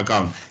the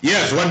account?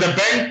 Yes, when the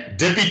bank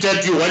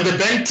debited you, when the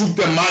bank took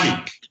the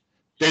money,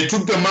 they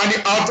took the money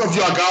out of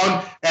your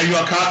account, and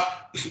your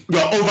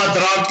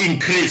overdraft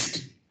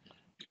increased.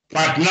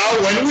 But now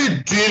when we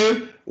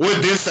deal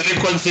with this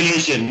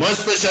reconciliation, more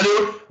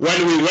especially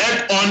when we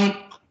work on,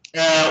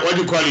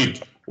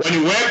 when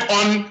you work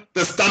on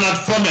the standard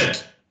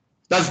format,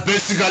 that's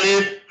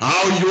basically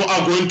how you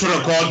are going to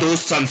record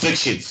those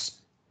transactions.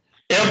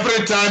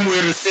 Every time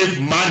we receive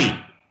money,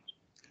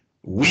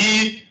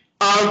 we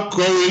are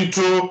going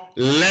to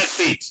less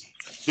it,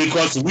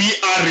 because we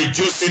are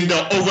reducing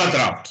the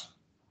overdraft.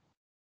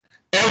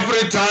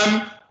 Every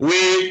time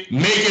we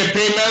make a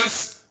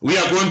payment, we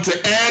are going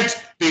to add,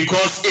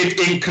 because it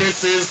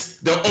increases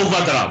the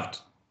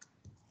overdraft.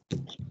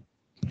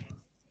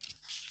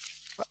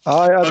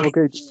 Hi,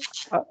 Advocate.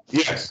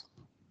 Yes.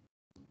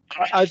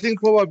 I think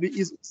probably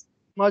it's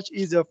much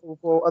easier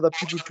for other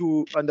people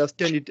to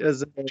understand it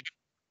as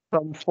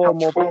some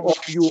form of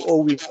you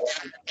owing, in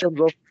terms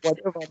of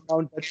whatever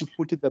amount that you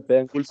put in the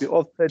bank will be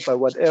offset by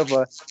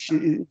whatever is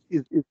in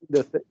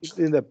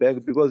the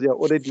bank, because you're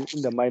already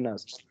in the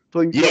minus. So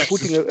if you're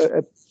putting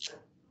a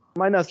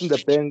minus in the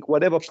bank,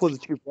 whatever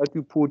positive that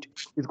you put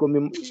is going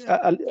to be,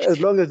 as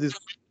long as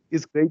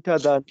it's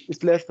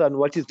less than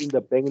what is in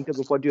the bank in terms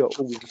of what you are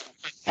owing.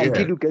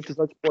 Until you get to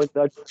such point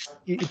that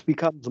it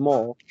becomes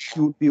more,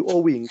 you'll be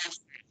owing.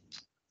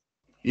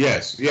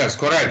 Yes,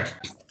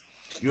 correct.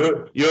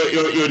 You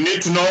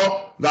need to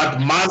know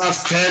that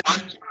minus 10,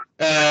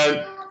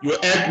 you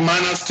add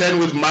minus 10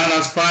 with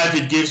minus 5,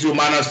 it gives you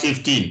minus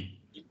 15.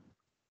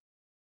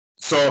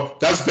 So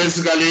that's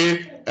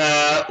basically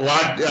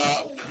what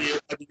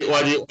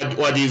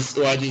is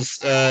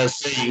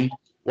saying.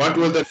 What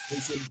will the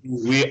person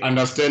do? We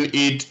understand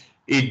it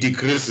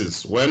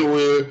decreases. When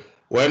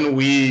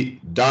we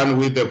done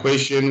with the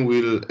question,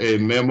 will a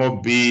memo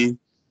be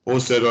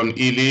posted on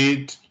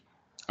Elite.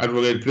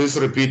 Advocate, please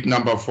repeat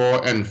number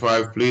 4 and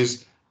 5,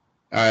 please.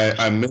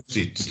 I missed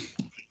it.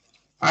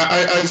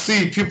 I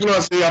see people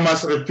are saying I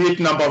must repeat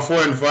number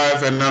 4 and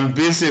 5, and I'm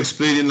busy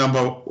explaining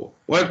number.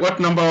 What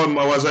number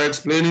was I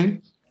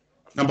explaining?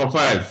 Number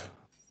 5.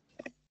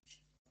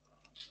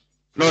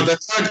 No, the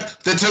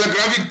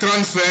telegraphic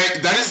transfer,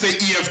 that is the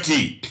EFT.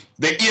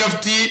 The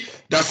EFT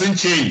doesn't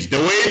change. The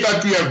way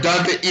that we have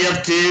done the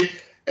EFT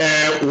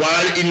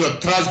while in your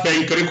trust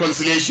bank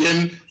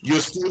reconciliation, you're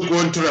still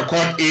going to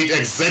record it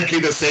exactly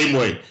the same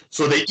way.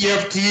 So the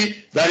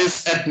EFT, that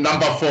is at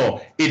number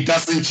 4, it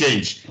doesn't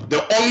change.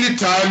 The only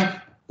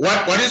time,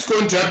 what is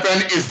going to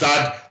happen is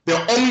that the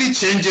only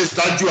changes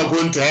that you are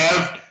going to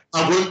have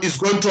is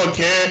going to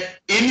occur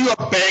in your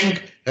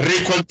bank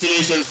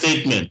reconciliation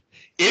statement.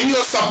 In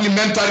your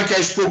supplementary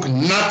cash book,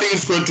 nothing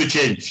is going to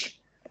change.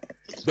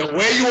 The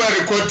way you are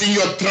recording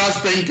your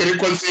trust bank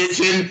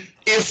reconciliation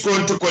is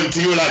going to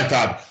continue like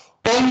that.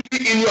 Only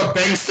in your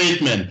bank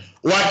statement,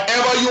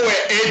 whatever you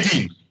were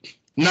adding,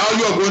 now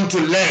you are going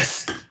to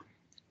less.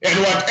 And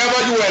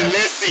whatever you were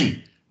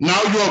lessing, now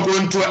you are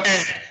going to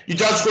add. You're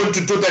just going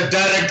to do the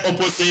direct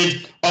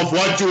opposite of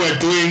what you were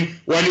doing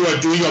when you were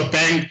doing your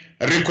bank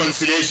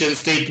reconciliation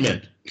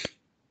statement.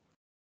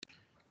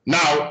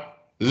 Now,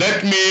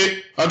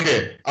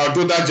 okay, I'll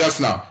do that just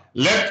now.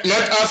 Let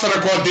us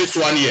record this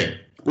one here.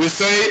 We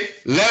say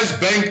less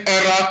bank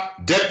error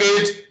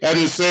debit, and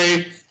we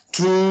say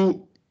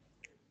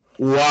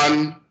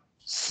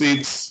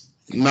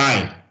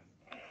 2169.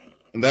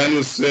 And then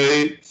we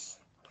say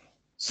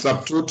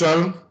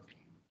subtotal.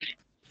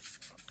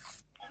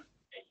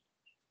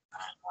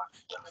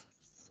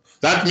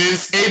 That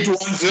means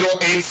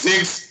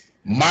 81086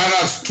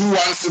 minus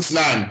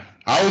 2169.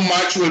 How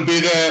much will be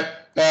the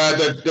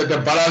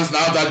balance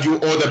now that you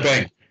owe the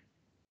bank?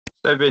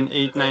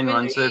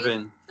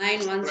 78917.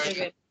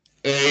 917.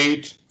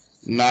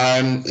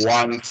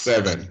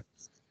 8917.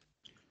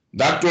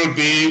 That will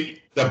be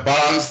the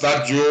balance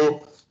that you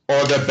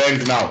owe the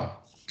bank now.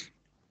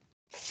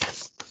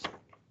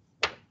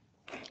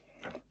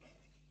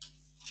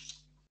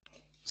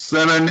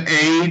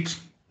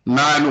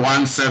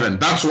 $78917.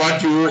 That's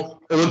what you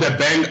owe the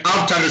bank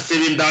after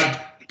receiving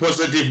that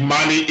positive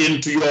money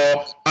into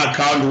your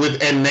account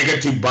with a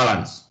negative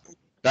balance.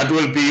 That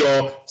will be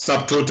your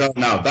subtotal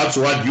now. That's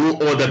what you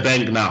owe the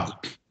bank now.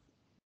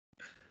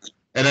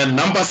 And then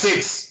number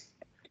 6,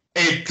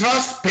 a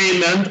trust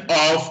payment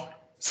of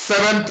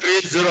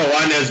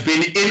 7301 has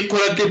been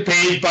incorrectly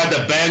paid by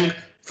the bank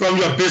from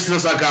your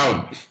business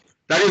account.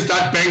 That is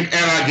that bank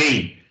error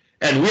again.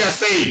 And we are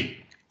saying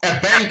a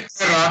bank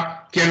error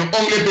can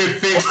only be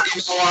fixed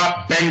in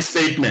our bank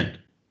statement.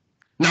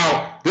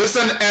 Now, this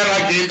is an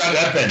error again that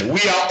happened.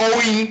 We are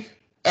owing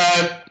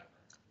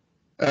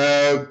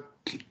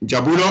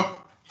Jabulo.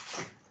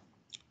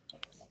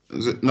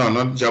 No,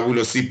 not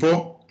Jabulo,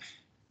 Sipo.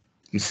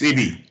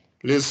 CB,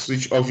 please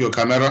switch off your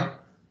camera.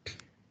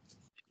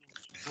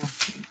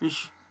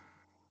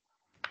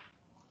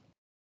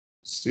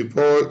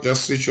 Sipo,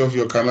 just switch off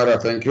your camera,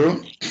 thank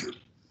you.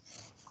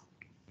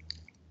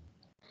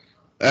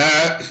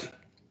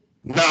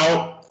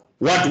 Now,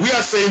 what we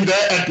are saying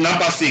there at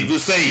number 6, we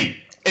say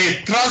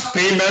a trust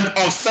payment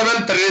of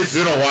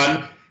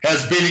 7301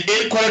 has been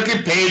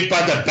incorrectly paid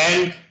by the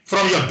bank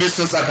from your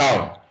business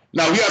account.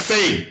 Now, we are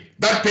saying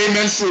that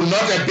payment should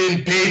not have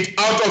been paid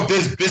out of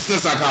this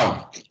business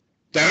account.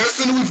 The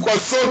reason we've got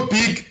so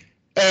big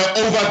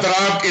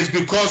overdraft is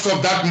because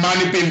of that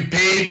money being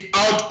paid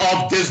out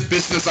of this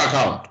business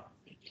account.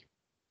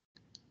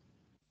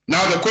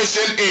 Now, the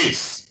question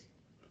is,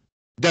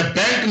 the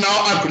bank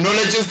now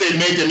acknowledges they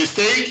made a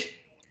mistake,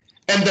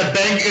 and the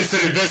bank is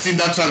reversing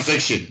that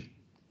transaction.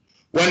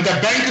 When the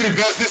bank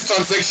reverses this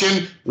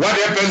transaction, what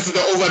happens to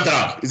the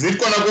overdraft? Is it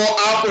going to go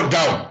up or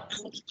down?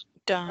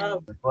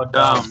 Down.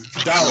 Down.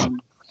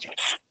 Down.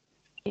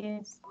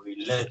 Yes.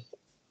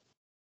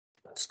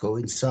 It's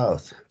going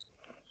south.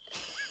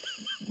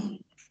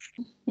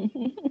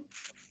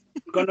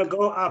 Gonna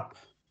go up.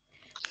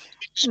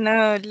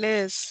 No,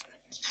 less.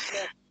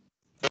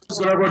 It's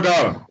going to go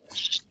down.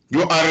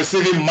 You are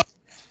receiving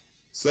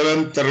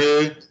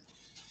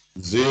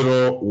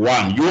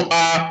 7301. You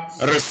are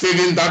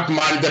receiving that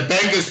money. The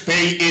bank is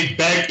paying it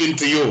back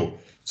into you.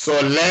 So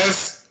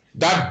less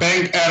that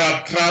bank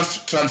error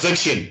trust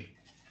transaction.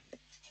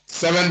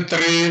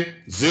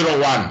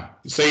 7301.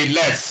 You say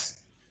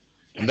less.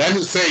 And then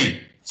you say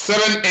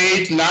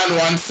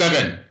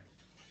 78917.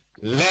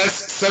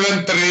 Less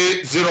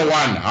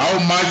 7301. How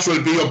much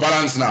will be your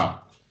balance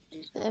now?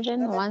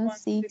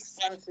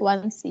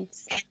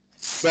 71616.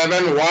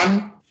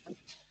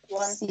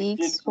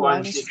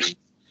 71616.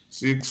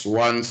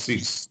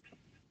 616.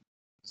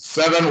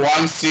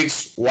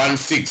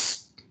 71616.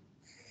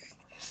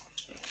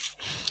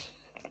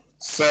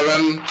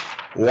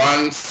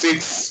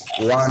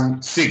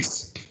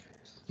 71616.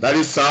 That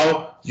is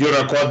how you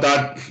record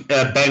that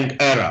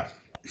bank error.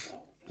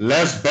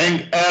 Less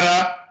bank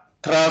error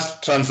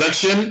trust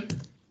transaction,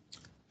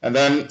 and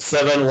then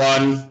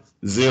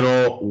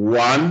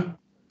 7101,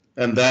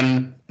 and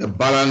then the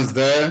balance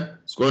there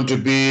is going to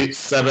be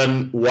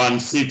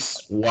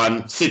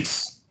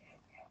 71616.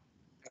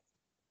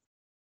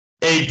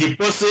 A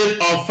deposit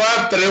of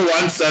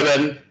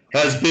 5317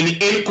 has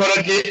been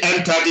incorrectly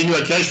entered in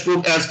your cash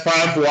book as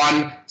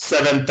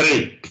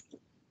 5173.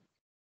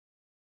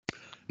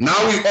 Now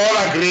we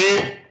all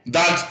agree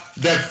that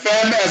the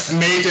firm has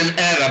made an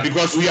error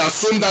because we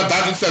assume that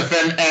that is a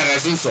firm error,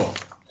 isn't so?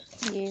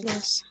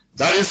 Yes.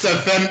 That is a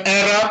firm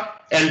error,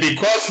 and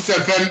because it's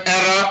a firm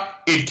error,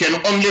 it can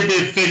only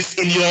be fixed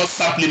in your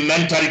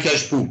supplementary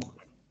cash book.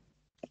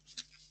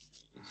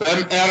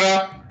 Firm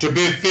error to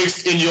be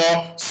fixed in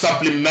your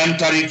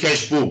supplementary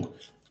cash book.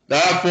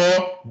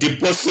 Therefore,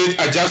 deposit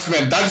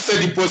adjustment, that's the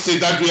deposit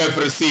that we have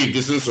received,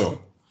 isn't so?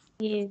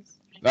 Yes.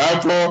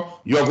 Therefore,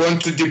 you're going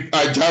to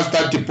adjust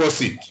that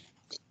deposit.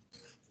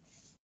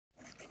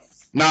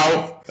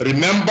 Now,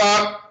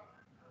 remember,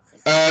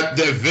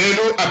 the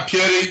value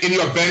appearing in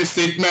your bank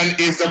statement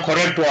is the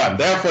correct one.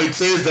 Therefore, it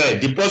says the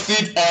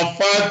deposit of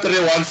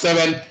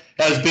 5317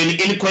 has been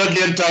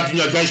incorrectly entered in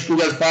your cash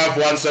book as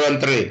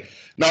 5173.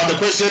 Now, the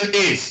question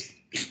is,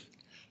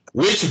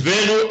 which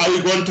value are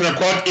we going to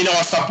record in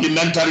our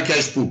supplementary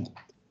cash book?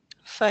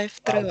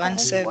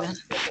 5317.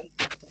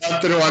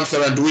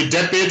 5317. Do we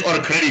debit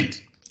or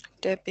credit?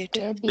 Debit.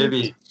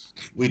 Debit.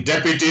 We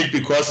debit it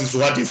because it's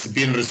what is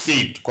being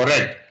received,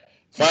 correct?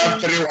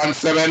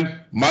 5317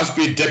 must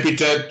be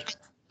debited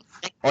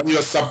on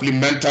your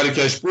supplementary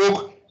cash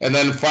book, and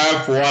then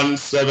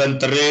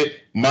 5173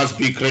 must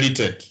be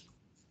credited.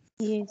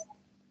 Yes.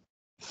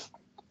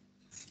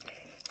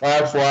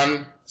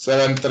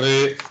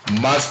 5173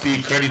 must be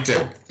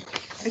credited.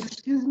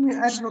 Excuse me,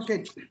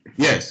 advocate.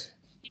 Yes.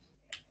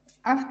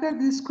 After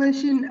this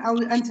question, are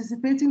we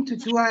anticipating to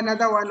do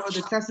another one or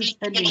the class is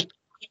ending?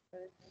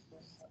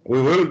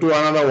 We will do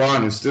another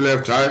one. You still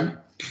have time.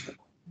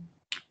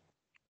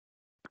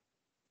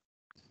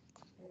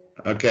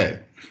 Okay.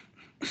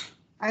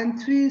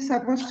 Aren't we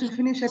supposed to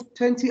finish at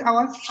 20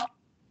 hours?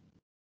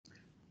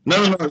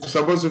 No, it's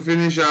supposed to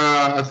finish,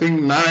 I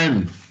think,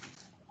 9.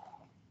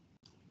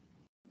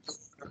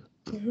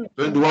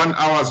 21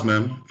 hours,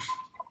 man.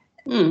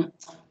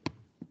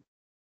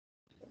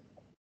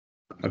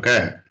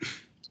 Okay.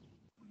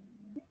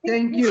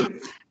 Thank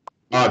you.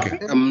 Okay.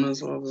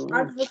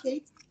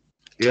 Advocate,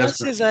 Yes.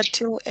 Class is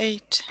until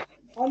 8.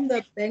 on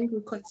the bank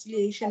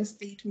reconciliation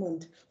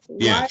statement, why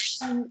Yes.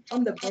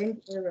 on the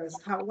bank errors,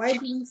 why do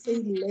we say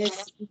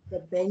less if the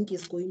bank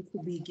is going to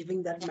be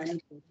giving that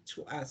money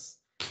to us?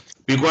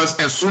 Because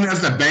as soon as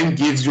the bank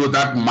gives you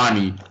that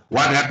money,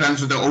 what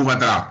happens to the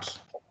overdraft?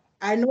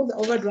 I know the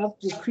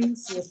overdraft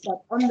decreases,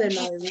 but on the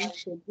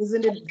narration,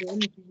 isn't it them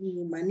giving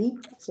you money?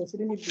 So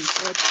shouldn't it be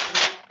add?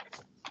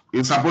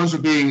 It's supposed to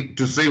be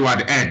to say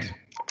what add.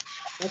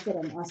 That's what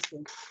I'm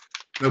asking.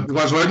 So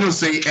because when you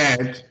say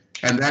add,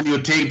 and then you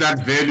take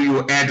that value,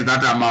 you add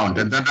that amount,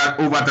 and then that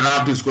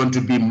overdraft is going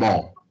to be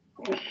more.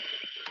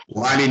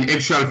 While in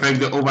actual fact,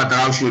 the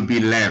overdraft should be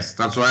less.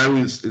 That's why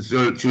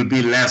it should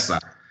be lesser.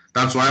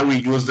 That's why we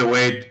use the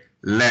word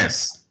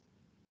less.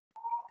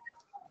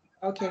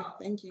 Okay,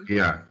 thank you.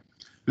 Yeah.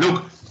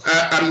 Look,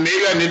 and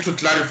maybe I need to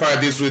clarify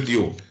this with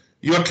you.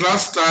 Your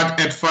class starts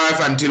at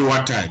 5 until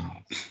what time?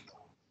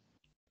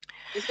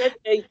 Is that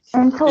 8?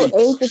 Until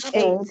 8 is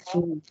 8.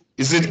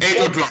 Is it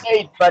 8 o'clock?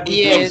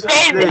 Yes.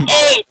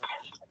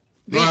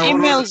 The No,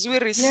 emails we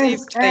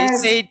received, they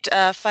said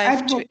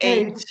 5 to 8.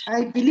 Advocate,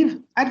 I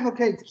believe,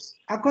 advocate,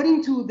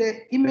 according to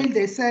the email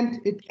they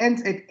sent, it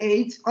ends at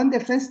 8. On the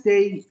first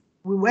day,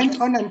 we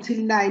went on until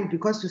 9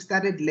 because we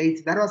started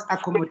late. That was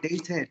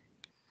accommodated.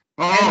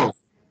 Oh. And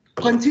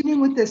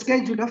continuing with the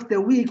schedule of the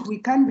week, we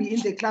can't be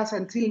in the class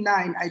until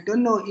 9. I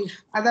don't know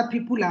if other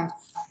people are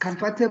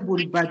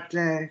comfortable, but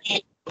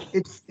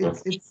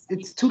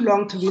it's too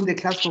long to be in the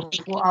class for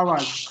 4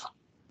 hours.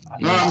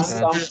 No, I'm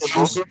sorry.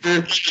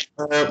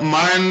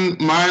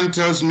 Mine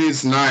tells me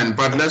it's 9,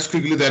 but let's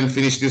quickly then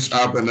finish this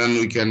up and then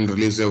we can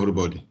release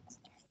everybody.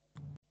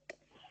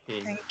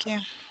 Thank you.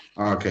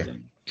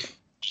 Okay.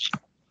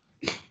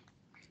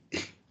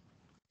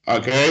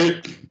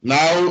 Okay.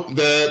 Now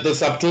the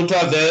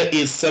subtotal there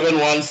is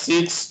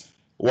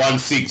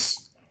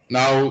 71616.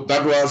 Now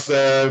that was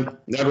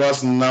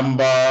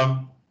number.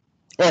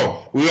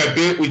 Oh, we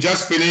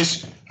just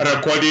finished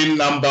recording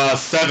number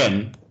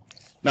 7.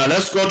 Now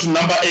let's go to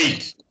number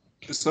 8.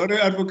 Sorry,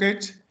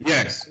 advocate.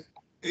 Yes.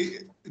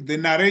 The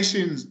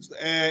narrations,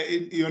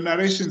 your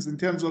narrations in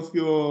terms of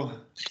your.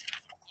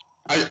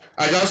 I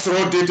just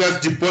wrote it as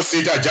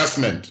deposit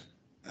adjustment.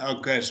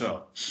 Okay,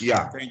 sure.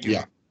 Yeah. Thank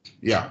you.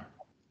 Yeah.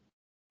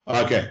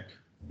 Okay.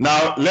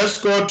 Now let's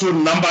go to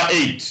number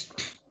 8.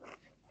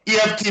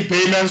 EFT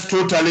payments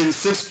totaling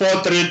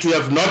 643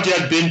 have not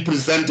yet been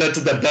presented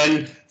to the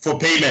bank for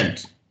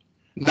payment.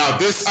 Now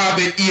these are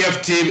the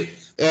EFT,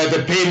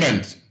 the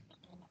payment.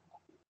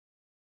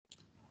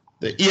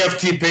 The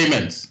EFT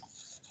payments.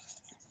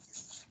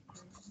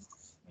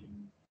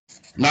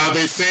 Now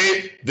they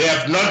say they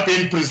have not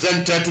been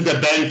presented to the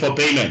bank for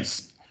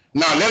payments.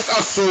 Now let's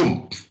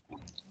assume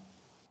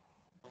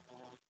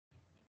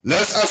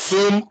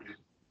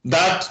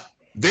that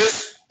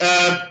this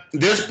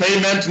this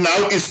payment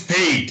now is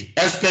paid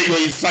as per your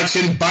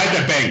instruction by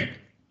the bank.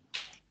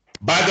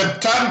 By the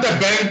time the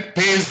bank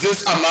pays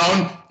this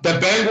amount, the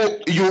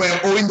bank, you were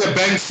owing the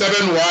bank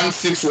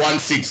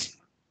 71616.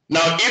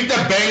 Now, if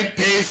the bank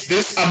pays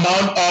this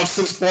amount of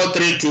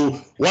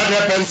 6432, what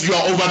happens to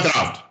your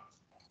overdraft?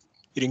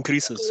 It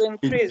increases.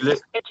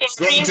 It's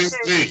going to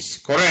increase,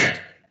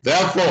 correct.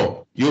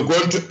 Therefore, you're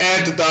going to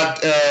add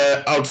that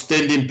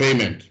outstanding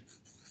payment.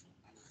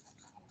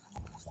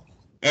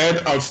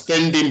 Add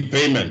outstanding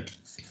payment.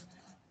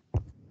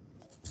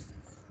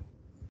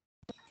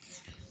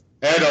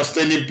 Add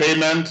outstanding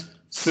payment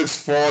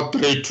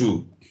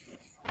 6432.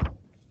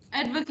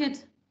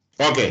 Advocate,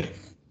 Okay.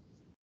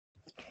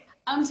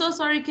 I'm so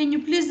sorry. Can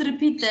you please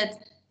repeat that?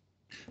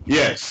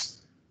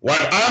 Yes.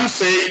 What I'm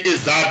saying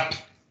is that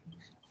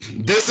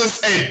this is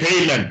a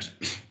payment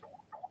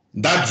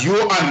that you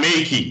are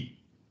making.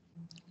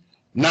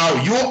 Now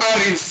you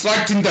are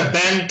instructing the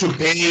bank to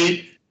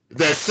pay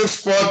the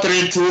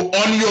 6432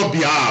 on your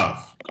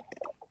behalf.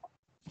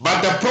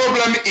 But the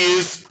problem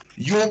is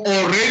you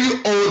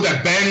already owe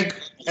the bank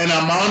an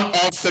amount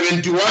of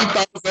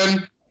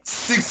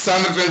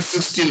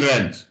 71,616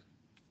 rand.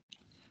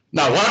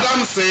 Now what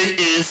I'm saying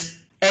is,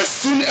 as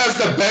soon as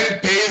the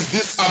bank pays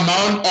this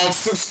amount of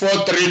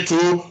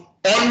 6432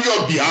 on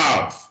your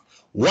behalf,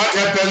 what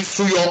happens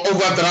to your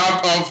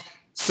overdraft of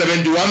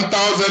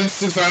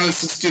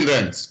 71,616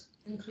 rand?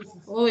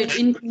 Oh, it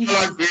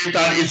increases.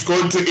 That is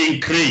going to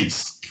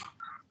increase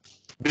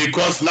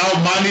because now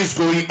money is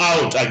going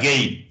out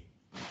again.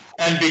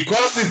 And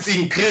because it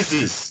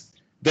increases,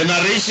 the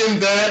narration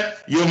there,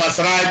 you must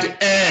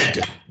write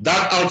add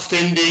that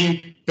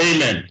outstanding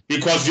payment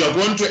because you're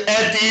going to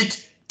add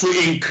it to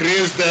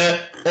increase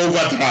the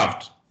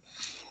overdraft.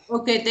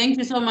 Okay, thank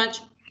you so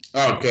much.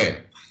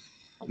 Okay.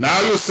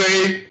 Now you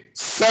say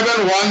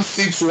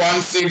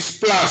 71616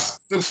 plus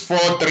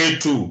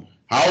 6432.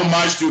 How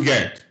much do you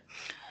get?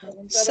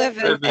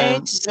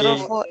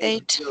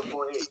 78048.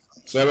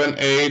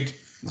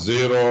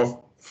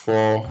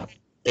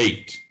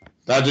 78048.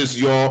 That is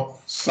your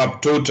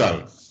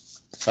subtotal.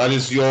 That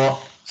is your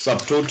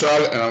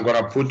subtotal, and I'm going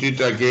to put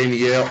it again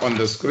here on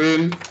the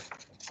screen.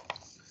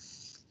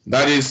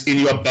 That is in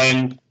your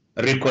bank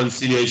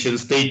reconciliation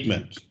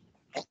statement.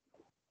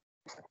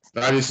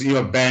 That is in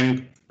your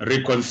bank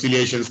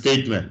reconciliation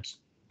statement.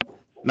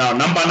 Now,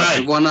 number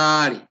 9.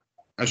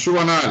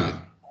 Ashwanali.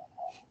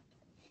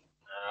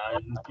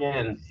 You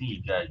can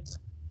see, guys.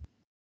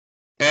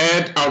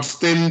 Add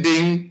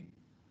outstanding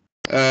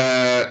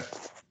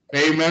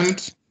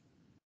payment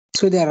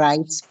to the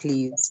right,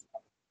 please.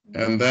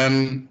 And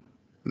then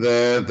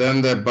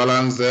the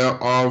balance there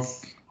of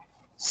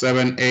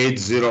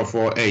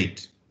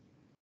 78048.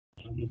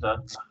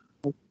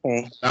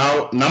 Okay.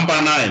 Now,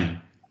 number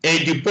 9.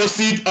 A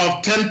deposit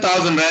of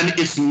 10,000 rand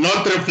is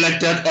not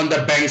reflected on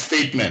the bank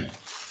statement.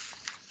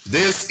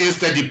 This is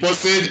the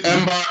deposit,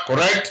 Amber,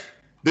 correct?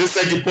 This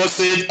is a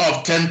deposit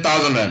of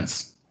 10,000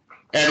 rands.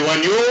 And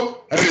when you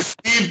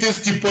receive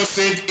this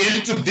deposit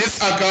into this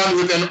account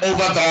with an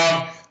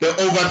overdraft, the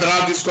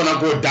overdraft is going to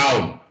go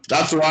down.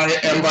 That's why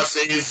Amber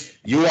says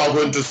you are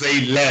going to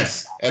say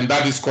less, and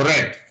that is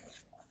correct.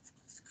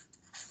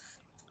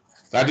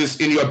 That is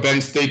in your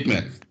bank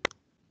statement.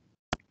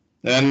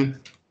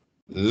 Then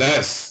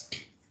less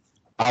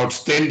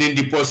outstanding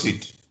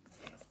deposit.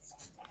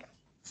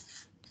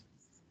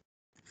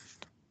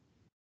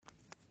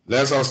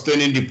 Less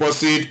outstanding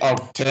deposit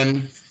of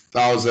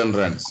 10,000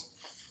 rands.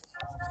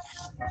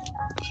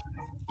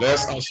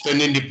 Less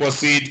outstanding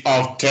deposit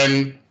of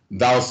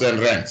 10,000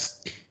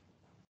 rands.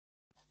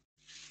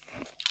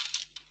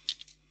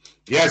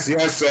 Yes,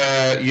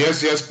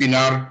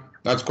 Pinar,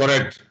 that's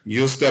correct.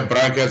 Use the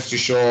brackets to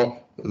show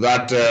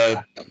that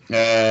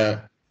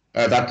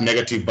that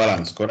negative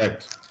balance,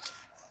 correct.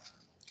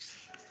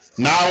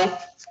 Now,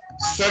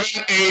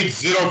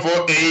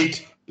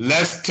 78048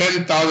 less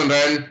 10,000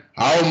 rand,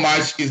 how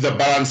much is the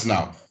balance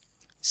now?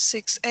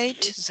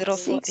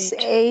 68048.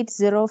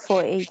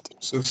 68048.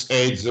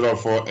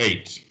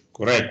 68048,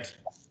 correct.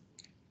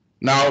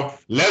 Now,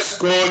 let's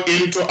go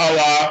into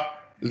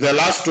the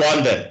last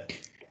one there.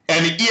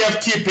 An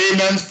EFT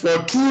payment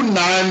for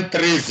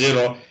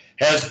 2930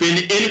 has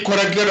been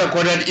incorrectly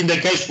recorded in the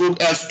cash book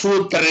as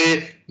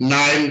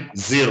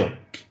 2390.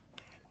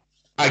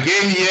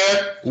 Again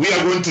here, we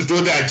are going to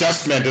do the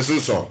adjustment,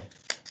 isn't so?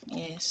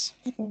 Yes.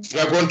 We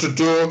are going to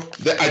do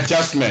the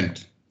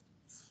adjustment.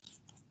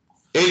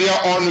 Earlier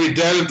on, we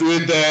dealt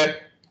with the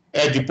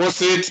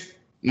deposit.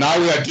 Now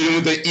we are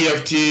dealing with the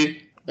EFT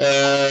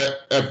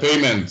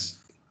payments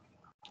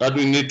that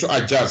we need to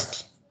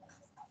adjust.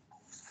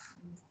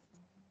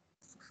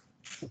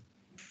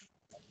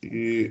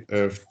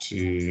 EFT.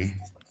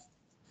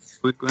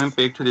 We're going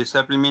back to the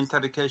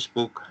supplementary cash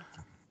book.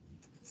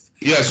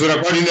 Yes, we're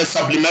recording the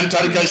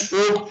supplementary cash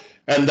book,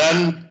 and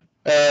then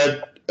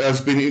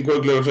has been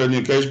incorporated in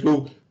the cash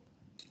book.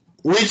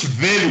 Which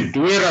value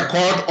do we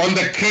record on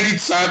the credit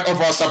side of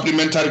our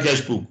supplementary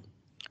cash book?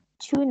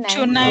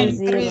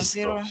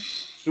 2930.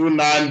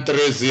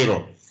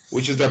 2930,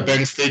 which is the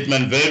bank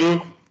statement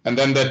value. and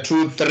then the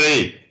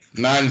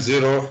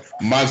 2390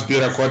 must be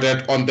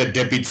recorded on the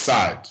debit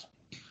side.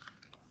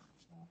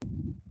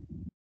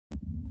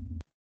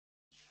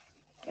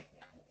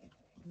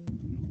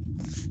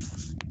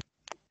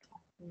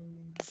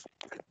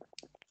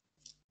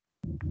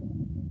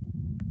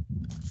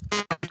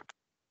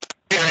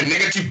 A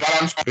negative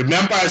balance.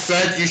 Remember, I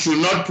said you should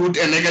not put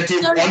a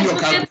negative on your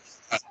calculator.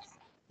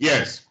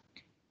 Yes.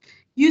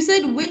 You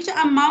said which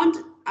amount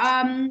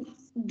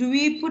do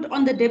we put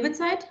on the debit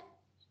side?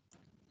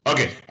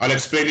 Okay, I'll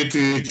explain it to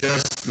you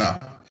just now.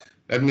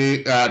 Let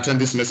me turn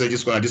this message.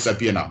 Is going to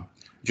disappear now.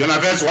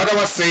 Jonaves, what I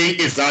was saying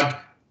is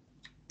that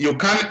you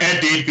can't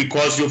add it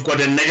because you've got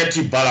a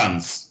negative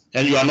balance,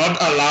 and you are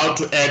not allowed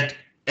to add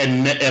a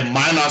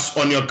minus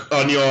on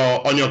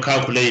your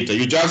calculator.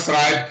 You just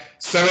write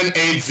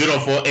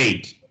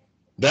 78048.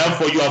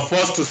 Therefore, you are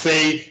forced to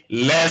say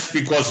less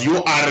because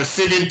you are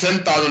receiving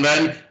 10,000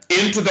 Rand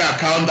into the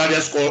account that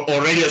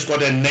already has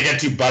got a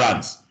negative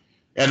balance.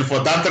 And for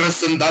that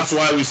reason, that's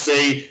why we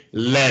say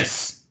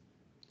less.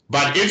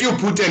 But if you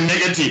put a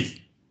negative,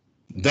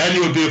 then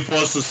you'll be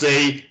forced to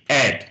say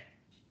add.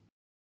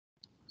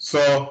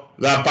 So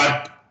that,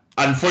 but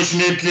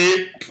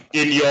unfortunately,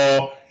 in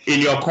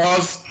your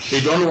course, they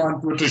don't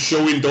want you to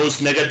show in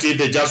those negative.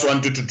 They just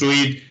want you to do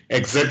it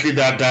exactly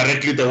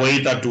directly the way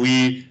that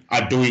we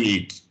are doing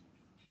it.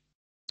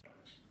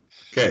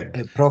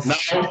 Okay. Prof,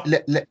 now,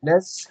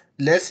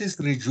 less is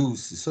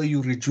reduced. So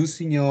you're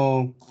reducing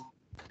your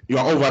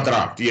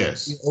overdraft.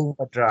 Yes. Your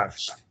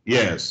overdraft.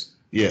 Yes.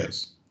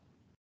 Yes.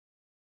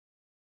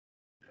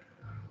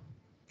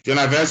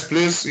 Genevieve,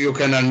 please, you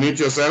can unmute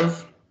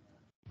yourself.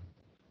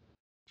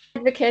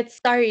 Advocate,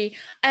 sorry.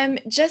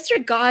 Just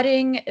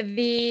regarding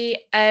the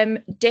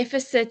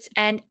deficit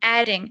and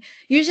adding,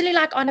 usually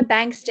like on a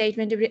bank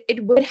statement,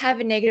 it would have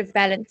a negative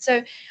balance.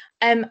 So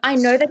I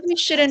know that we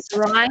shouldn't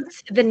write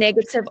the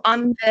negative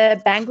on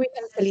the bank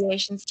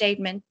reconciliation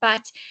statement,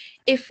 but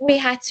if we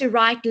had to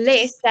write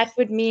less, that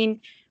would mean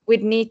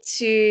we'd need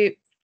to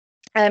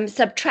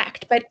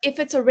subtract. But if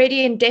it's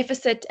already in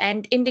deficit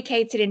and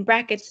indicated in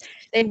brackets,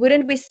 then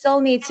wouldn't we still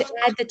need to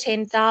add the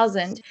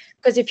 10,000?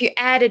 Because if you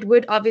add, it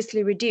would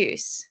obviously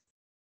reduce.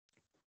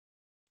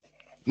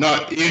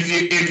 No, if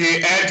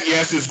you add,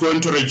 yes, it's going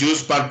to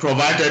reduce, but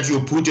provided you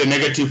put a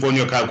negative on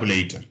your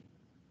calculator.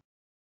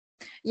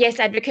 Yes,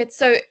 Advocate.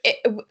 So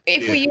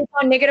if we use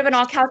our negative in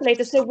our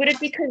calculator, so would it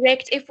be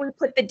correct if we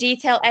put the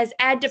detail as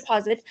add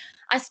deposit?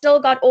 I still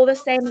got all the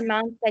same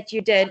amounts that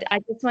you did. I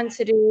just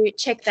wanted to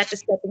check that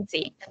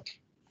discrepancy.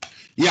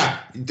 Yeah,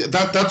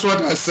 that's what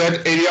I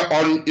said earlier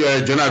on,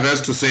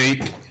 Genevieve, to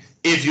say,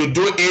 if you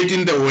do it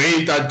in the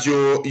way that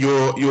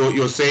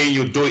you're saying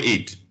you do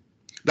it,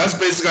 that's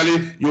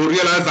basically, you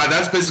realize that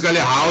that's basically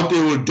how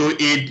they will do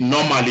it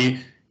normally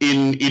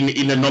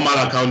in a normal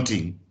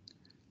accounting.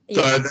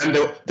 Yes. So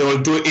then they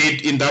will do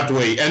it in that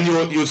way, and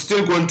you're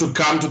still going to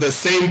come to the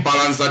same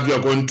balance that we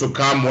are going to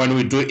come when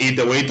we do it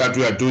the way that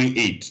we are doing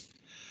it.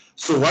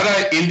 So what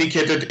I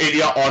indicated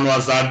earlier on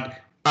was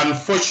that,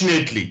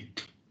 unfortunately,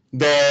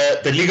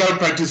 the Legal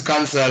Practice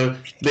Council,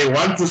 they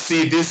want to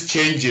see these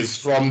changes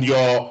from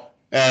your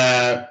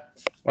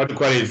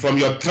from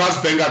your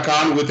trust bank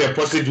account with a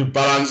positive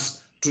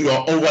balance to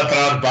your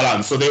overdraft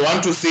balance. So they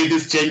want to see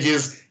these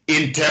changes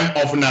in terms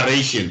of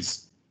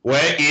narrations,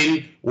 where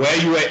you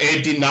were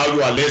adding, now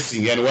you are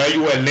lessing, and where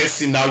you were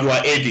lessing, now you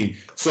are adding.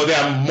 So they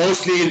are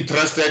mostly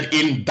interested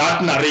in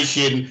that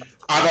narration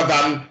other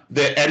than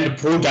the end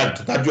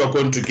product that you are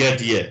going to get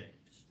here.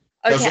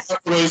 Okay. That's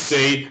what I always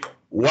say,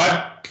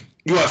 what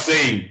you are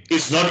saying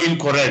is not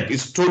incorrect,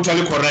 it's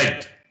totally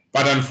correct.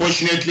 But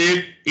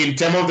unfortunately, in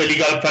terms of the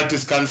Legal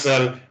Practice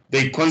Council,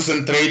 they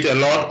concentrate a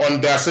lot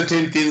on there are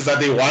certain things that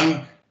they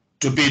want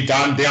to be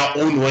done their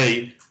own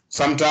way.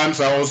 Sometimes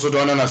I also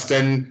don't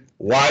understand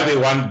why they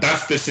want that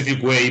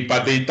specific way,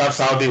 but that's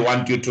how they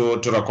want you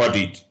to record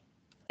it.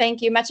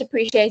 Thank you, much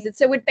appreciated.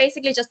 So we'd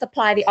basically just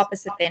apply the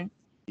opposite then?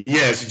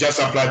 Yes, just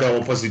apply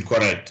the opposite,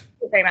 correct.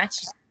 Thank you very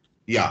much.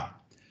 Yeah.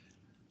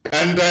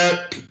 And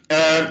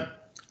the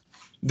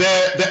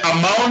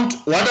amount,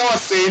 what I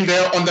was saying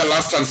there on the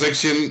last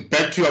transaction,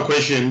 back to your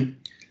question,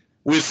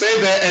 we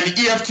say that an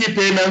EFT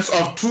payments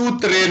of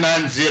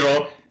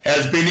 2390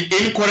 has been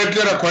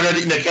incorrectly recorded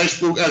in the cash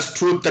book as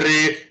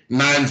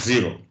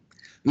 2390.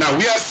 Now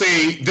we are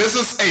saying this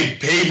is a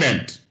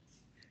payment,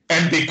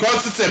 and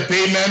because it's a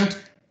payment,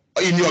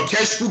 in your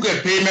cash book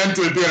a payment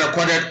will be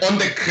recorded on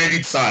the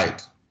credit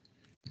side.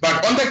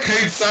 But on the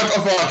credit side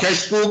of our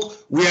cash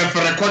book, we have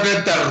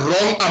recorded the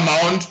wrong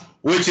amount,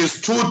 which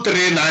is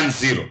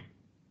 2390.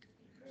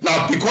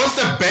 Now, because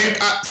the bank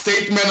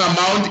statement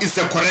amount is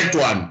the correct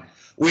one,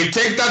 we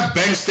take that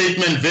bank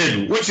statement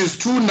value, which is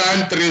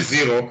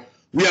 2930,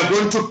 we are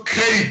going to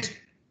credit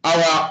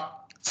our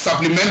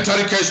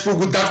supplementary cash book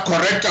with that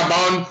correct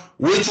amount,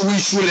 which we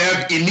should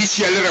have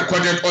initially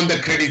recorded on the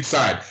credit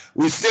side.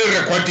 We still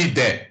record it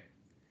there.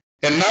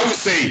 And now we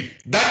say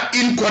that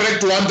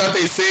incorrect one that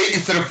they say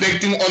is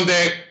reflecting on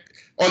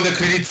the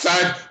credit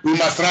side, we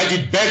must write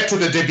it back to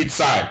the debit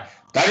side.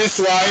 That is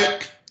why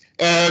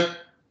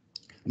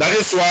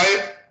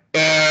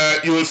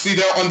You will see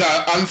there on the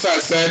answer I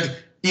said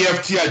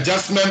EFT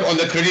adjustment. On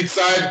the credit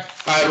side,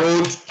 I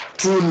wrote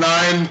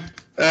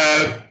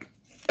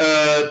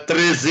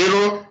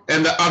 2930,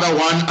 and the other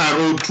one I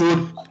wrote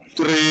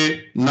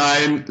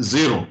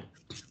 2390.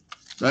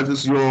 That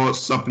is your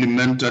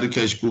supplementary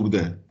cash book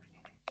there.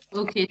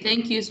 Okay,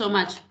 thank you so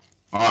much.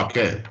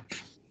 Okay.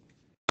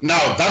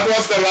 Now, that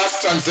was the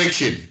last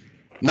transaction.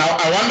 Now,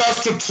 I want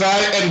us to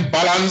try and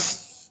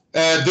balance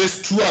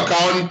these two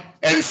accounts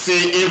and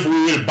see if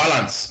we will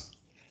balance.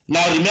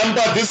 Now,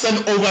 remember, this is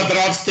an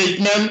overdraft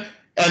statement,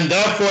 and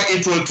therefore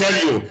it will tell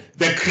you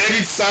the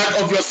credit side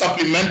of your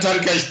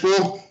supplementary cash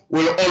book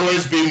will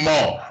always be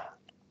more.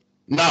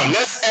 Now,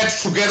 let's add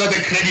together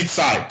the credit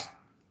side.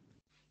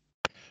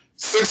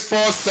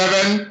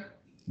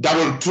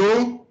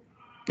 64722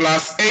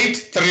 plus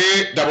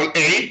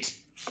 8388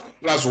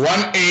 plus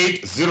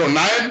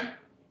 1809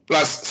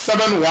 plus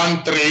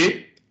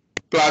 713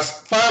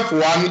 plus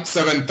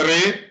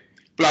 5173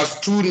 plus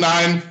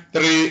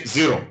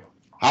 2930.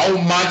 How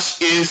much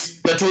is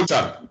the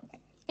total?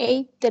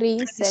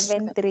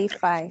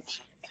 83735.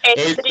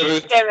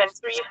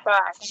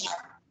 83735.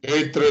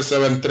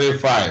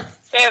 83735.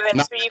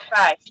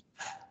 735.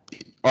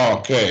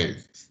 Okay.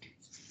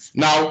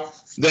 Now,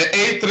 the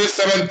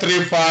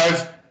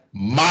 83735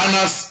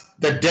 minus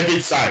the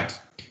debit side.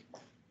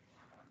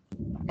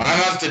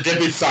 Minus the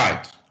debit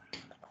side.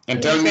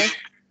 And tell me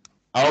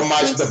how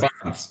much the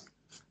balance.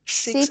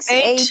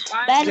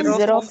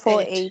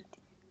 68048.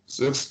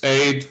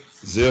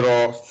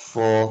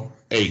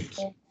 68048.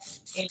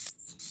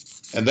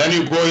 And then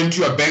you go into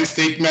your bank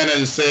statement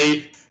and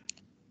say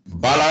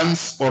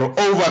balance or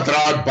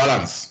overdraft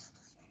balance.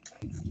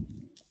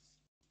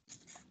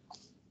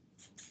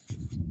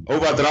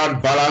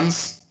 Overdraft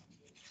balance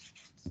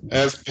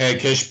as per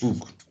cash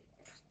book.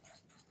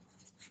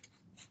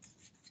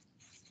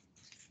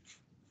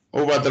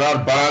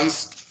 Overdraft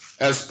balance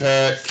as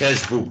per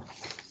cash book.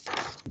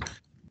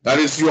 That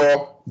is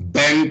your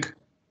bank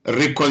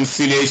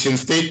reconciliation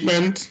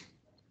statement.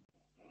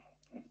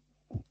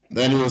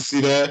 Then you will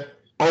see the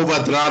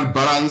overdraft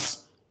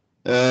balance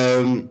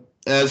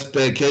as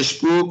per cash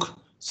book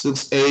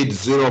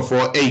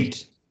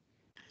 68048.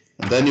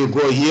 And then you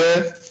go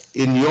here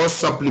in your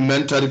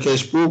supplementary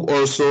cash book,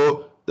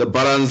 also the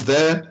balance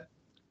there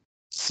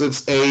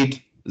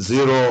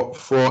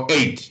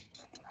 68048.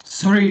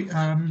 Sorry,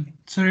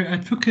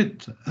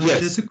 Advocate.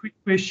 Yes. Just a quick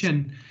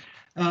question.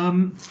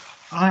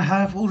 I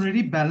have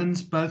already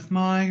balanced both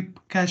my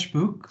cash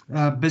book,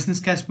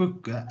 business cash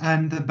book,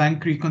 and the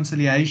bank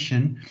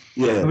reconciliation.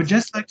 Yes. I would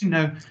just like to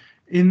know,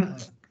 in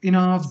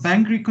our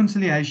bank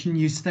reconciliation,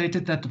 you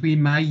stated that we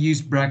may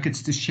use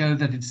brackets to show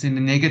that it's in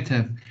the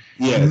negative.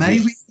 Yes. May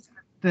we,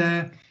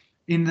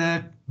 in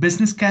the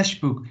business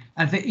cash book,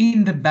 at the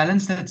end, the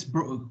balance that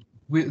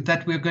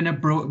we're going to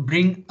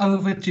bring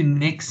over to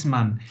next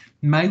month,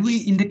 may we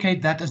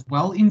indicate that as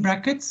well in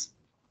brackets?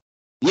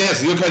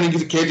 Yes, you can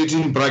indicate it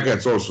in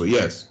brackets also,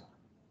 yes.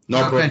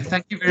 No problem. Okay,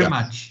 thank you very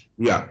much.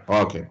 Yeah,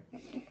 okay.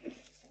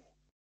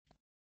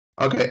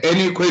 Okay,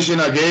 any question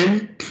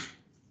again?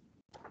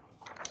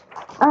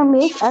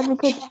 Yes,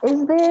 Advocate,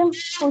 is there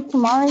for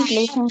tomorrow's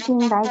lesson team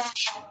like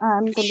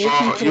the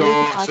lesson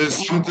today?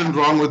 There's something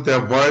wrong with the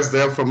voice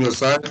there from your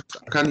side. I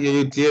can't hear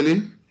you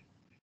clearly.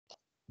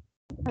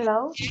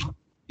 Hello?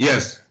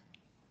 Yes.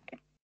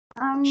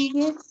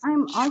 Yes,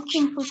 I'm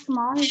asking for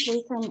tomorrow's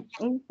lesson.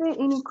 Is there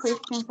any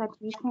questions that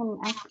we can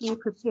actually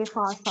prepare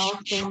for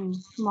ourselves? Then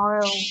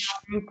tomorrow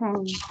we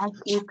can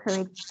actually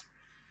correct.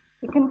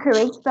 You can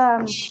correct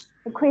the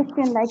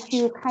question that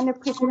you kind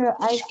of prefer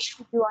us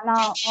to do on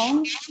our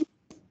own.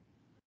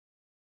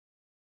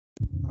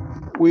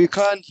 We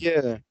can't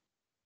hear.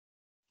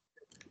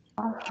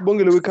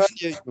 Bongile, we can't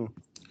hear you.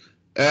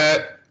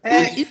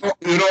 You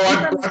know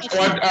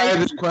what I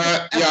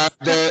require? Yeah,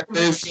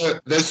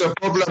 there's a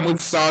problem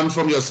with sound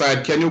from your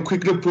side. Can you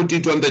quickly put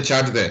it on the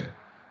chat there?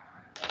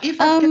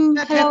 If I can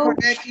hear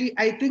correctly,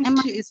 I think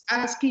she is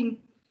asking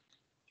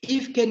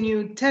if can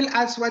you tell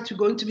us what you're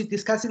going to be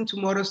discussing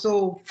tomorrow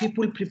so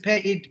people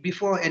prepare it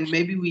before and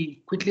maybe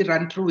we quickly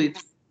run through it.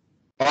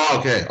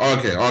 Okay.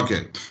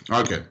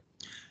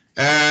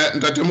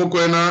 Ndate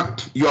Mukwena,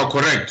 you are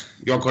correct.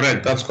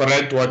 That's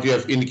correct what you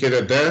have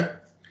indicated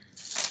there.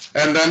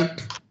 And then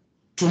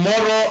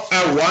tomorrow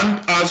I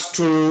want us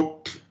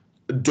to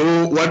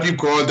do what we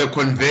call the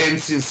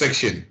conveyancing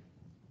section.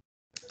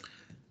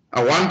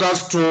 I want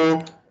us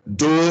to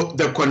do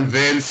the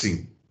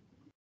conveyancing.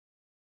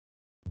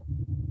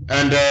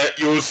 And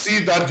you'll see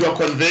that your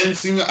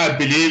conveyancing, I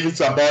believe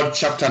it's about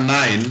chapter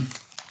 9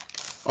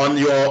 on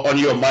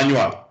your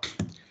manual.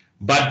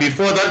 But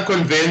before that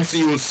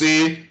conveyancing, you'll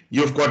see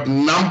you've got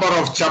number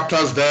of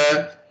chapters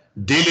there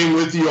dealing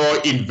with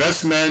your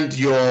investment,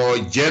 your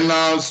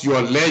journals,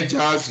 your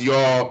ledgers,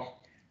 your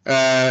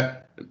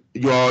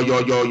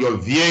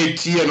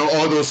VAT and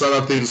all those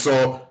other things.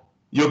 So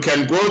you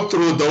can go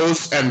through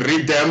those and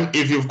read them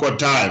if you've got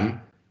time.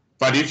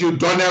 But if you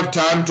don't have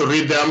time to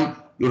read them,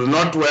 you do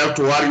not have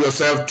to worry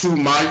yourself too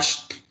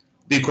much,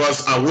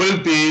 because I will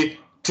be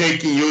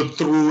taking you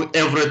through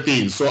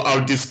everything. So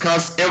I'll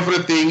discuss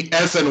everything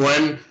as and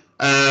when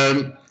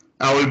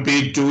I will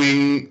be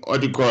doing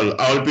what you call.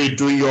 I will be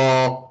doing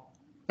your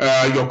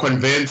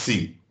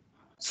convincing.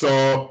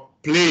 So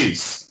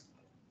please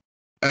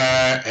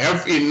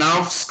have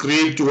enough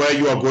script where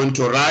you are going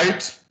to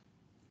write.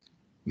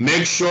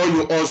 Make sure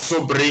you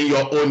also bring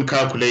your own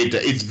calculator.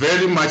 It's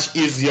very much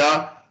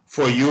easier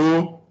for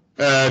you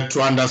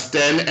to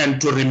understand and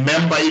to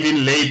remember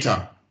even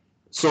later.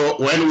 So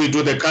when we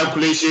do the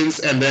calculations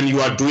and then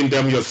you are doing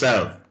them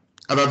yourself,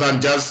 other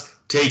than just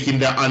taking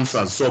the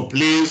answers. So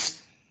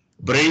please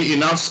bring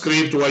enough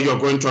script where you're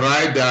going to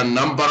write the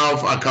number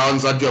of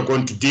accounts that you're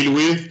going to deal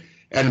with,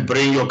 and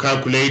bring your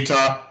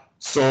calculator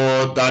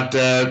so that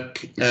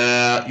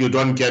you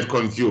don't get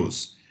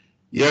confused.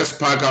 Yes,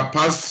 Parker,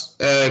 past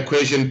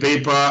question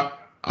paper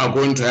are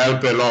going to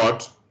help a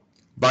lot,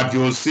 but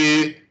you'll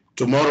see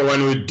tomorrow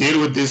when we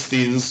deal with these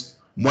things,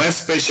 more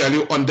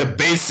especially on the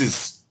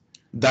basis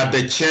that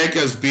the check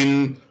has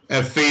been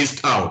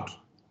phased out.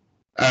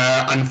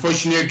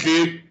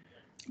 Unfortunately,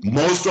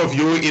 most of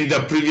you in the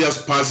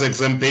previous past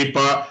exam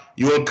paper,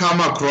 you will come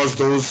across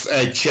those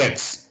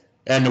checks,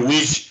 and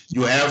which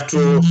you have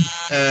to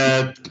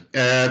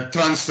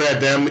transfer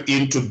them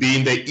into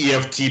being the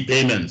EFT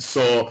payments.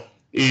 So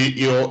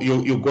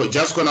you're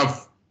just gonna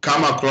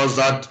come across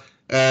that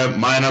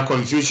minor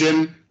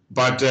confusion,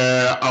 but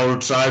I will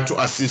try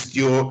to assist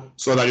you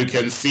so that you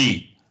can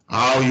see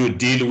how you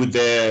deal with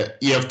the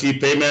EFT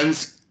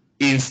payments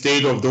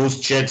instead of those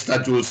checks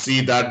that you will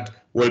see that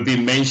will be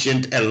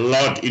mentioned a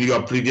lot in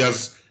your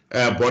previous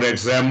board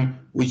exam,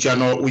 which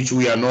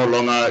we are no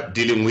longer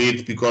dealing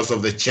with because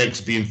of the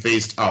checks being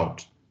phased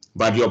out.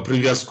 But your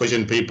previous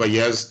question paper,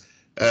 yes,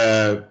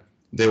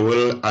 they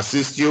will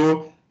assist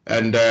you.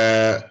 And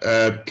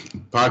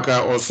Parker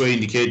also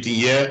indicating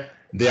here,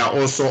 they are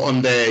also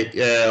on the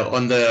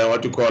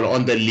what you call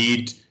on the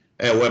lead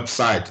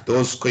website.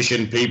 Those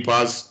question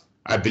papers,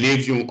 I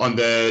believe you on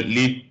the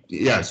lead.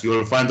 Yes, you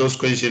will find those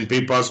question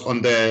papers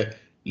on the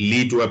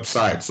lead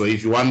website. So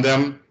if you want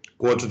them,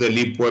 go to the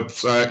lead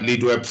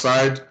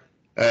website,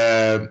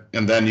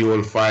 and then you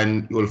will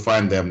find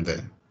them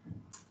there.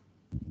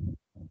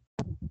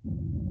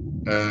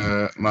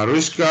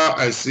 Marushka,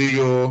 I see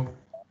you.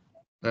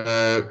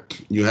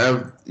 You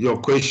have your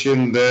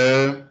question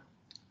there.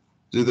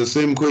 Is it the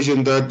same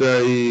question that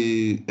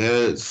I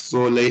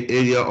saw late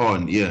earlier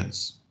on?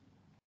 Yes.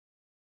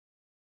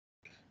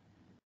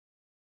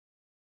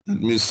 Let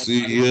me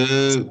see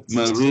here.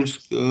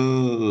 Marushka,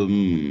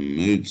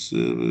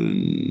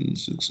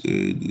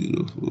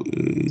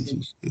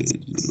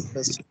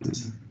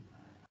 876804868048.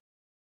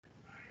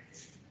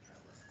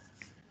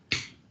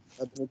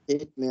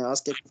 Advocate, may I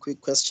ask a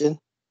quick question?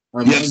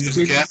 Yes,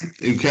 you can.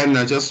 You can.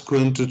 I'm just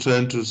going to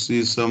try to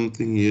see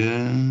something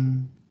here.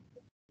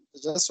 I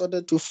just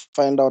wanted to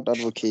find out,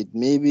 Advocate,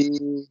 maybe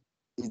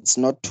it's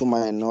not to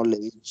my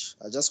knowledge.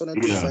 I just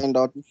wanted to find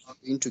out if we're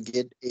going to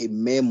get a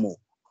memo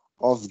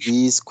of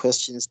these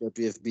questions that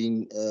we have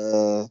been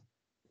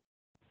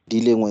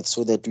dealing with,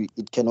 so that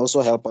it can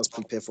also help us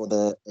prepare for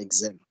the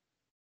exam.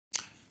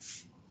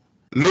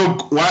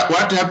 Look,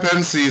 what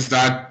happens is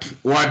that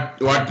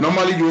what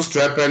normally used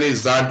to happen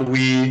is that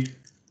we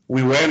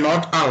were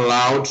not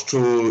allowed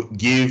to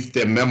give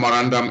the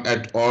memorandum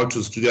at all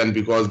to students,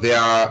 because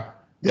their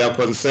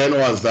concern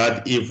was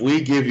that if we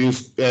give you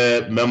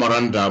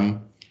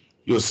memorandum,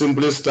 you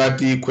simply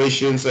study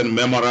questions and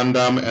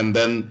memorandum, and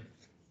then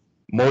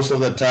most of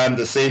the time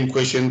the same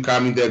question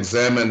come in the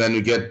exam, and then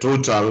you get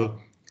total,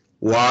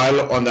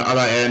 while on the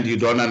other hand you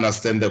don't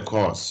understand the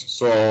course.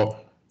 So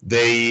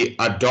they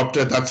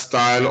adopted that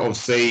style of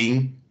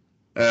saying,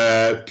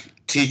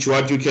 teach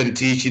what you can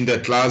teach in the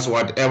class,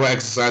 whatever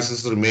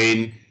exercises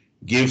remain,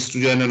 give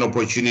students an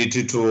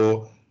opportunity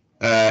to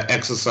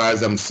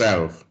exercise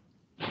themselves.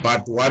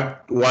 But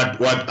what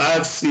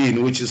I've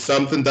seen, which is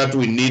something that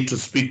we need to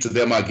speak to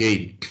them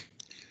again,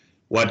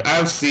 what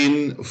I've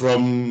seen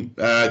from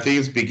I think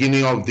it's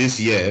beginning of this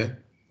year,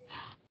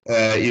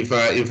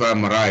 if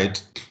I'm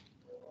right,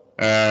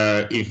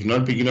 if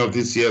not beginning of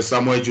this year,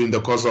 somewhere during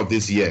the course of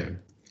this year,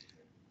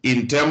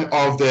 in terms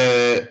of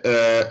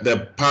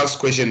the past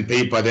question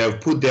paper, they have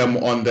put them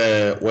on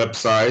the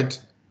website,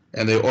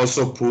 and they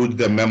also put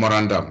the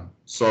memorandum.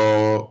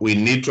 So we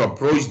need to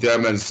approach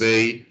them and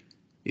say,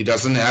 it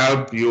doesn't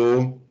help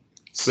you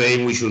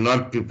saying we should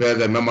not prepare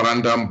the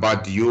memorandum,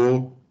 but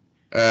you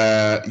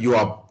are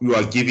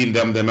giving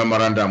them the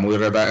memorandum. We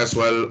rather as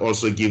well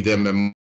also give them